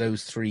in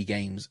those 3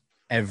 games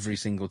every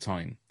single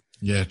time.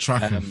 Yeah,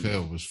 Track and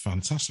Field was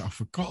fantastic. I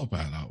forgot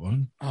about that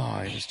one.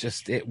 Oh,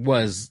 it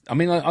was. I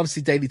mean,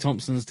 obviously, Daley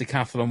Thompson's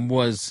Decathlon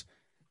was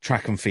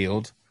Track and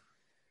Field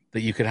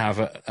that you could have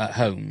at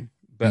home,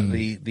 but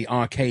the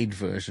arcade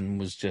version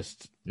was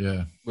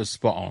was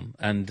spot on.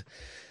 And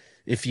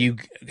if you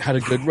had a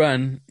good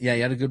run, you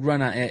had a good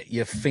run at it,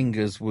 your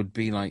fingers would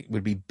be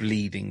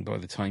bleeding by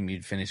the time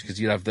you'd finish, because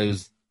you'd have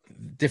those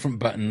different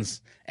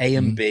buttons, A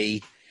and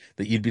B,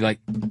 that you'd be like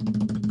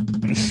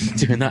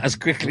doing that as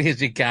quickly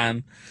as you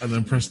can, and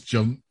then press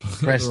jump,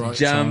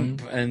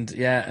 jump, and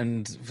you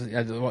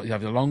have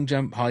the long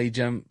jump, high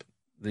jump,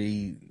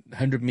 the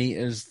 100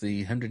 meters, the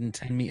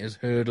 110 meters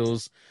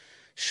hurdles,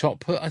 shot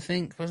put, I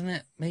think, wasn't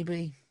it?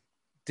 Maybe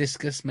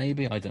discus,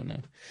 maybe, I don't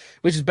know.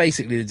 Which is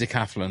basically the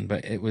Decathlon,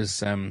 but it was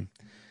that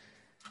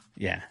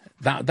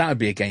would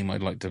be a game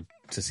I'd like to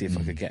see if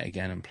I could get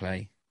again and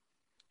play.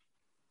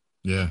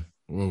 Yeah,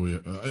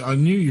 well, I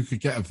knew you could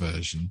get a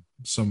version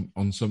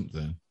on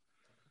something.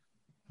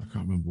 I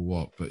can't remember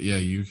what, but yeah,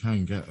 you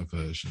can get a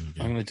version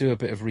again. I'm going to do a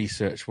bit of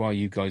research while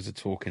you guys are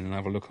talking and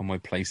have a look on my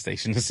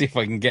PlayStation to see if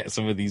I can get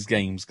some of these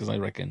games, because I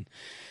reckon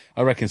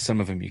some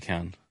of them you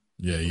can.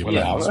 Yeah,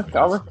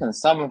 I reckon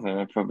some of them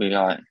are probably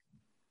like,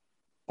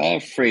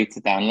 they're free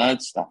to download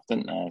stuff,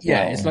 don't they?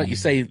 It's like you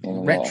say,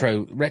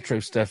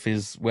 retro stuff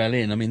is well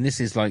in. I mean, this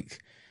is like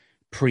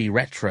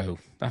pre-retro.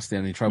 That's the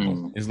only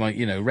trouble. It's like,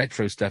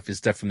 retro stuff is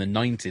stuff from the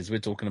 90s. We're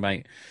talking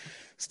about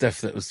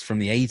stuff that was from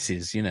the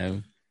 80s,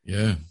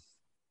 Yeah.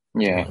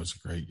 Yeah. That was a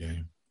great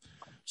game.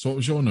 So what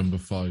was your number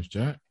 5,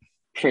 Jack?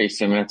 Pretty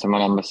similar to my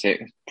number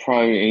 6,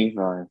 Pro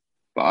Evo.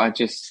 But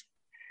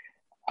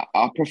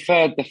I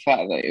preferred the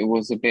fact that it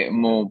was a bit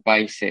more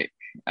basic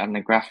and the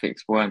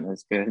graphics weren't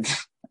as good.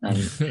 And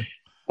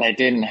they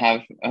didn't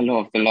have a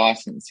lot of the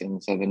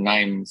licensing, so the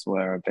names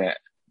were a bit...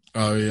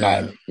 Oh,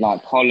 yeah.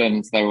 Like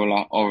Holland, they were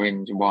like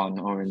Orange 1,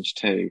 Orange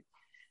 2.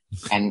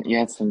 And you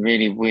had some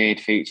really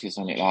weird features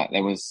on it. Like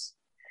there was...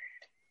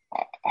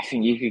 I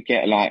think you could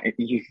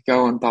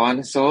go on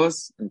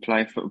dinosaurs and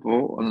play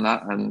football on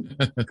that, and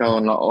go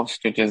on like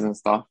ostriches and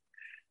stuff.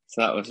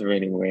 So that was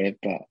really weird,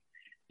 but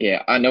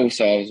yeah. And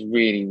also I was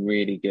really,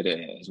 really good at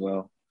it as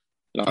well.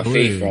 Like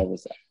FIFA,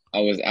 I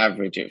was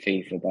average at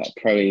FIFA, but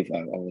Pro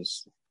Evo, I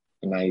was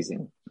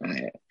amazing at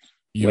it.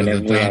 You were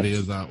the daddy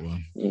of that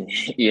one.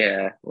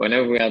 Yeah,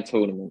 whenever we had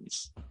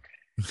tournaments,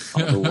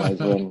 I would always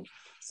win.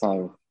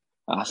 So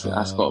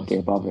that's got to be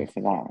above it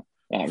for that.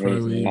 Pro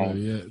Evo,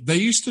 yeah. They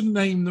used to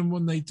name them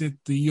when they did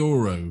the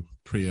Euro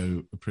Pro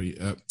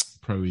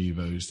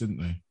Evos, didn't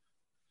they?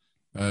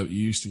 You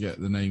used to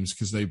get the names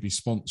because they'd be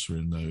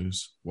sponsoring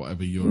those,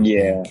 whatever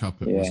European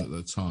Cup it was at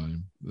the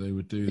time. They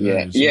would do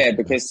those. Yeah,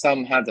 because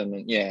some had them,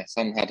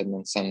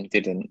 and some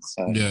didn't.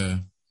 So yeah,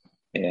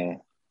 I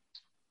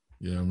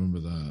remember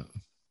that.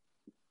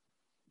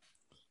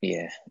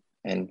 Yeah,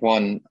 and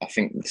one, I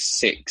think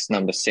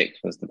number 6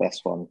 was the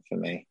best one for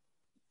me.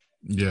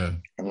 Yeah.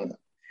 And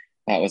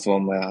that was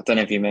one where, I don't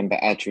know if you remember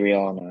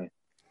Adriano.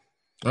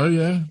 Oh,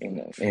 yeah.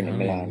 In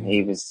Milan.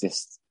 He was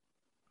just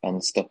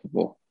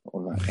unstoppable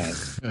on that game.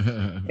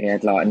 He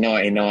had like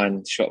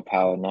 99 shot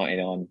power,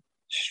 99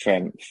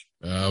 strength.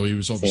 Oh, he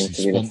was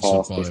obviously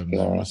sponsored by him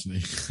then, wasn't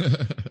he?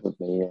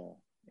 Probably, yeah.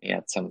 He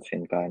had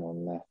something going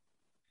on there.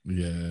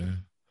 Yeah.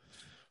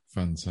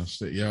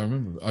 Fantastic. Yeah, I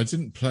remember. I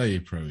didn't play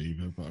Pro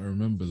Evo, but I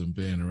remember them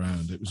being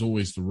around. It was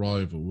always the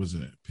rival,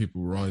 wasn't it?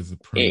 People were either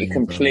Pro Evo. It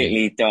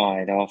completely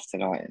died after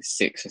like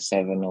 6 or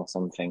 7 or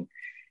something.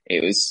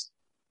 It was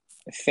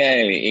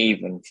fairly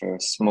even for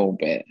a small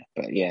bit,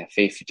 but yeah,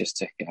 FIFA just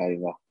took it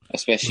over,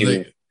 especially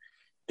with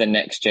the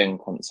next gen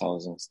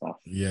consoles and stuff.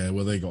 Yeah,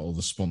 well, they got all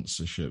the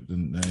sponsorship,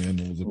 didn't they, and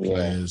all the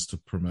players to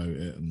promote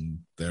it,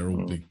 and they're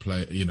all big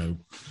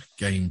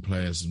game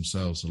players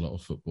themselves. A lot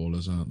of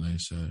footballers, aren't they?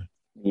 So.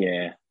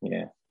 Yeah.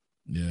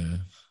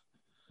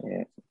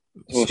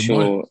 What's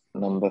your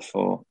number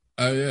 4?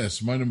 Oh yeah,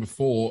 so my number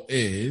 4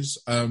 is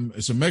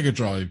it's a Mega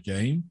Drive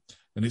game,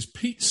 and it's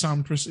Pete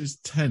Sampras's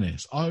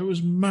Tennis. I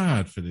was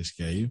mad for this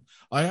game.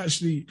 I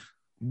actually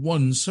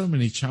won so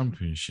many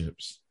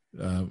championships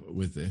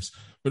with this,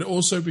 but it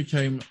also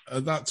became,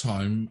 at that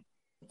time,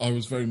 I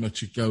was very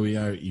much a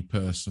goey-outy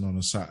person on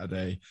a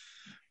Saturday.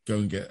 Go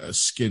and get a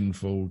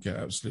skinful, get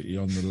absolutely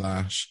on the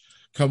lash,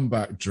 come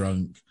back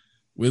drunk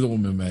with all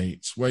my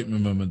mates, wake my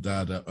mum and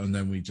dad up, and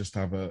then we just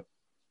have a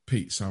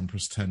Pete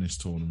Sampras tennis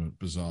tournament,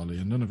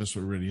 bizarrely. And none of us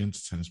were really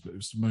into tennis, but it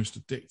was the most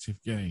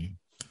addictive game.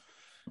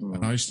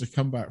 And I used to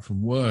come back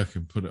from work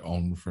and put it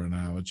on for an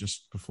hour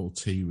just before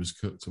tea was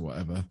cooked or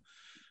whatever.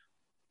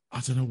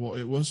 I don't know what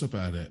it was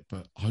about it,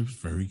 but I was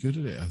very good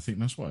at it. I think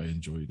that's why I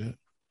enjoyed it.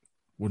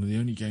 One of the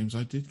only games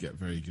I did get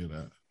very good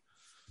at.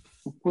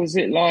 Was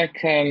it like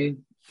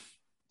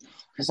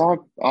because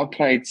I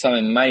played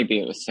something, maybe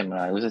it was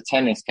similar. It was a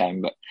tennis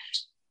game, but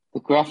the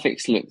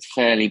graphics looked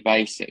fairly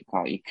basic.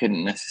 Like you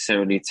couldn't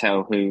necessarily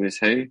tell who was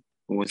who.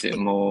 Or was it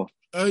more?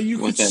 You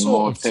Was could there sort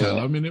more of to tell.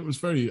 it? I mean, it was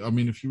very. I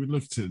mean, if you would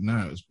look at it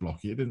now, it's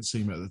blocky. It didn't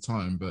seem at the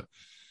time, but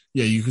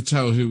yeah, you could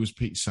tell who was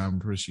Pete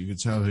Sampras. You could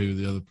tell who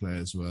the other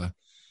players were.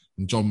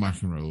 And John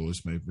McEnroe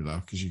always made me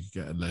laugh because you could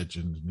get a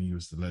legend, and he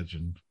was the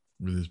legend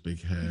with his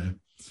big hair.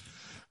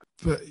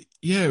 But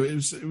yeah, it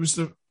was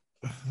the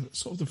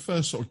sort of the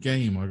first sort of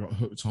game I got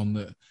hooked on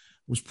that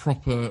was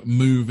proper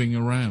moving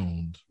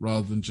around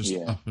rather than just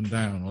up and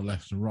down or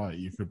left and right.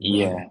 You could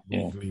run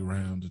wiggly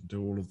around and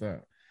do all of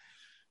that.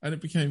 And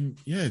it became,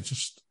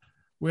 just,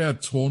 we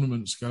had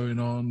tournaments going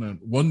on. And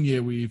one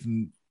year we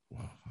even,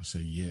 well, I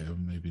say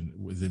maybe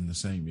within the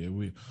same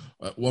year,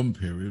 at one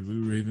period,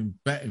 we were even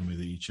betting with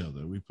each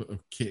other. We put a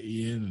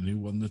kitty in and who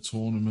won the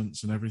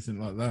tournaments and everything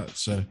like that.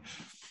 So,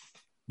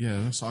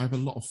 yeah, I have a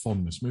lot of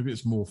fondness. Maybe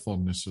it's more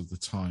fondness of the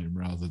time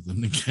rather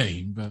than the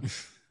game, but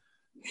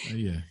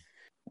yeah.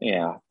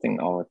 Yeah, I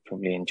think I would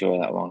probably enjoy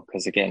that one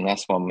because, again,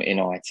 that's one in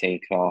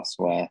IT class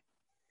where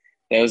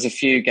there was a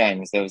few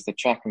games. There was the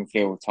track and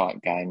field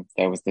type game.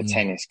 There was the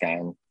tennis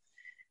game.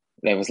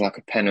 There was like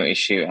a penalty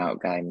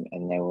shootout game,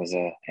 and there was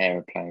a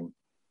aeroplane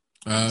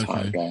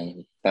type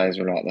game. Those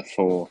were like the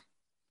four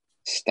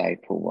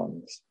staple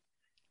ones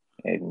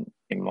in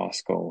my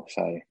school.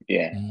 So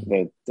yeah,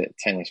 the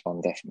tennis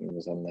one definitely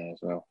was on there as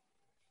well.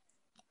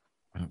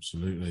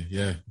 Absolutely,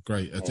 yeah,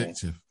 great,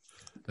 addictive.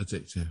 A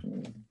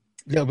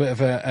little bit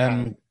of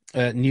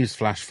a news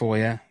flash for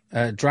you.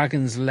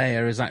 Dragon's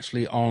Lair is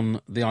actually on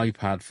the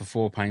iPad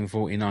for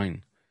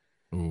 £4.49.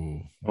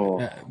 Oh,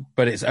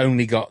 but it's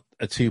only got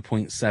a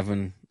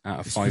 2.7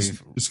 out of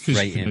 5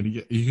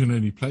 rating. You can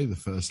only play the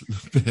first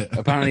little bit.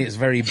 Apparently, it's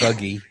very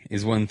buggy.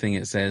 Is one thing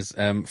it says.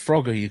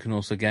 Frogger you can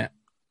also get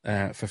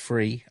for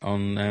free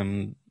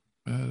on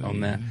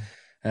there.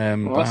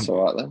 That's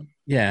all right then.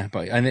 Yeah,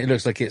 and it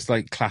looks like it's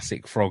like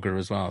classic Frogger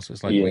as well. So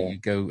it's like where you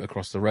go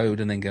across the road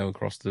and then go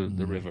across the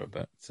river.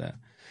 But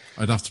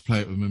I'd have to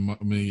play it with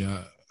me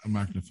a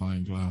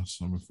magnifying glass,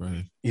 I'm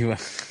afraid. You.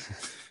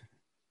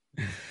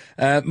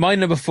 My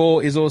number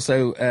 4 is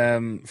also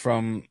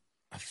from,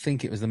 I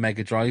think it was the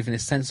Mega Drive, and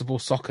it's Sensible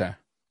Soccer.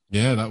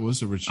 Yeah, that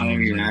was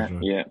originally Mega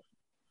Drive.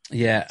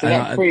 Yeah. So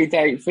that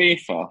predate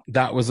FIFA?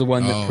 That was the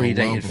one that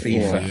predated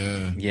before,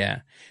 FIFA. Yeah.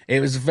 It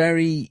was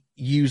very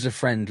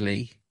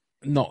user-friendly,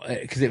 not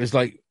because it was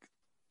like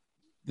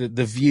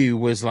the view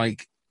was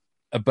like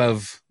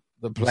above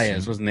the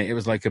players, wasn't it? It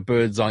was like a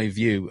bird's eye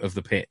view of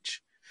the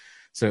pitch.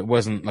 So it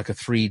wasn't like a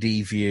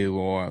 3D view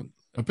or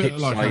a bit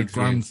like how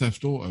Grand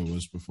Theft Auto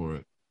was before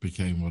it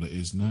became what it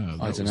is now.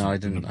 I don't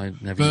know. I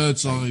never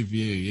bird's eye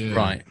view. Yeah.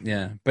 Right.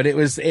 Yeah. But it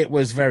was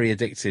very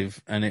addictive,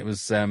 and it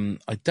was.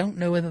 I don't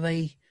know whether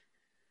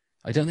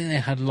I don't think they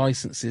had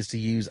licenses to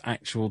use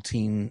actual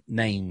team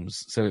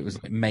names, so it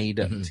was like made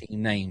up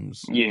team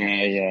names.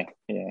 Yeah.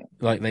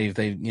 Like they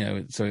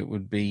so it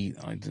would be,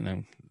 I don't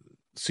know,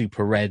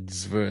 Super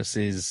Reds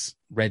versus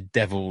Red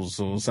Devils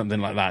or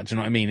something like that. Do you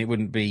know what I mean? It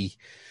wouldn't be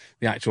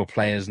the actual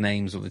players'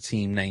 names or the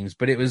team names,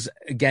 but it was,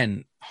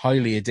 again,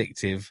 highly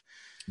addictive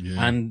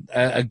and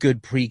a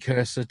good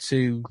precursor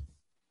to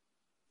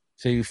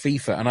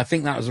FIFA. And I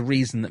think that was a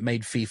reason that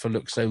made FIFA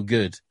look so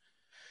good,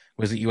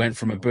 was that you went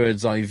from a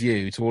bird's eye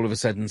view to all of a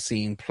sudden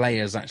seeing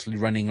players actually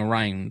running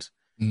around,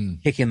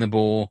 kicking the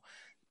ball,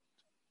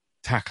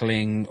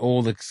 tackling,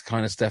 all the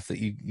kind of stuff that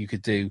you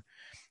could do.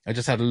 I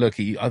just had a look.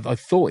 I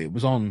thought it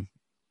was on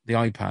the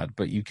iPad,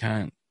 but you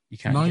can't.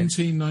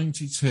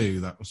 1992,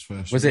 that was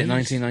first. Was it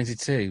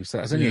 1992? So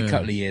that's only a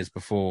couple of years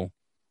before.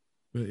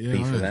 But yeah,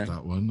 FIFA, I had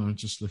that one. I'm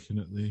just looking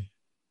at the.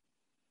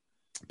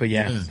 But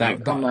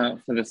that come out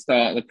for the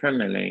start of the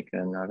Premier League,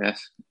 then I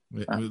guess.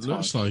 It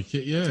looks like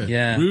it, yeah.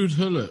 Yeah. Ruud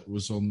Gullit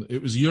was on.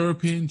 It was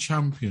European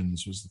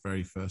Champions was the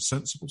very first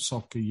Sensible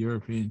Soccer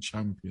European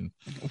Champion.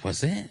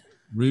 Was it?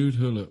 Ruud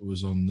Gullit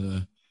was on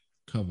the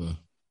cover.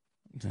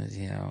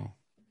 Yeah.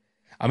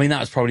 I mean, that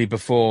was probably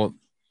before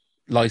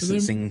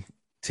licensing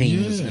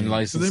teams and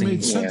licensing. So they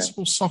made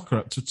Sensible Soccer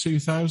up to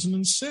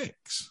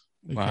 2006.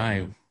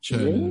 Wow.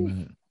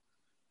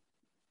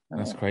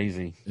 That's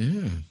crazy.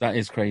 Yeah. That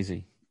is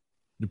crazy.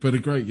 But a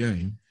great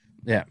game.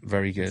 Yeah,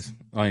 very good.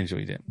 I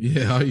enjoyed it.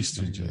 Yeah, I used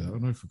to enjoy that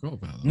one. I forgot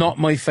about that. Not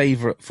my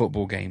favourite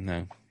football game,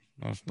 though.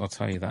 I'll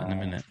tell you that in a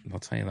minute. I'll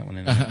tell you that one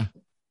in a minute.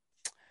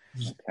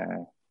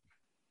 Okay.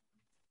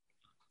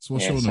 So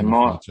what's your number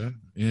 4, Jack?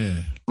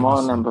 Yeah.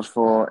 My number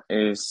 4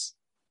 is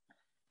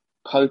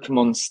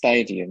Pokemon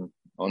Stadium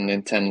on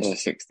Nintendo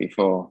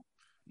 64.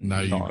 No,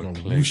 you've got a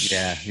clue.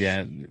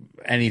 Yeah.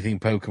 Anything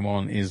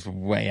Pokemon is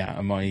way out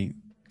of my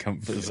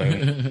comfort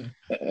zone.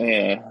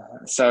 Yeah.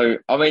 So,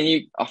 I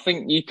mean, I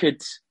think you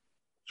could,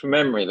 from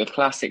memory, the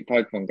classic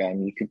Pokemon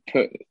game, you could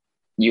put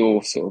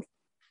your sort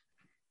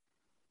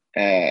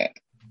of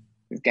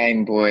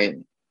Game Boy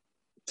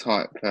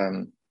type,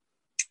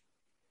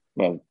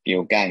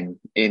 your game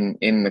in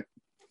the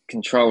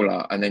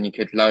controller, and then you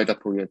could load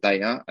up all your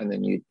data, and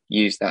then you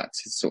use that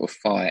to sort of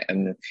fight.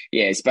 And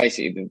it's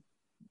basically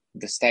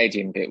the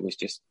staging bit was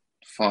just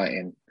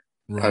fighting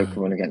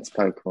Pokemon against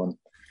Pokemon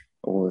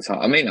all the time.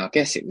 I mean, I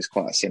guess it was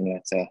quite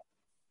similar to,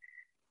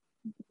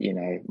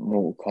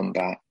 Mortal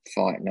Kombat,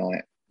 Fight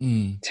Night,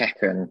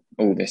 Tekken,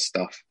 all this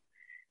stuff,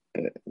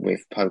 but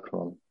with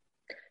Pokemon.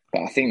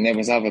 But I think there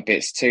was other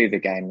bits to the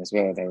game as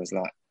well. There was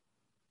like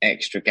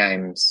extra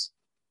games,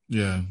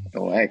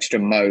 or extra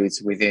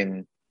modes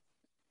within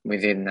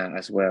that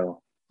as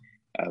well,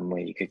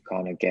 where you could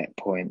kind of get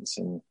points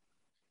and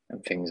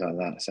things like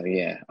that. So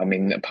I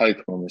mean, the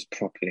Pokemon was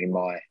properly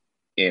my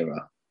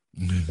era.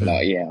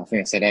 Like, I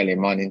think I said earlier,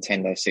 my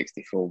Nintendo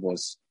 64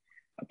 was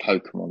a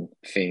Pokemon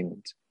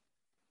themed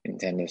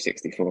Nintendo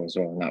 64 as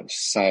well, and that was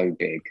so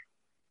big.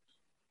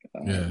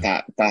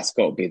 That's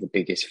got to be the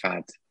biggest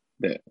fad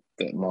that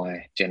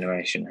my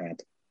generation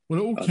had. Well,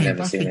 it all came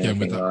back again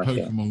with that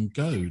Pokemon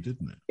Go,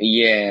 didn't it?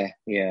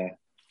 Yeah.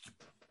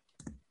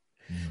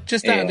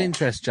 Just out of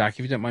interest, Jack, if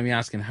you don't mind me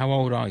asking, how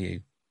old are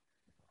you?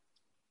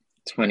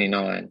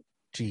 29.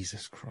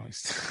 Jesus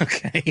Christ.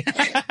 Okay.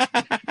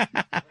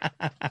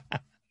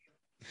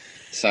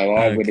 So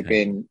I would have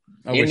been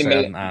when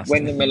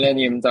the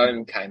Millennium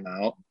Dome came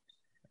out.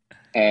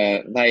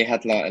 They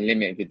had like a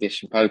limited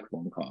edition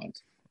Pokemon card,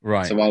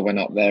 right? So I went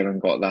up there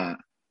and got that,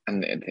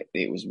 and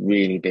it was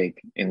really big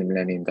in the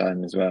Millennium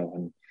Dome as well.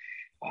 And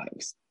it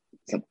was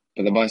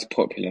the most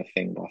popular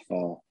thing by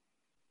far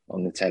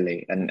on the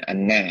telly.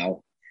 And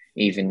now,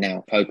 even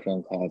now,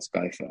 Pokemon cards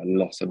go for a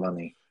lot of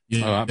money.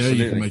 Yeah,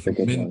 you can make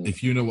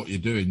if you know what you're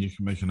doing, you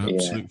can make an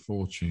absolute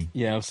fortune.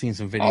 Yeah, I've seen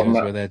some videos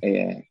where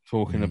they're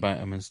talking about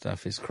them and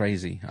stuff. It's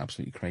crazy,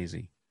 absolutely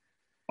crazy.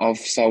 I've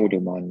sold all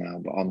mine now,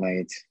 but I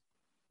made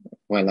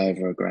well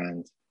over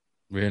 $1,000.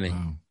 Really?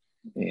 Wow.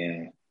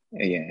 Yeah.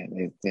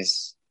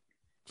 There's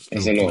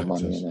a lot of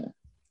money in it.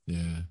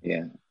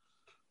 Yeah.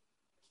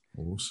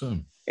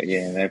 Awesome. But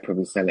they'll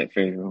probably sell it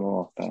for even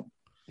more. But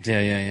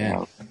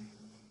yeah.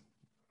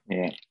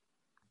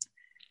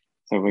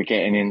 So we're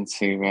getting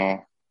into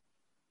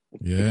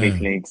the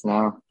big leagues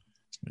now.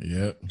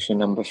 Yeah. So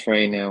number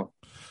 3 now.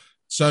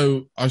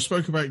 So I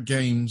spoke about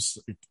games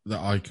that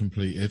I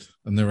completed,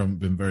 and there haven't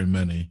been very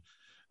many.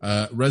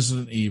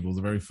 Resident Evil,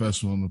 the very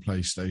first one on the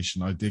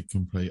PlayStation, I did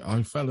complete.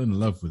 I fell in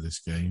love with this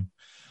game.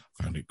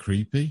 Found it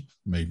creepy,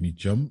 made me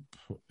jump.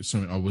 It's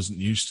something I wasn't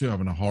used to,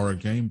 having a horror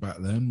game back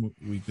then.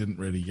 We didn't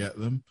really get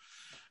them.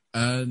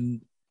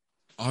 And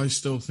I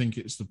still think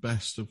it's the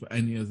best of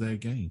any of their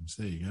games.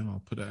 There you go.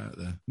 I'll put it out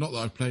there. Not that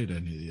I played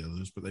any of the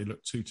others, but they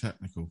look too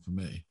technical for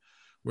me.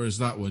 Whereas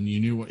that one, you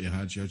knew what you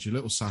had. You had your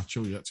little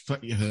satchel. You had to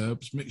collect your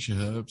herbs, mix your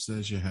herbs.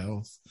 There's your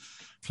health.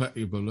 Collect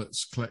your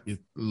bullets, collect your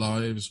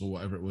lives, or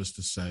whatever it was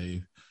to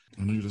save.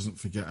 And who doesn't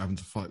forget having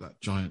to fight that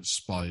giant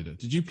spider?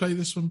 Did you play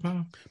this one,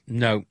 pal?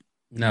 No,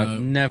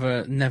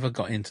 never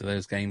got into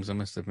those games, I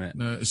must admit.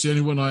 No, it's the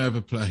only one I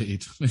ever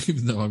played,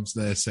 even though I'm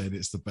there saying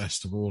it's the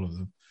best of all of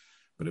them.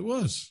 But it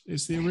was.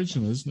 It's the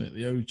original, isn't it?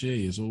 The OG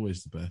is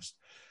always the best.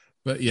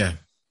 But yeah,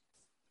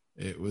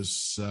 it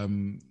was,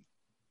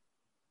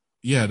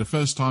 the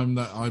first time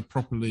that I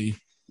properly,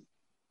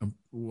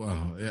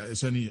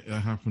 it's only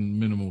happened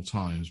minimal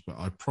times, but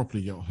I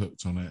properly got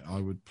hooked on it. I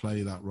would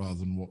play that rather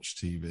than watch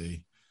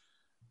TV.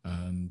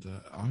 And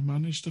I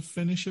managed to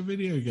finish a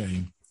video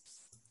game.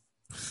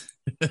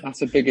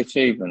 That's a big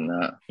achievement,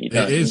 that. It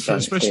is,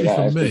 especially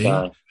for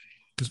me.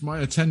 Because my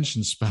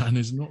attention span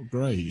is not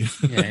great.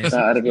 Yeah,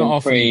 that would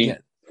have been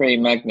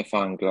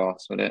pre-magnifying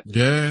glass, would it?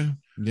 Yeah.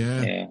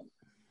 And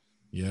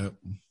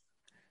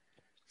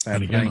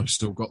again, play. I've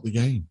still got the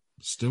game.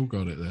 Still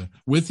got it there.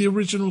 With the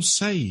original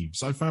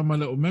saves. I found my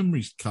little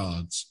memory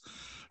cards.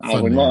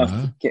 We might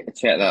have to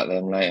check that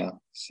then later.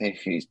 See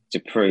if you to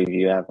prove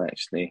you have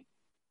actually.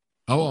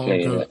 I'll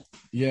go.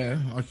 Yeah,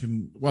 I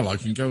can. Well, I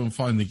can go and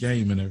find the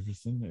game and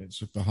everything. It's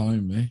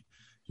behind me.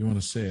 If you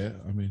want to see it,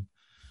 I mean,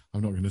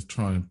 I'm not going to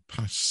try and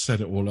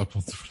set it all up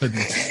on the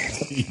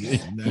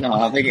TV. No,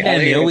 I think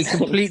Neil, we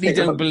completely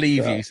don't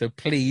believe you. So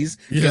please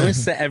go and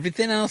set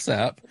everything else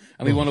up,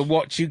 and we want to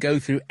watch you go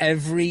through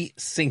every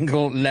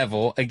single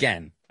level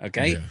again.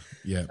 Okay?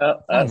 Yeah.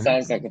 That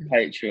sounds like a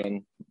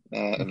Patreon.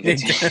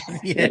 Yes.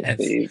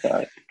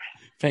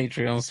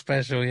 Patreon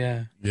special.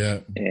 Yeah.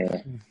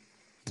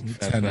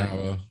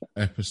 10-hour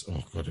episode.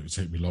 Oh God, it would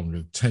take me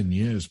longer. 10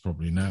 years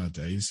probably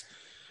nowadays.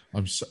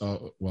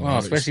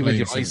 Especially with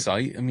your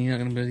eyesight. I mean, you're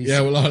going to be.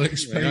 Yeah, well, I'll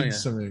explain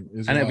something.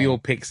 It'll be all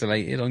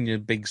pixelated on your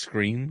big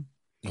screen.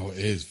 Oh, it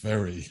is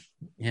very.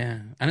 Yeah,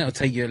 and it'll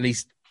take you at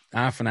least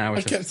half an hour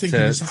to get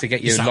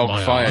your is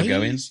log fire eyes?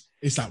 going.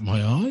 Is that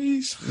my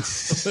eyes?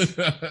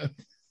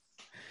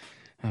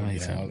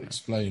 I'll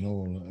explain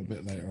all a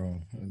bit later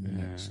on in the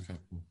next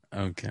couple.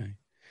 Okay.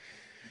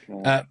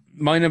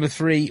 My number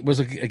 3 was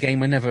a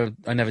game I never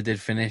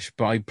did finish,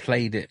 but I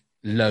played it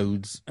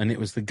loads, and it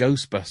was the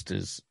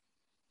Ghostbusters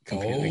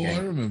computer game. I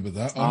remember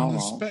that on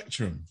the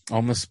Spectrum.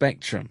 On the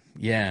Spectrum,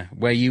 yeah,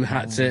 where you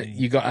had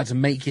to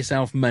make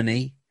yourself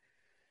money,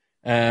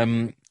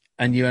 and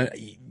you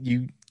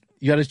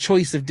had a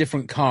choice of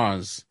different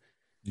cars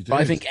You But I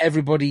did. think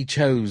everybody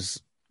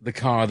chose the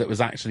car that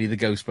was actually the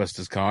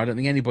Ghostbusters car. I don't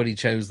think anybody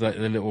chose the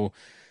little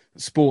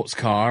sports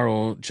car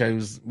or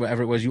chose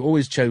whatever it was. You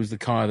always chose the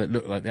car that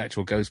looked like the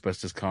actual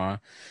Ghostbusters car.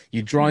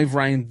 You drive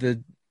around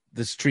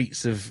the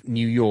streets of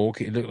New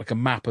York. It looked like a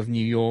map of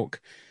New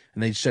York,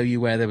 and they'd show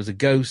you where there was a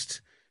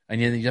ghost,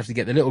 and then you have to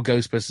get the little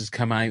Ghostbusters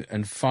come out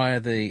and fire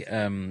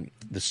the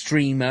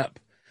stream up,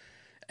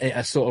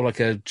 a sort of like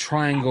a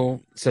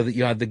triangle, so that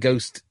you had the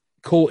ghost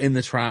caught in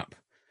the trap,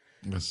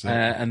 That's it.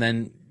 and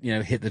then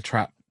hit the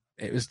trap.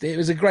 It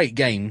was a great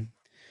game.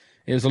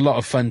 It was a lot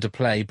of fun to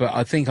play, but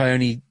I think I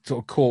only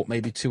sort of caught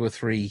maybe 2 or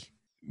 3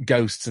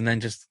 ghosts and then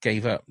just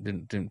gave up.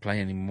 Didn't play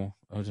anymore.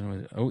 I don't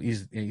know. Oh,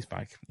 he's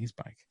back. He's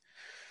back.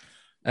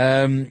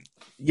 So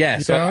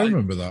I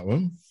remember that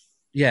one.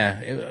 Yeah,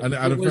 And it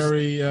had a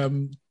very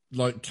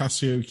like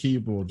Casio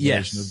keyboard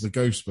version of the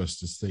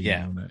Ghostbusters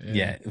theme on it.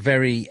 Yeah,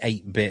 very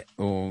 8-bit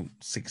or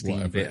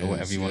 16-bit or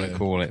whatever you want to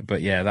call it.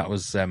 But yeah, that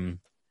was one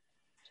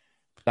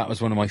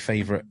of my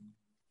favourite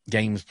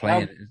games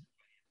playing.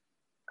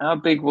 How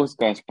big was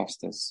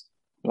Ghostbusters?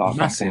 Like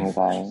Massive. back in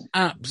the day?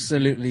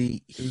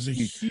 Absolutely. It was a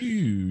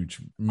huge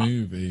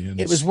movie.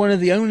 And it was one of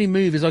the only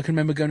movies I can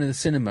remember going to the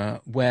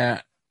cinema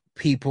where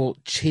people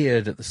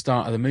cheered at the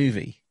start of the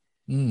movie.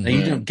 Now,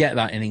 you don't get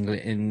that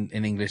in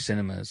English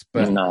cinemas,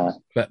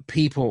 but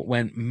people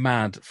went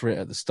mad for it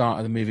at the start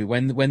of the movie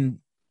when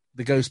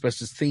the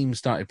Ghostbusters theme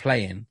started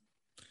playing.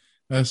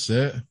 That's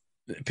it.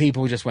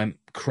 People just went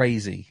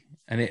crazy,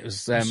 and it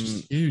was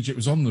huge. It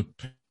was on the.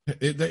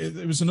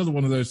 It was another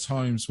one of those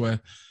times where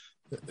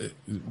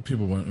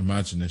people won't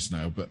imagine this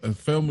now, but a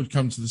film would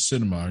come to the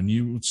cinema, and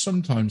you would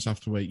sometimes have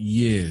to wait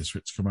years for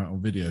it to come out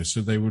on video, so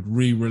they would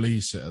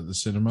re-release it at the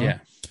cinema. Yeah.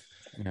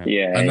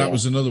 And that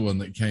was another one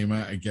that came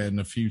out again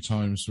a few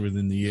times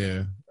within the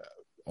year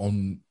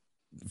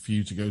for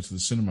you to go to the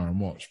cinema and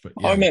watch. But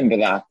I remember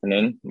that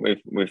happening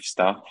with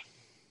stuff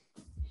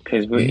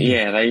because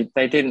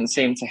they didn't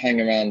seem to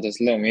hang around as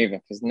long either.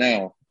 Because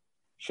now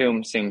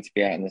films seem to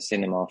be out in the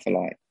cinema for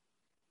like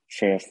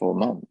 3 or 4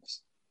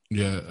 months.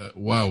 Yeah,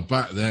 well,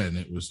 back then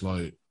it was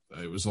like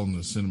it was on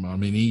the cinema. I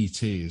mean,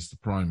 E.T. is the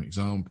prime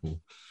example.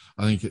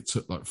 I think it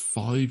took like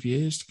 5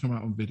 years to come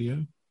out on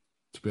video,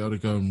 to be able to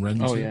go and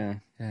rent it. Oh, yeah.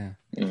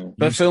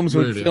 But films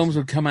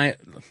would come out...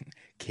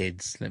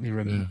 Kids, let me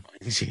remind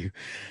you.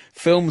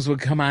 Films would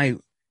come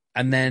out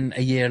and then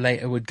a year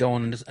later would go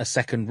on a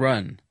second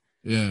run.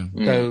 Yeah.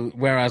 So,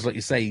 whereas, like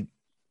you say,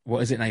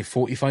 what is it now,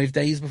 45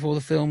 days before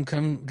the film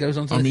goes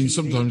on to the TV?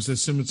 Sometimes they're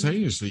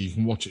simultaneously. You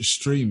can watch it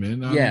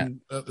streaming.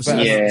 But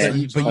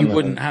you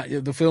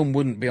wouldn't the film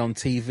wouldn't be on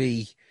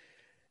TV,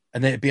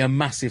 and it'd be a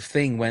massive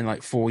thing when,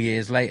 like, 4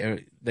 years later,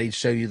 they'd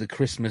show you the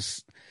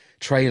Christmas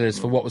trailers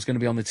for what was going to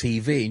be on the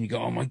TV, and you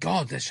go, oh my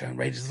God, they're showing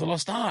Raiders of the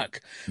Lost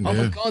Ark. Oh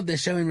my God, they're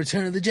showing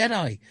Return of the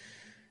Jedi.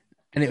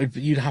 And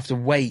you'd have to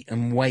wait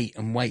and wait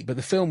and wait. But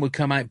the film would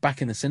come out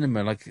back in the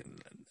cinema like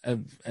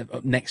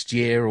next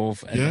year or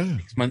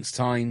 6 months'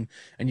 time,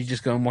 and you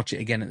just go and watch it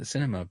again at the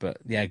cinema. But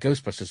yeah,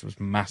 Ghostbusters was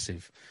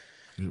massive.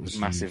 It was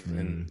massive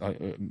in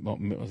what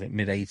was it,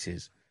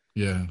 mid-80s?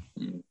 Yeah.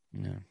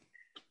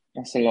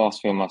 That's the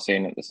last film I've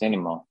seen at the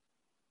cinema.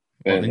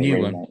 The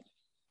new one?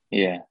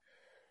 Yeah.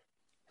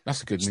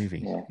 That's a good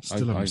movie. Yeah.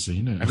 Still haven't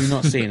seen it. Have you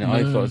not seen it?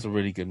 I thought it was a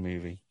really good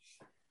movie.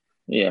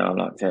 Yeah, I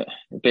liked it.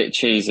 A bit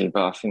cheesy,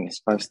 but I think it's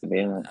supposed to be,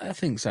 isn't it? I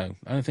think so.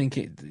 I think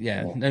it.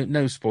 Yeah.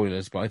 No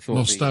spoilers, but I thought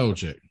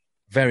nostalgic.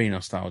 Very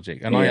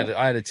nostalgic, and I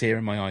had a tear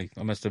in my eye.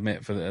 I must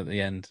admit at the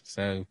end.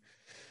 So,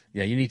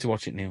 yeah, you need to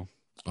watch it, Neil.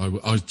 I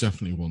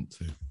definitely want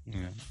to.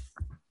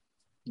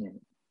 Yeah.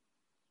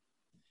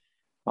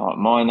 All right,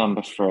 my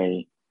number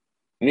 3.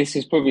 This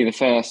is probably the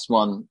first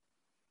one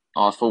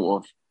I thought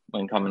of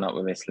when coming up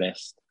with this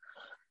list.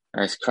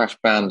 It's Crash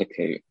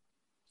Bandicoot.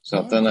 So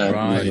I don't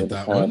know if you've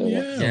that heard one. of it. Yeah,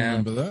 I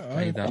remember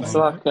that. It's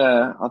like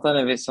I don't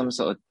know if it's some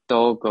sort of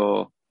dog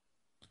or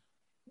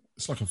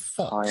it's like a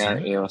fox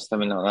coyote or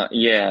something like that.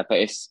 Yeah, but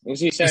it's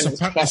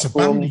a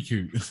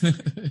bandicoot.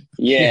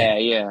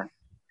 yeah.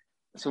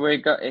 So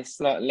it's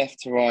like left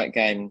to right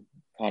game,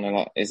 kind of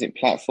like, is it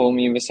platform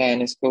you were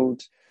saying it's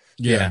called?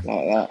 Yeah,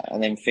 like that,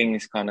 and then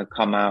things kind of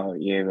come out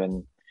at you,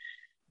 and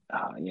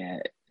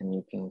and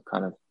you can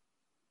kind of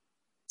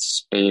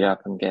speed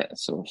up and get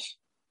sort of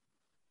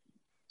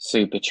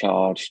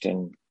supercharged,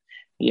 and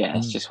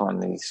it's just one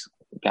of these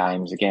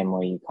games again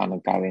where you kind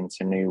of go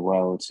into new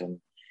worlds and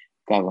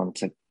go on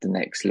to the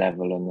next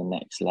level and the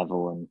next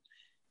level and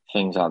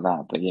things like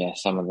that. But yeah,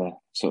 some of the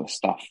sort of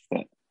stuff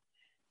that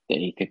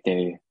he could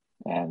do,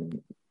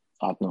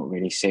 I'd not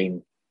really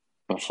seen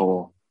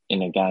before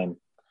in a game.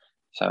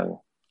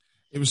 So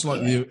it was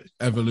like the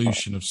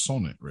evolution of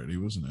Sonic, really,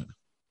 wasn't it?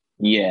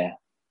 Yeah,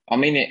 I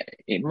mean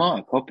it might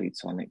have copied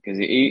Sonic because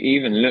it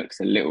even looks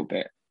a little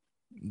bit.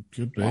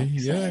 Could be,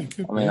 it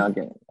could be. I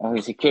mean,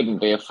 obviously couldn't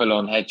be a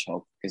full-on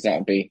hedgehog because that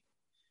would be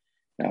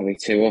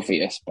too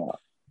obvious. But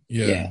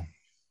they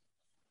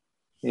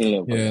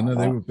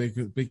were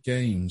big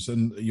games,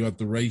 and you had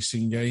the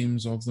racing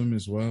games of them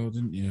as well,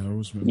 didn't you? I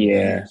always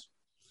remember those.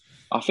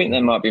 I think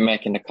they might be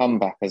making a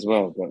comeback as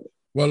well, but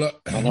Well,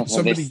 Whenever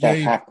somebody this stuff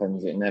gave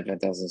happens, it never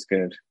does as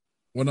good.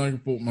 when I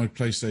bought my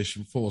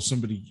PlayStation 4.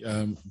 Somebody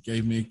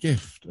gave me a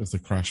gift of the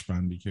Crash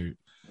Bandicoot.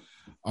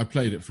 I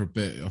played it for a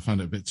bit. I found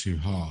it a bit too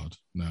hard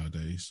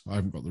nowadays. I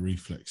haven't got the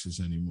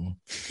reflexes anymore.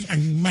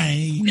 Young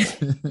man.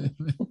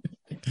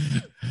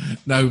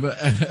 No,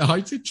 but I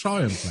did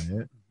try and play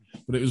it,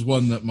 but it was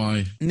one that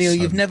my Neil,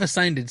 son... you've never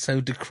sounded so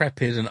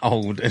decrepit and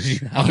old as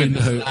you have. I in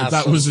this know last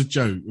that song. was a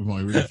joke with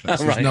my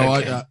reflexes. Right, No,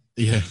 okay.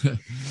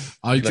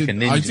 I Like did. a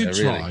ninja, I did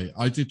try. really.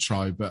 I did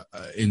try, but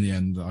in the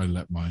end, I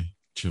let my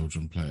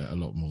children play it a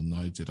lot more than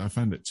I did. I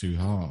found it too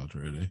hard,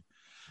 really.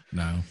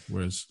 Now,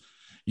 whereas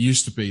it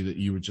used to be that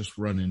you were just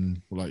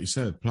running, well, like you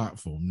said,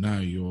 platform. Now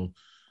you're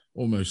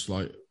almost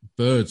like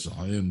bird's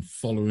eye and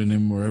following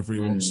him wherever he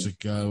wants to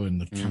go, and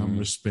the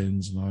camera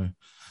spins. And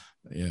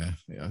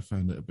I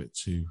found it a bit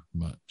too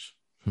much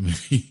for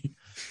me.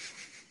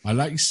 I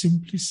like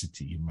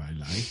simplicity in my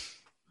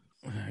life.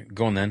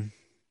 Go on then.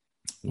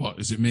 What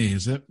is it? Me?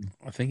 Is it?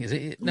 I think is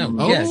it? No.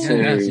 Oh,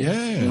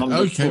 yeah. Number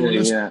Okay,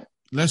 two, well,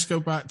 let's go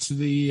back to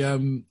the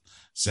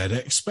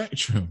ZX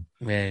Spectrum.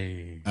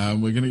 Yay.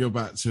 We're going to go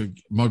back to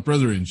my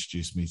brother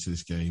introduced me to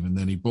this game, and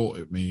then he bought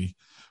it me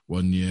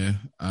one year.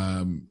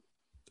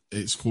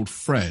 It's called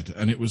Fred,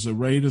 and it was a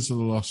Raiders of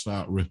the Lost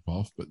Ark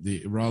ripoff, but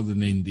rather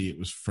than indie, it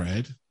was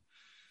Fred,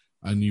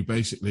 and you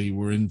basically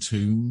were in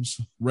tombs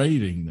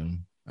raiding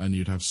them, and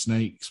you'd have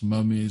snakes,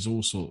 mummies,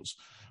 all sorts.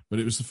 But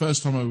it was the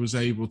first time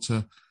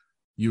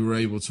you were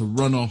able to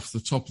run off the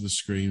top of the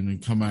screen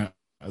and come out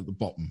at the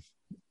bottom,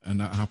 and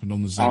that happened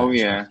on the ZX. Oh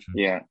yeah,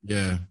 Spectrum.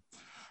 yeah.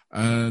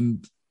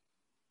 And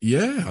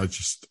yeah,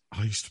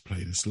 I used to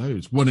play this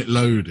loads. When it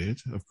loaded,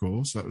 of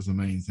course, that was the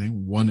main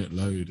thing. When it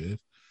loaded,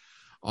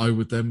 I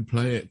would then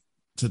play it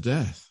to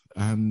death,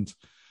 and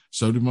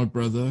so did my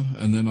brother.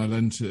 And then I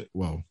lent it,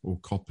 or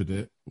copied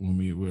it when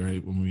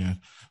we had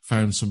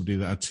found somebody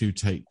that had 2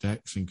 tape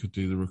decks and could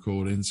do the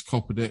recordings.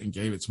 Copied it and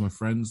gave it to my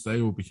friends.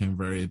 They all became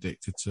very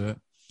addicted to it.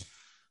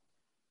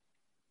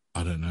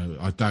 I don't know.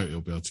 I doubt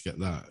you'll be able to get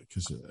that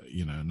because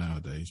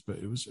nowadays. But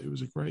it was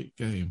a great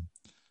game.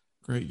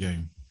 Great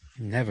game.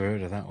 Never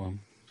heard of that one.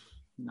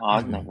 No,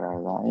 I've never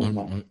heard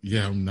that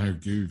either. I'm now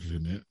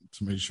Googling it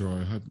to make sure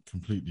I hadn't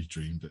completely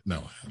dreamed it.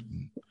 No, I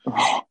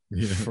hadn't.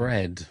 Yeah.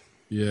 Fred.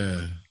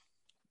 Yeah.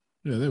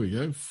 Yeah, there we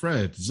go.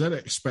 Fred.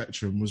 ZX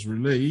Spectrum was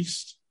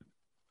released.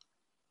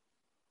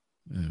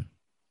 Yeah.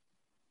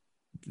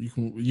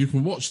 You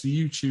can watch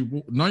the YouTube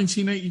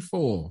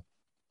 1984.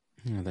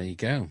 Oh, there you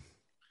go.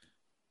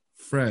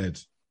 Fred.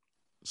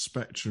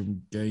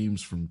 Spectrum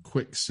games from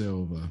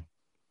Quicksilver.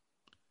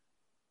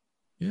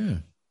 Yeah.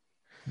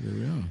 There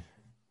we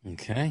are.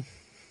 Okay.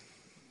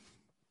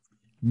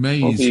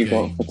 What have you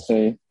got for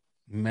two?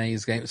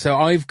 Maze game. So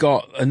I've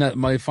got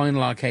my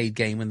final arcade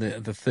game, and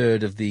the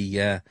third of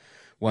the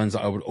ones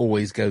that I would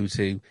always go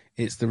to.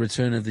 It's the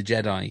Return of the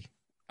Jedi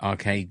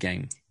arcade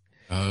game.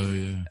 Oh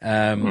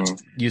yeah.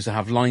 Used to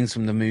have lines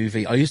from the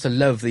movie. I used to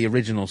love the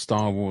original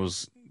Star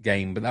Wars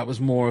game, but that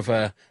was more of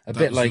a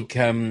bit like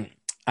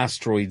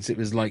Asteroids. It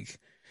was like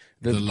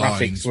the graphics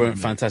lines, weren't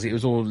fantastic. It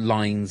was all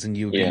lines, and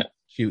you were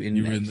shooting.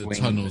 You were in the X-wing.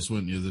 tunnels,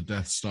 weren't you? The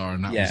Death Star,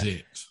 and that was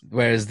it.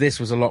 Whereas this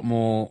was a lot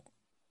more.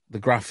 The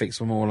graphics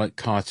were more like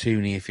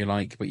cartoony, if you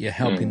like, but you're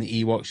helping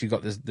the Ewoks. You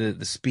got the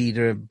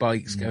speeder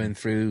bikes going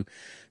through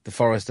the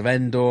forest of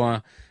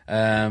Endor.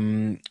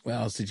 What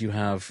else did you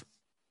have?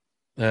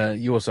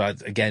 You also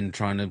had, again,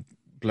 trying to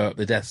blow up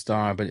the Death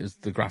Star, but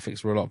the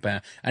graphics were a lot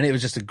better, and it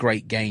was just a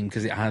great game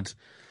because it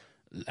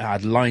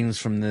had lines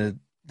from the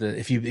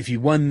if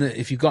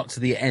you got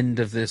to the end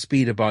of the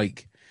speeder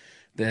bike,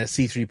 the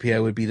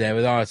C-3PO would be there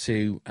with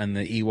R2 and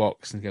the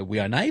Ewoks and go, "We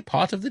are now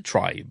part of the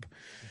tribe."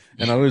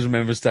 And I always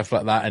remember stuff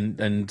like that,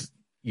 and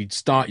you'd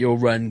start your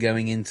run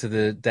going into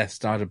the Death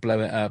Star to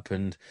blow it up,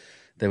 and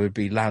there would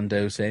be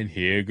Lando saying,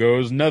 "Here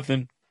goes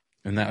nothing,"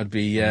 and that would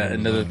be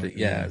another thing.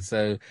 Yeah,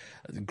 so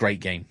great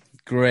game.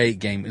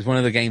 It's one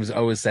of the games I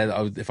always said that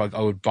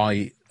I would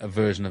buy a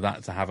version of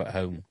that to have at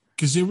home.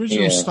 Because the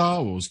original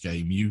Star Wars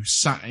game, you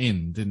sat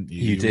in, didn't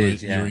you? You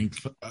did, yeah.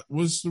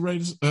 Was the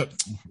Raiders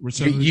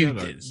Return of the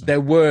Jedi? There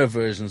were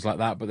versions like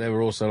that, but there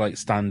were also like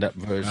stand-up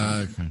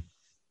versions. Okay.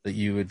 That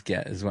you would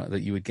get as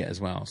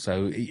well.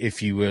 So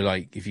if you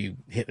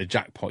hit the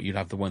jackpot, you'd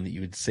have the one that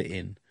you would sit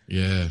in.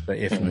 Yeah. But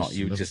if not,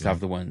 you would just have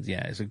the ones.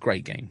 Yeah, it's a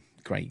great game.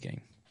 Great game.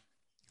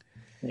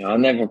 Yeah, I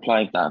never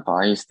played that, but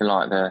I used to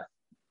like the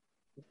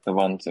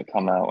ones that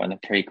come out when the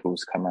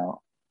prequels come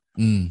out.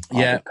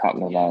 Yeah, a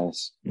couple of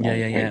those.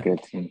 Yeah.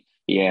 Good. And,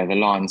 the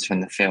lines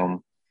from the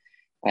film,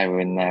 they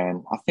were in there,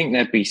 and I think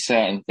there'd be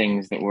certain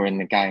things that were in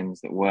the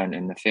games that weren't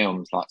in the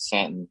films, like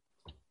certain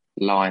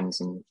lines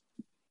and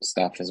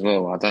stuff as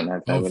well. I don't know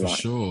if they were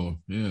sure.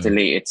 Yeah.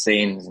 deleted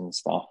scenes and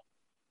stuff.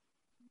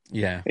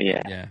 Yeah. But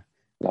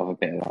love a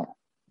bit of that.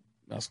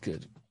 That's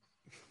good.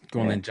 Go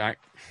on then, Jack.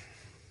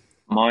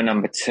 My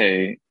number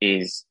 2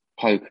 is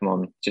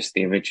Pokemon, just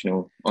the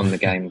original on the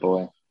Game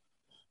Boy.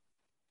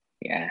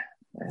 Yeah.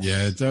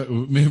 Yeah,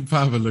 me and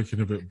Pav are looking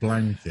a bit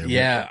blank here.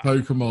 Yeah.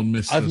 Pokemon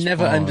missed I've us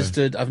never by.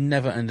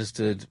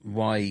 understood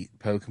why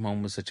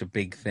Pokemon was such a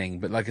big thing.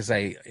 But like I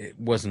say, it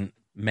wasn't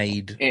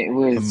made It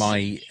was for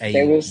my age.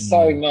 there was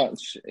so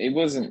much. It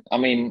wasn't. I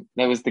mean,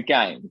 there was the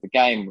game. The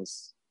game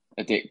was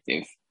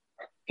addictive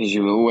because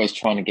you were always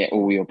trying to get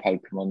all your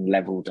Pokemon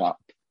leveled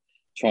up,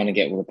 trying to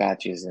get all the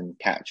badges and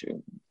catch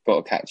them.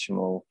 Got to catch them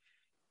all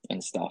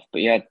and stuff.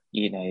 But you had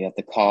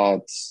the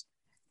cards.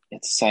 You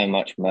had so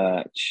much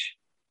merch.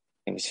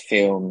 There was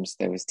films.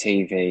 There was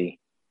TV.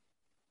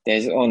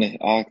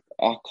 I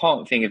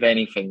can't think of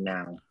anything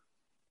now.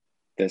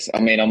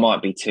 I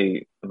might be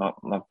too. My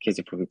kids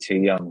are probably too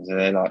young, so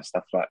they like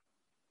stuff like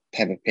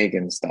Peppa Pig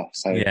and stuff.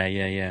 So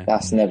yeah.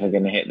 That's never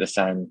going to hit the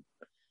same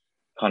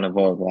kind of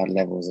worldwide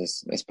levels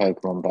as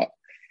Pokemon. But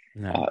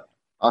No.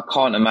 I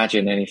can't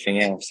imagine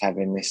anything else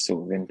having this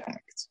sort of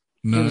impact.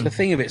 No, It was a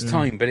thing of its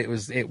time, but it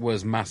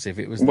was massive.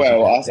 It was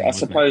I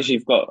suppose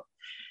you've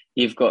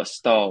got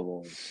Star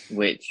Wars,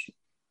 which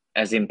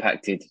has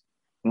impacted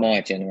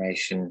my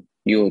generation,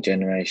 your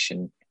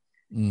generation,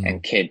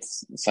 and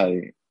kids.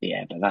 So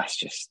yeah, but I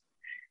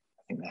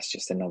think that's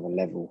just another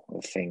level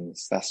of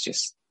things. That's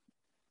just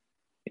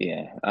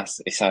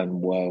that's its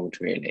own world,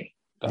 really.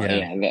 But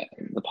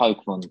the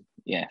Pokemon,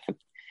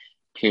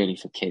 purely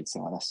for kids,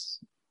 that's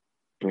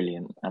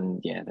brilliant.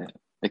 And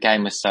the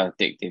game was so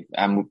addictive,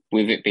 and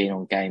with it being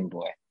on Game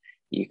Boy,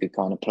 you could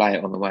kind of play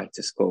it on the way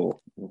to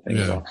school and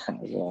things like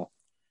that as well.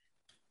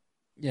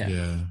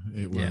 Yeah,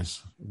 it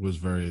was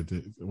very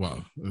addictive.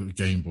 Well,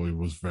 Game Boy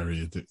was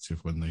very addictive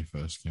when they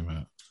first came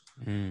out.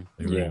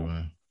 They really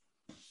were.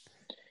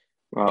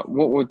 Right,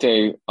 what we'll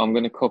do, I'm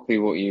going to copy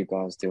what you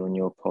guys do on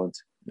your pod.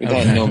 We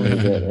don't normally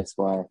do it this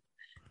way,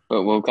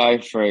 but we'll go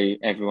through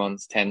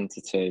everyone's 10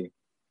 to 2,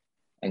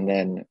 and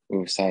then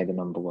we'll say the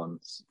number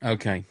ones.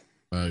 Okay.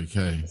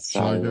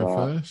 Shall I go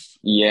first?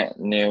 Yeah,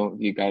 Neil,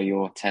 you go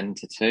your 10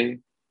 to 2.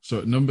 So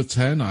at number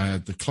 10, I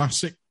had the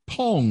classic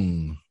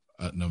Pong.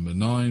 At number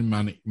 9,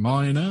 Manic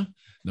Miner.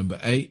 Number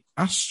 8,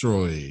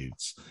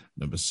 Asteroids.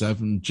 Number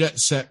 7, Jet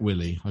Set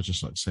Willy. I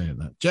just like saying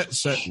that. Jet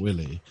Set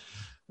Willy.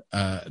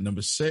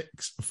 Number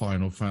 6,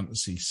 Final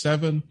Fantasy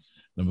VII.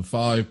 Number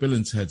 5, Bill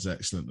and Ted's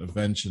Excellent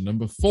Adventure.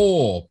 Number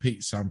 4,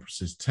 Pete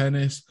Sampras's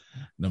Tennis.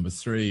 Number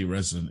 3,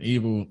 Resident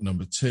Evil.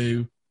 Number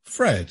 2,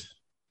 Fred.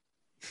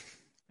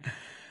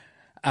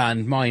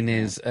 And mine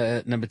is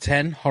number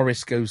 10,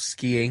 Horace Goes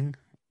Skiing.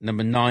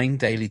 Number 9,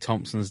 Daley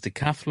Thompson's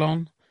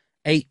Decathlon.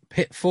 8,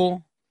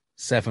 Pitfall.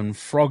 7,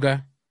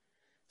 Frogger.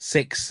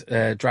 6,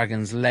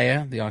 Dragon's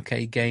Lair, the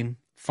arcade game.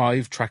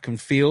 5, Track and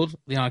Field,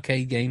 the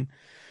arcade game.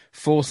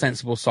 4,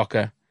 Sensible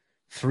Soccer.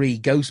 3,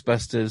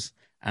 Ghostbusters.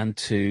 And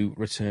 2,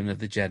 Return of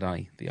the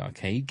Jedi, the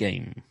arcade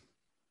game.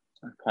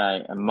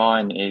 Okay, and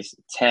mine is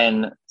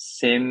 10,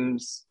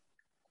 Sims.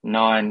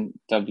 9,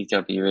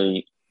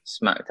 WWE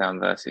SmackDown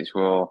vs.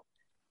 Raw.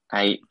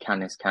 8,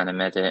 Canis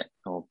Canimedit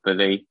or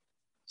Bully.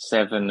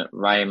 7,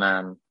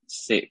 Rayman.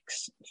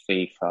 6,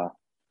 FIFA.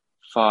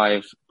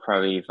 5,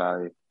 Pro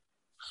Evo.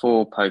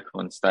 4,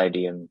 Pokemon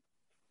Stadium.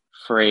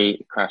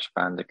 3, Crash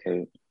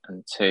Bandicoot.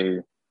 And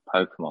 2,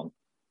 Pokemon.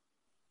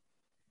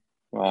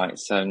 Right,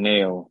 so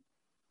Neil,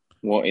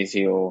 what is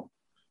your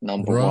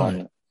number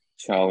one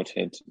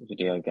childhood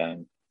video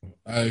game?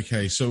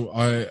 Okay, so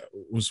I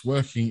was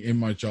working in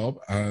my job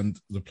and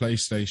the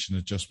PlayStation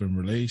had just been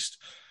released,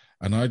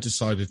 and I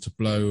decided to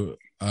blow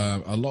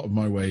a lot of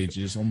my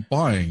wages on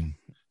buying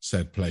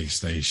said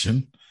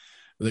PlayStation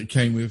that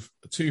came with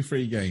 2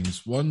 free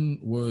games. One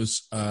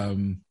was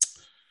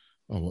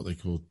what they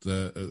called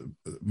the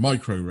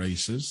Micro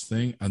Racers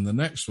thing, and the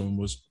next one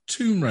was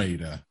Tomb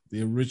Raider,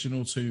 the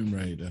original Tomb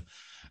Raider.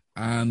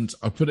 And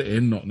I put it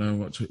in not knowing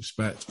what to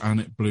expect, and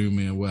it blew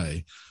me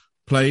away.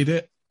 Played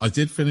it. I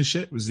did finish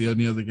it. It was the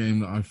only other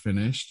game that I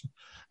finished.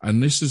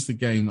 And this is the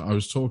game that I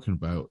was talking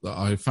about, that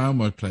I found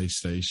my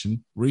PlayStation,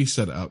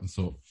 reset it up and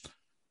thought,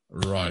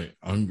 right,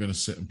 I'm going to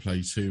sit and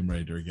play Tomb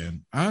Raider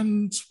again.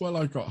 And, well,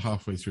 I got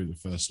halfway through the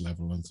first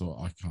level and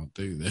thought, I can't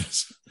do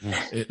this.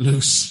 It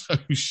looks so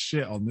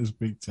shit on this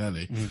big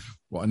telly.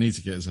 What I need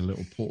to get is a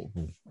little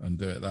portable and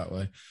do it that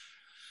way.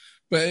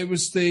 But it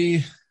was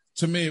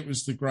to me, it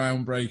was the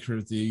groundbreaker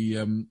of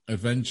the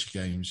adventure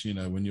games. You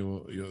know, when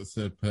you're a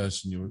third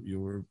person,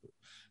 you're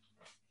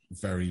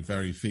very,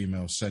 very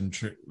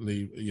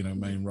female-centrically,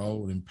 main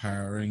role,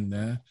 empowering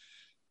there.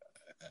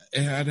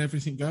 It had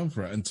everything going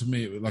for it. And to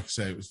me, like I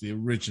say, it was the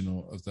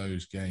original of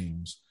those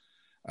games.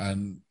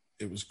 And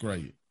it was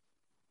great.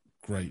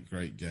 Great,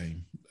 great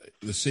game.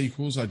 The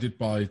sequels, I did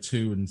buy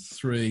 2 and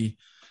 3.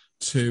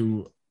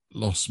 2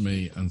 lost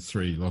me and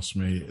 3 lost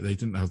me. They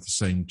didn't have the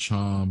same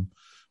charm,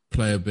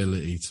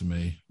 playability to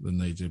me than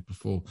they did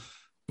before.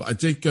 But I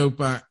did go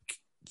back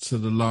to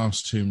the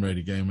last Tomb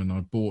Raider game, and I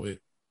bought it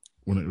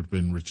when it had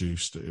been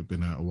reduced. It had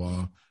been out a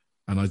while,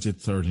 and I did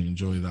thoroughly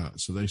enjoy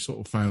that. So they sort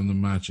of found the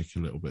magic a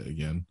little bit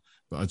again.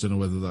 But I don't know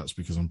whether that's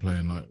because I'm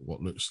playing like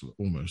what looks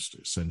almost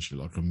essentially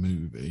like a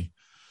movie.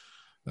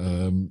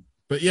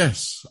 But But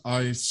yes,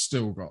 I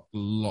still got a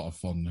lot of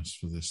fondness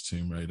for this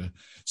Tomb Raider.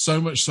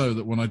 So much so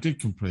that when I did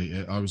complete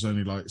it, I was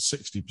only like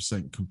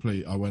 60%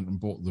 complete. I went and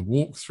bought the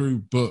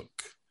walkthrough book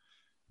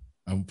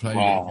and played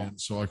it again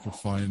so I could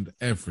find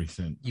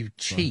everything. You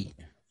cheat.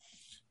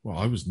 Well,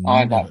 I was. I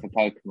had that for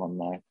Pokemon,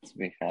 though, to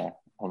be fair.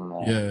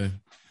 Yeah.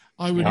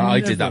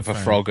 I did that for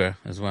Frogger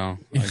as well.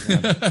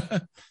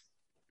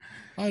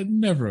 I'd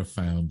never have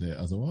found it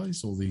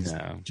otherwise. All these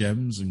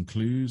gems and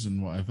clues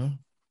and whatever.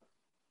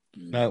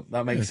 No,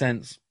 that makes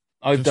sense.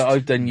 I've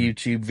done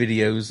YouTube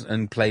videos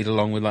and played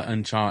along with like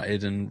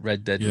Uncharted and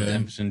Red Dead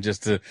Redemption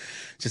just to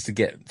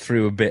get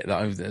through a bit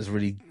that's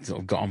really sort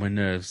of got on my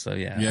nerves. So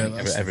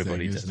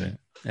everybody does it.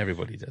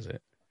 Everybody does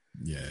it.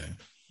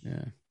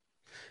 Yeah.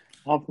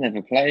 I've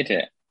never played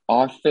it.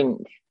 I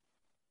think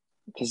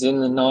because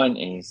in the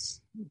 90s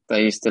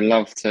they used to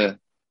love to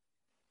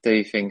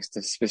do things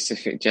to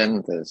specific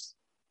genders.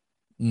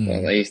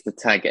 So they used to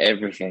tag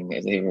everything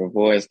as either a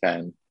boys'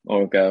 game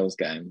or a girls'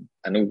 game,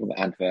 and all the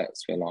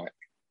adverts were like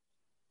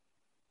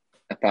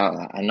about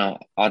that. And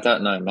I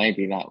don't know,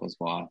 maybe that was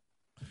why.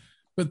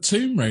 But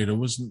Tomb Raider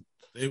wasn't.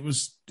 It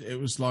was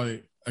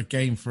like a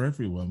game for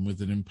everyone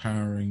with an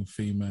empowering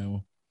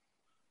female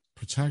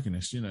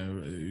protagonist. You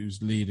know,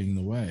 who's leading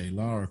the way.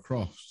 Lara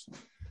Croft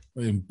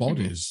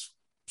embodies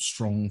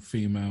strong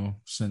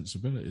female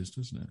sensibilities,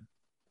 doesn't it?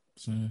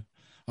 So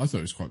I thought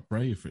it was quite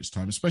brave for its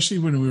time, especially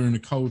when we were in a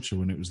culture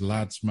when it was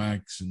lads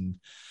mags and,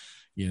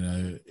 you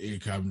know, here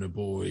come the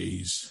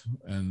boys,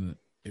 and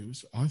it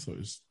was. I thought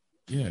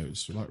it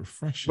was like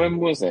refreshing. When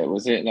was it?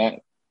 Was it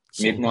like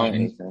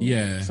mid-90s?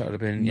 Yeah, so it would have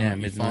been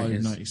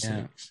mid-90s,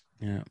 96.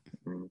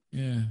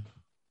 Yeah.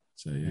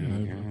 So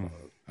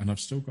and I've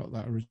still got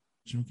that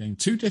original game.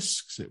 2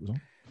 discs it was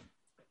on.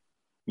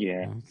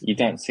 Yeah, you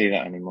don't see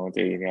that anymore,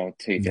 do you? The old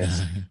 2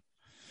 discs.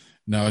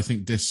 No, I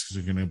think discs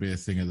are going to be a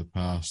thing of the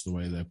past, the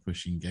way they're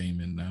pushing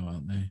gaming now,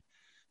 aren't they?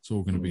 It's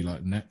all going to be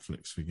like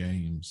Netflix for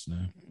games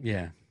now.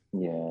 Yeah.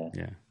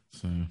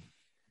 So,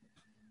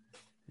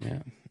 yeah.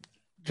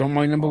 Do you want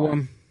my number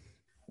one?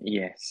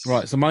 Yes.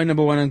 Right, so my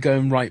number one, I'm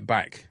going right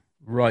back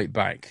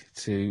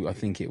to, I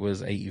think it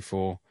was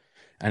 84,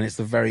 and it's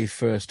the very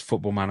first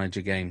Football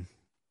Manager game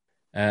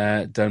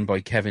done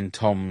by Kevin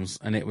Toms,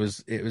 and it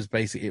was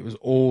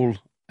all...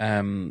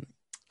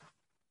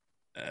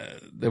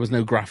 there was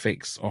no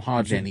graphics or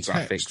hardly any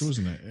text, graphics,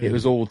 wasn't it? Yeah. It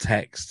was all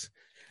text.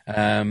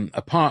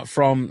 Apart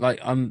from I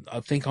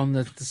think on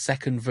the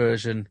second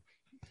version,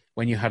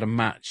 when you had a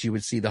match, you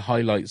would see the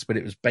highlights, but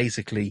it was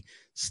basically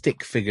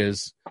stick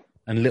figures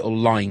and little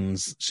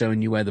lines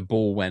showing you where the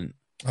ball went.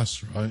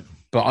 That's right.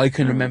 But I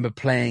can remember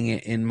playing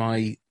it in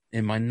my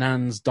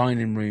nan's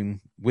dining room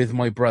with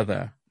my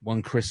brother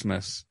one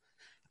Christmas,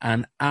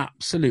 and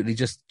absolutely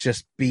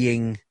just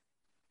being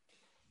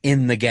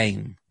in the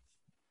game.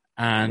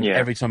 And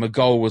every time a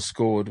goal was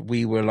scored,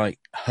 we were like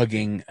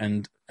hugging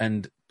and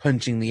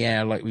punching the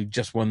air like we've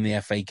just won the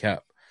FA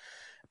Cup.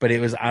 But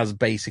it was as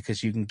basic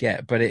as you can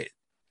get. But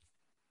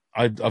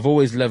I've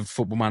always loved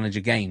Football Manager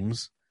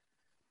games,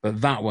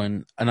 but that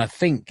one, and I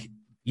think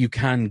you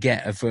can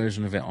get a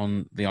version of it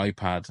on the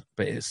iPad,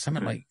 but it's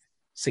something like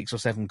 £6 or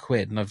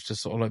 £7, and I've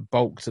just sort of like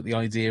balked at the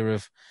idea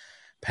of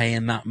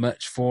paying that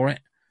much for it.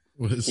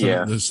 Well,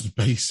 that's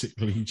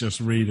basically just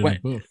reading a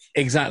book.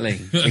 Exactly.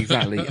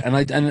 And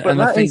I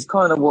think is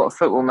kind of what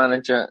Football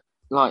Manager,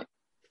 like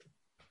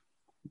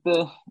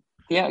the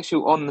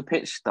actual on the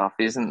pitch stuff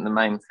isn't the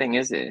main thing,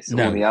 is it? It's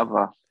all the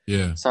other.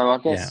 Yeah. So I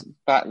guess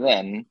back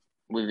then,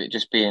 with it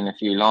just being a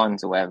few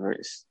lines or whatever,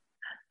 it's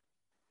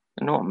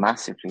not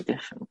massively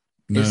different.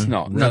 No, it's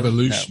not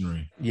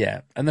revolutionary. No.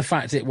 Yeah, and the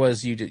fact it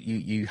was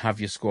you have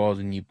your squad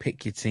and you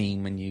pick your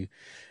team and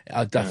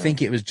I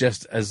think it was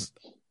just as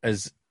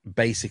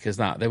basic as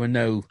that. There were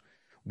no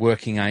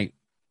working out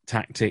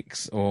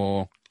tactics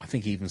or I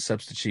think even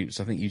substitutes.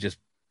 I think you just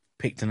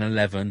picked an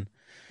 11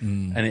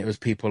 and it was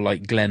people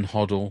like Glenn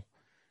Hoddle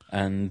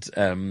and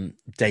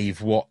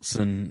Dave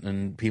Watson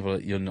and people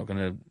that you're not going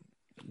to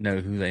know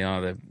who they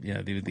are.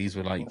 These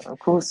were like... Of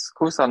course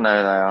I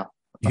know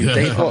they are.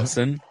 Dave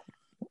Watson.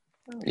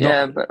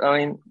 But I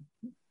mean,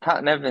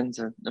 Pat Nevin's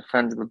a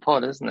friend of the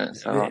pod, isn't it?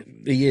 So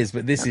he is,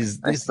 but this is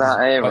that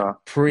era.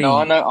 Like No,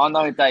 I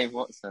know Dave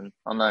Watson.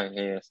 I know he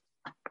is.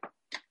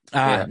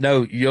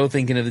 No, you're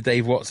thinking of the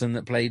Dave Watson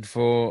that played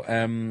for.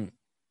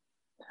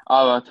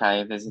 Oh,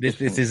 okay.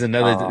 This is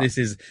another. This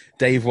is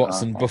Dave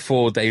Watson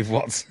before Dave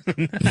Watson.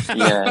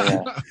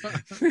 yeah.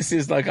 This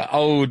is like an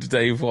old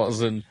Dave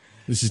Watson.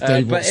 This is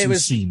Dave Watson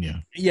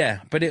Senior. Yeah,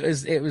 but it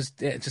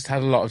just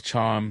had a lot of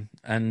charm,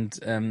 and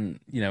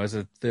as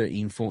a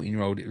 13,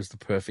 14-year-old, it was the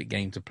perfect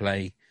game to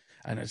play,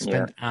 and I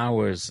spent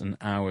hours and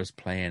hours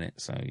playing it.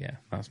 So yeah,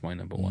 that's my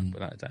number one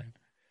without a doubt.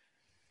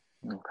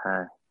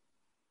 Okay.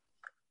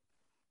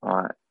 All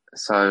right.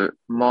 So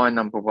my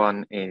number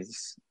one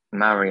is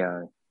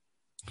Mario.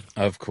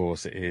 Of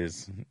course it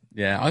is.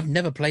 Yeah, I've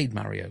never played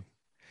Mario.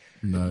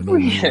 No,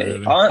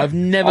 really. I've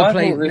never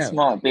played. I thought this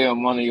might be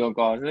on one of your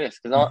guys' lists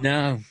because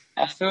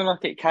I feel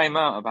like it came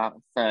out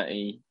about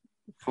 30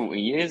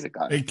 40 years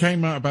ago. It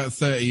came out about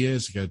 30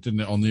 years ago,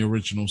 didn't it, on the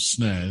original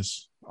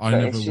SNES?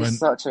 It's just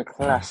such a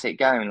classic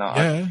game. Like,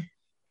 Yeah.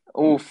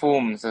 all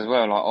forms as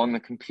well, like on the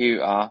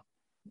computer,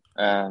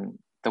 the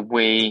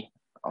Wii,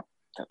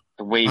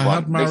 the Wii I one.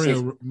 had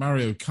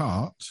Mario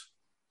Kart.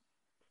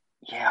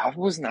 Yeah, I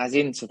wasn't as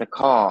into the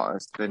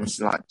cars than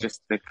like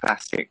just the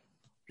classic.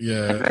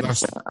 Yeah,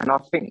 adventure. And I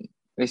think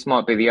this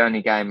might be the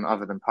only game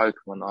other than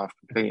Pokemon that I've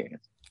completed.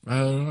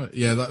 Right.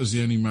 Yeah, that was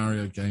the only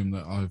Mario game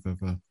that I've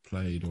ever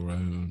played or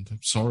owned.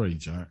 I'm sorry,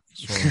 Jack.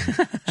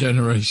 Sorry.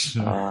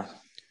 Generational.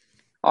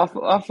 I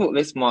thought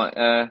this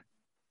might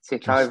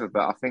tick over,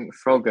 but I think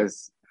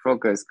Frogger's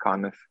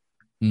kind of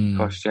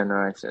cross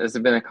generation. There's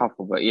been a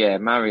couple, but yeah,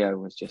 Mario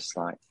was just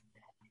like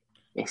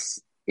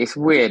it's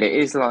weird. It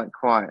is like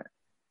quite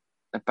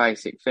a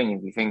basic thing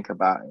if you think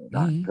about it.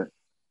 Like, but,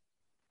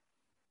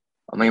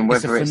 I mean,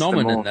 whether it's the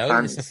more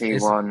fancy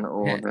one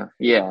or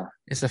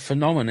it's a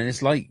phenomenon.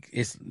 It's like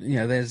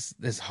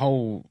there's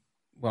whole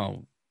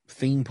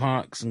theme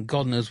parks and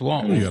God knows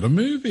what. You got a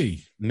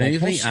movie and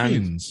look at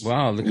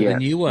the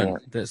new one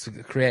that's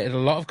created a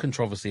lot of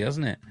controversy,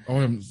 hasn't it? Oh,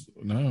 I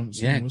haven't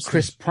seen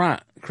Chris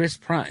Pratt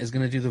is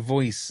going to do the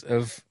voice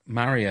of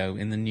Mario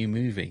in the new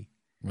movie.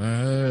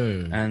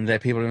 Oh. And there are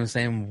people who are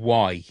saying,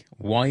 why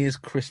is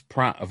Chris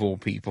Pratt of all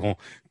people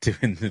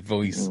doing the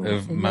voice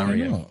of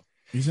Mario? Why not?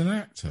 He's an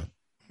actor.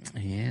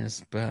 He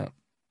is, but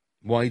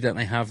why don't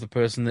they have the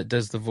person that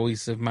does the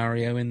voice of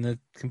Mario in the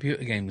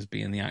computer games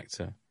being the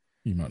actor?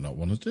 You might not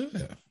want to do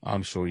it.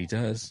 I'm sure he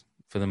does.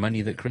 For the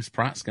money that Chris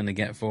Pratt's going to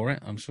get for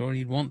it, I'm sure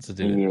he'd want to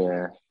do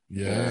it.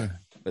 Yeah.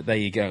 But there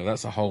you go.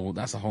 That's a whole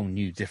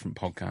new different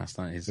podcast.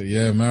 That is. But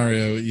yeah,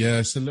 Mario. Yeah,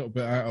 it's a little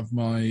bit out of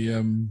my.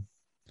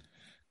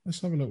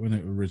 Let's have a look when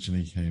it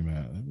originally came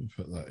out. Let me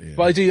put that in.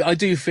 But I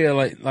do feel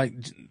like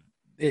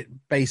it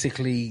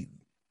basically.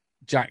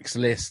 Jack's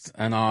list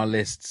and our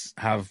lists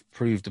have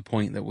proved a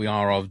point that we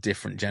are of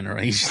different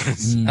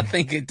generations. I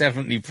think it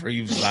definitely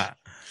proves that.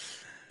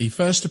 He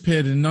first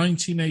appeared in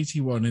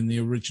 1981 in the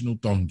original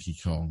Donkey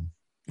Kong.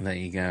 There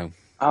you go.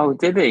 Oh,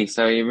 did he?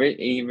 So he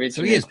originally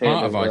So he is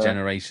part of our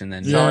generation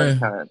then. Yeah.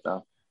 Character.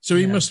 So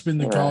he must have been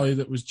the guy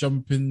that was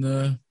jumping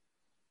the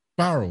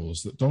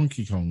barrels that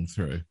Donkey Kong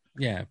threw.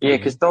 Yeah. Probably. Yeah,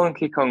 because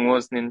Donkey Kong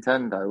was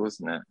Nintendo,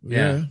 wasn't it?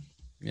 Yeah.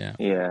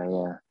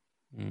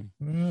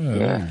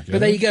 But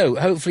there you go.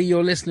 Hopefully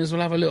your listeners will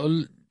have a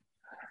little,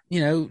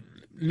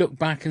 look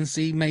back and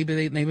see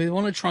maybe they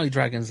want to try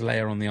Dragon's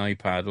Lair on the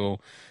iPad or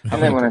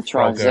and they want to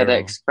try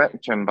ZX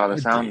Spectrum by the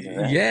sounds of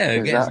it.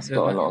 Yeah, that's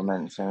got a lot of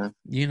mention.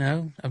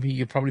 I mean,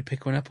 you'd probably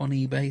pick one up on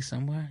eBay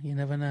somewhere. You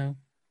never know.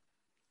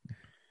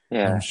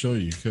 Yeah, I'm sure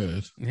you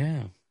could.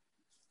 Yeah,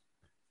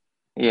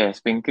 it's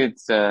been good.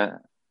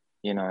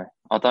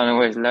 I don't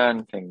always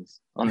learn things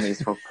on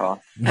these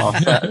podcasts. I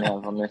certainly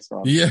have on this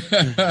one. Yeah.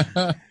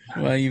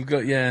 Well, you've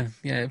got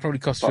it probably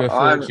costs you a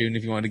fortune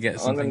if you want to get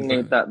something. I'm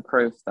gonna need that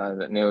proof though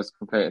that Neil's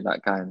completed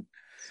that game.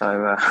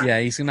 So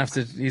he's gonna have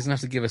to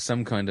give us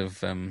some kind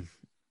of.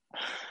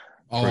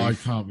 I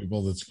can't be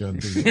bothered to go and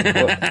do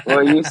that.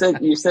 well, you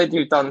said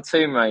you've done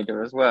Tomb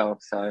Raider as well,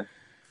 so.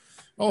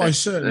 I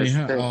certainly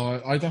have.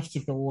 I'd have to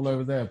go all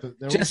over there, but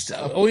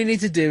all you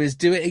need to do is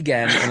do it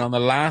again, and on the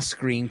last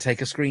screen,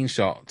 take a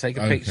screenshot, take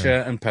a picture,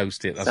 and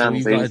post it. That's all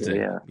you've got to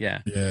do.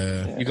 Yeah.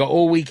 You got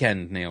all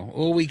weekend, Neil.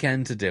 All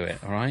weekend to do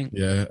it. All right.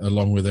 Yeah,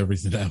 along with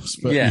everything else.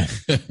 But yeah.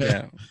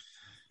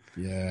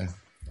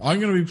 I'm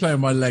going to be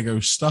playing my Lego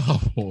Star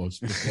Wars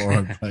before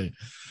I play.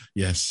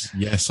 Yes.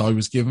 I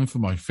was given for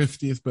my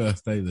 50th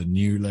birthday the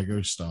new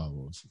Lego Star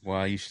Wars.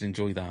 Well, you should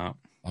enjoy that.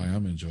 I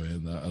am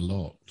enjoying that a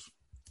lot.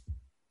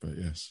 But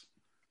yes.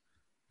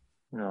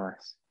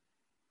 Nice.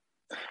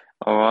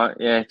 All right.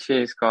 Yeah.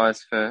 Cheers,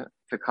 guys, for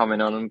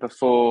coming on. And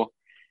before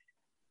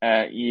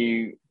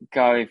you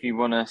go, if you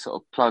want to sort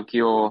of plug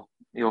your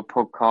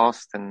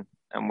podcast and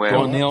where.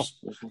 Go on, Neil.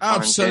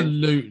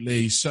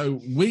 Absolutely. So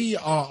we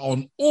are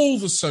on all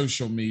the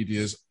social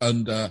medias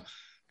under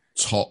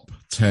Top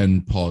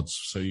 10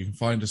 Pods. So you can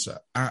find us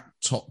at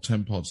Top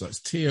 10 Pods. That's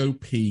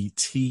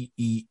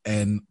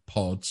TOPTEN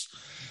Pods.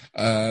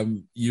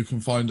 You can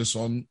find us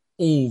on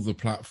all the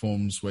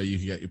platforms where you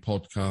can get your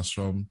podcasts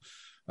from.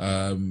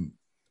 I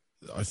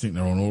think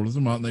they're on all of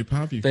them, aren't they,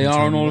 Pav? They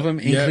are on all of them,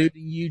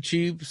 including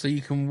YouTube, so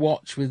you can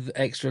watch with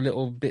extra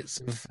little bits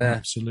of...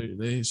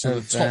 absolutely. So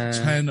the top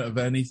 10 of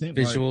anything,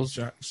 visuals.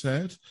 Like Jack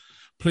said.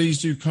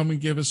 Please do come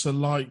and give us a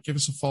like, give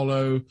us a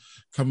follow,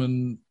 come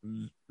and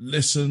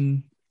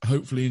listen,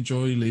 hopefully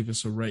enjoy, leave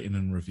us a rating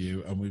and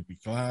review, and we'd be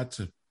glad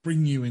to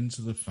bring you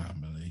into the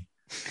family.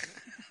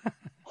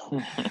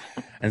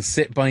 And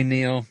sit by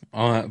Neil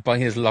by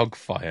his log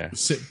fire.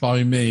 Sit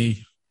by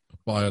me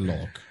by a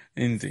log.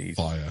 Indeed.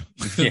 Fire.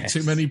 Yes.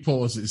 Too many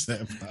pauses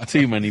there.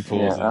 Too many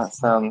pauses. Yeah,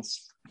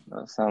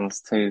 that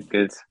sounds too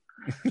good.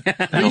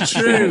 Be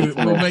true.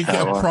 We'll make it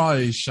a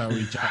prize, shall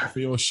we, Jack, for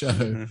your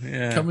show?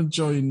 Yeah. Come and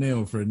join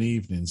Neil for an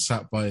evening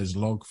sat by his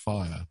log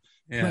fire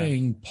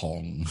playing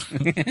Pong.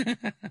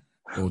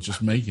 Or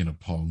just making a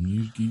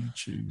Pong. You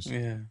choose.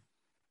 Yeah.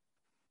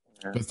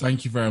 But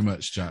thank you very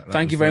much, Jack.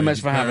 Thank you very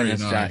much for having us,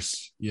 nice.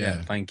 Jack.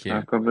 Yeah. Thank you.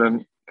 No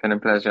problem. Been a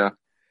pleasure.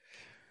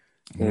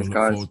 We'll Cheers, look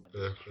guys. forward-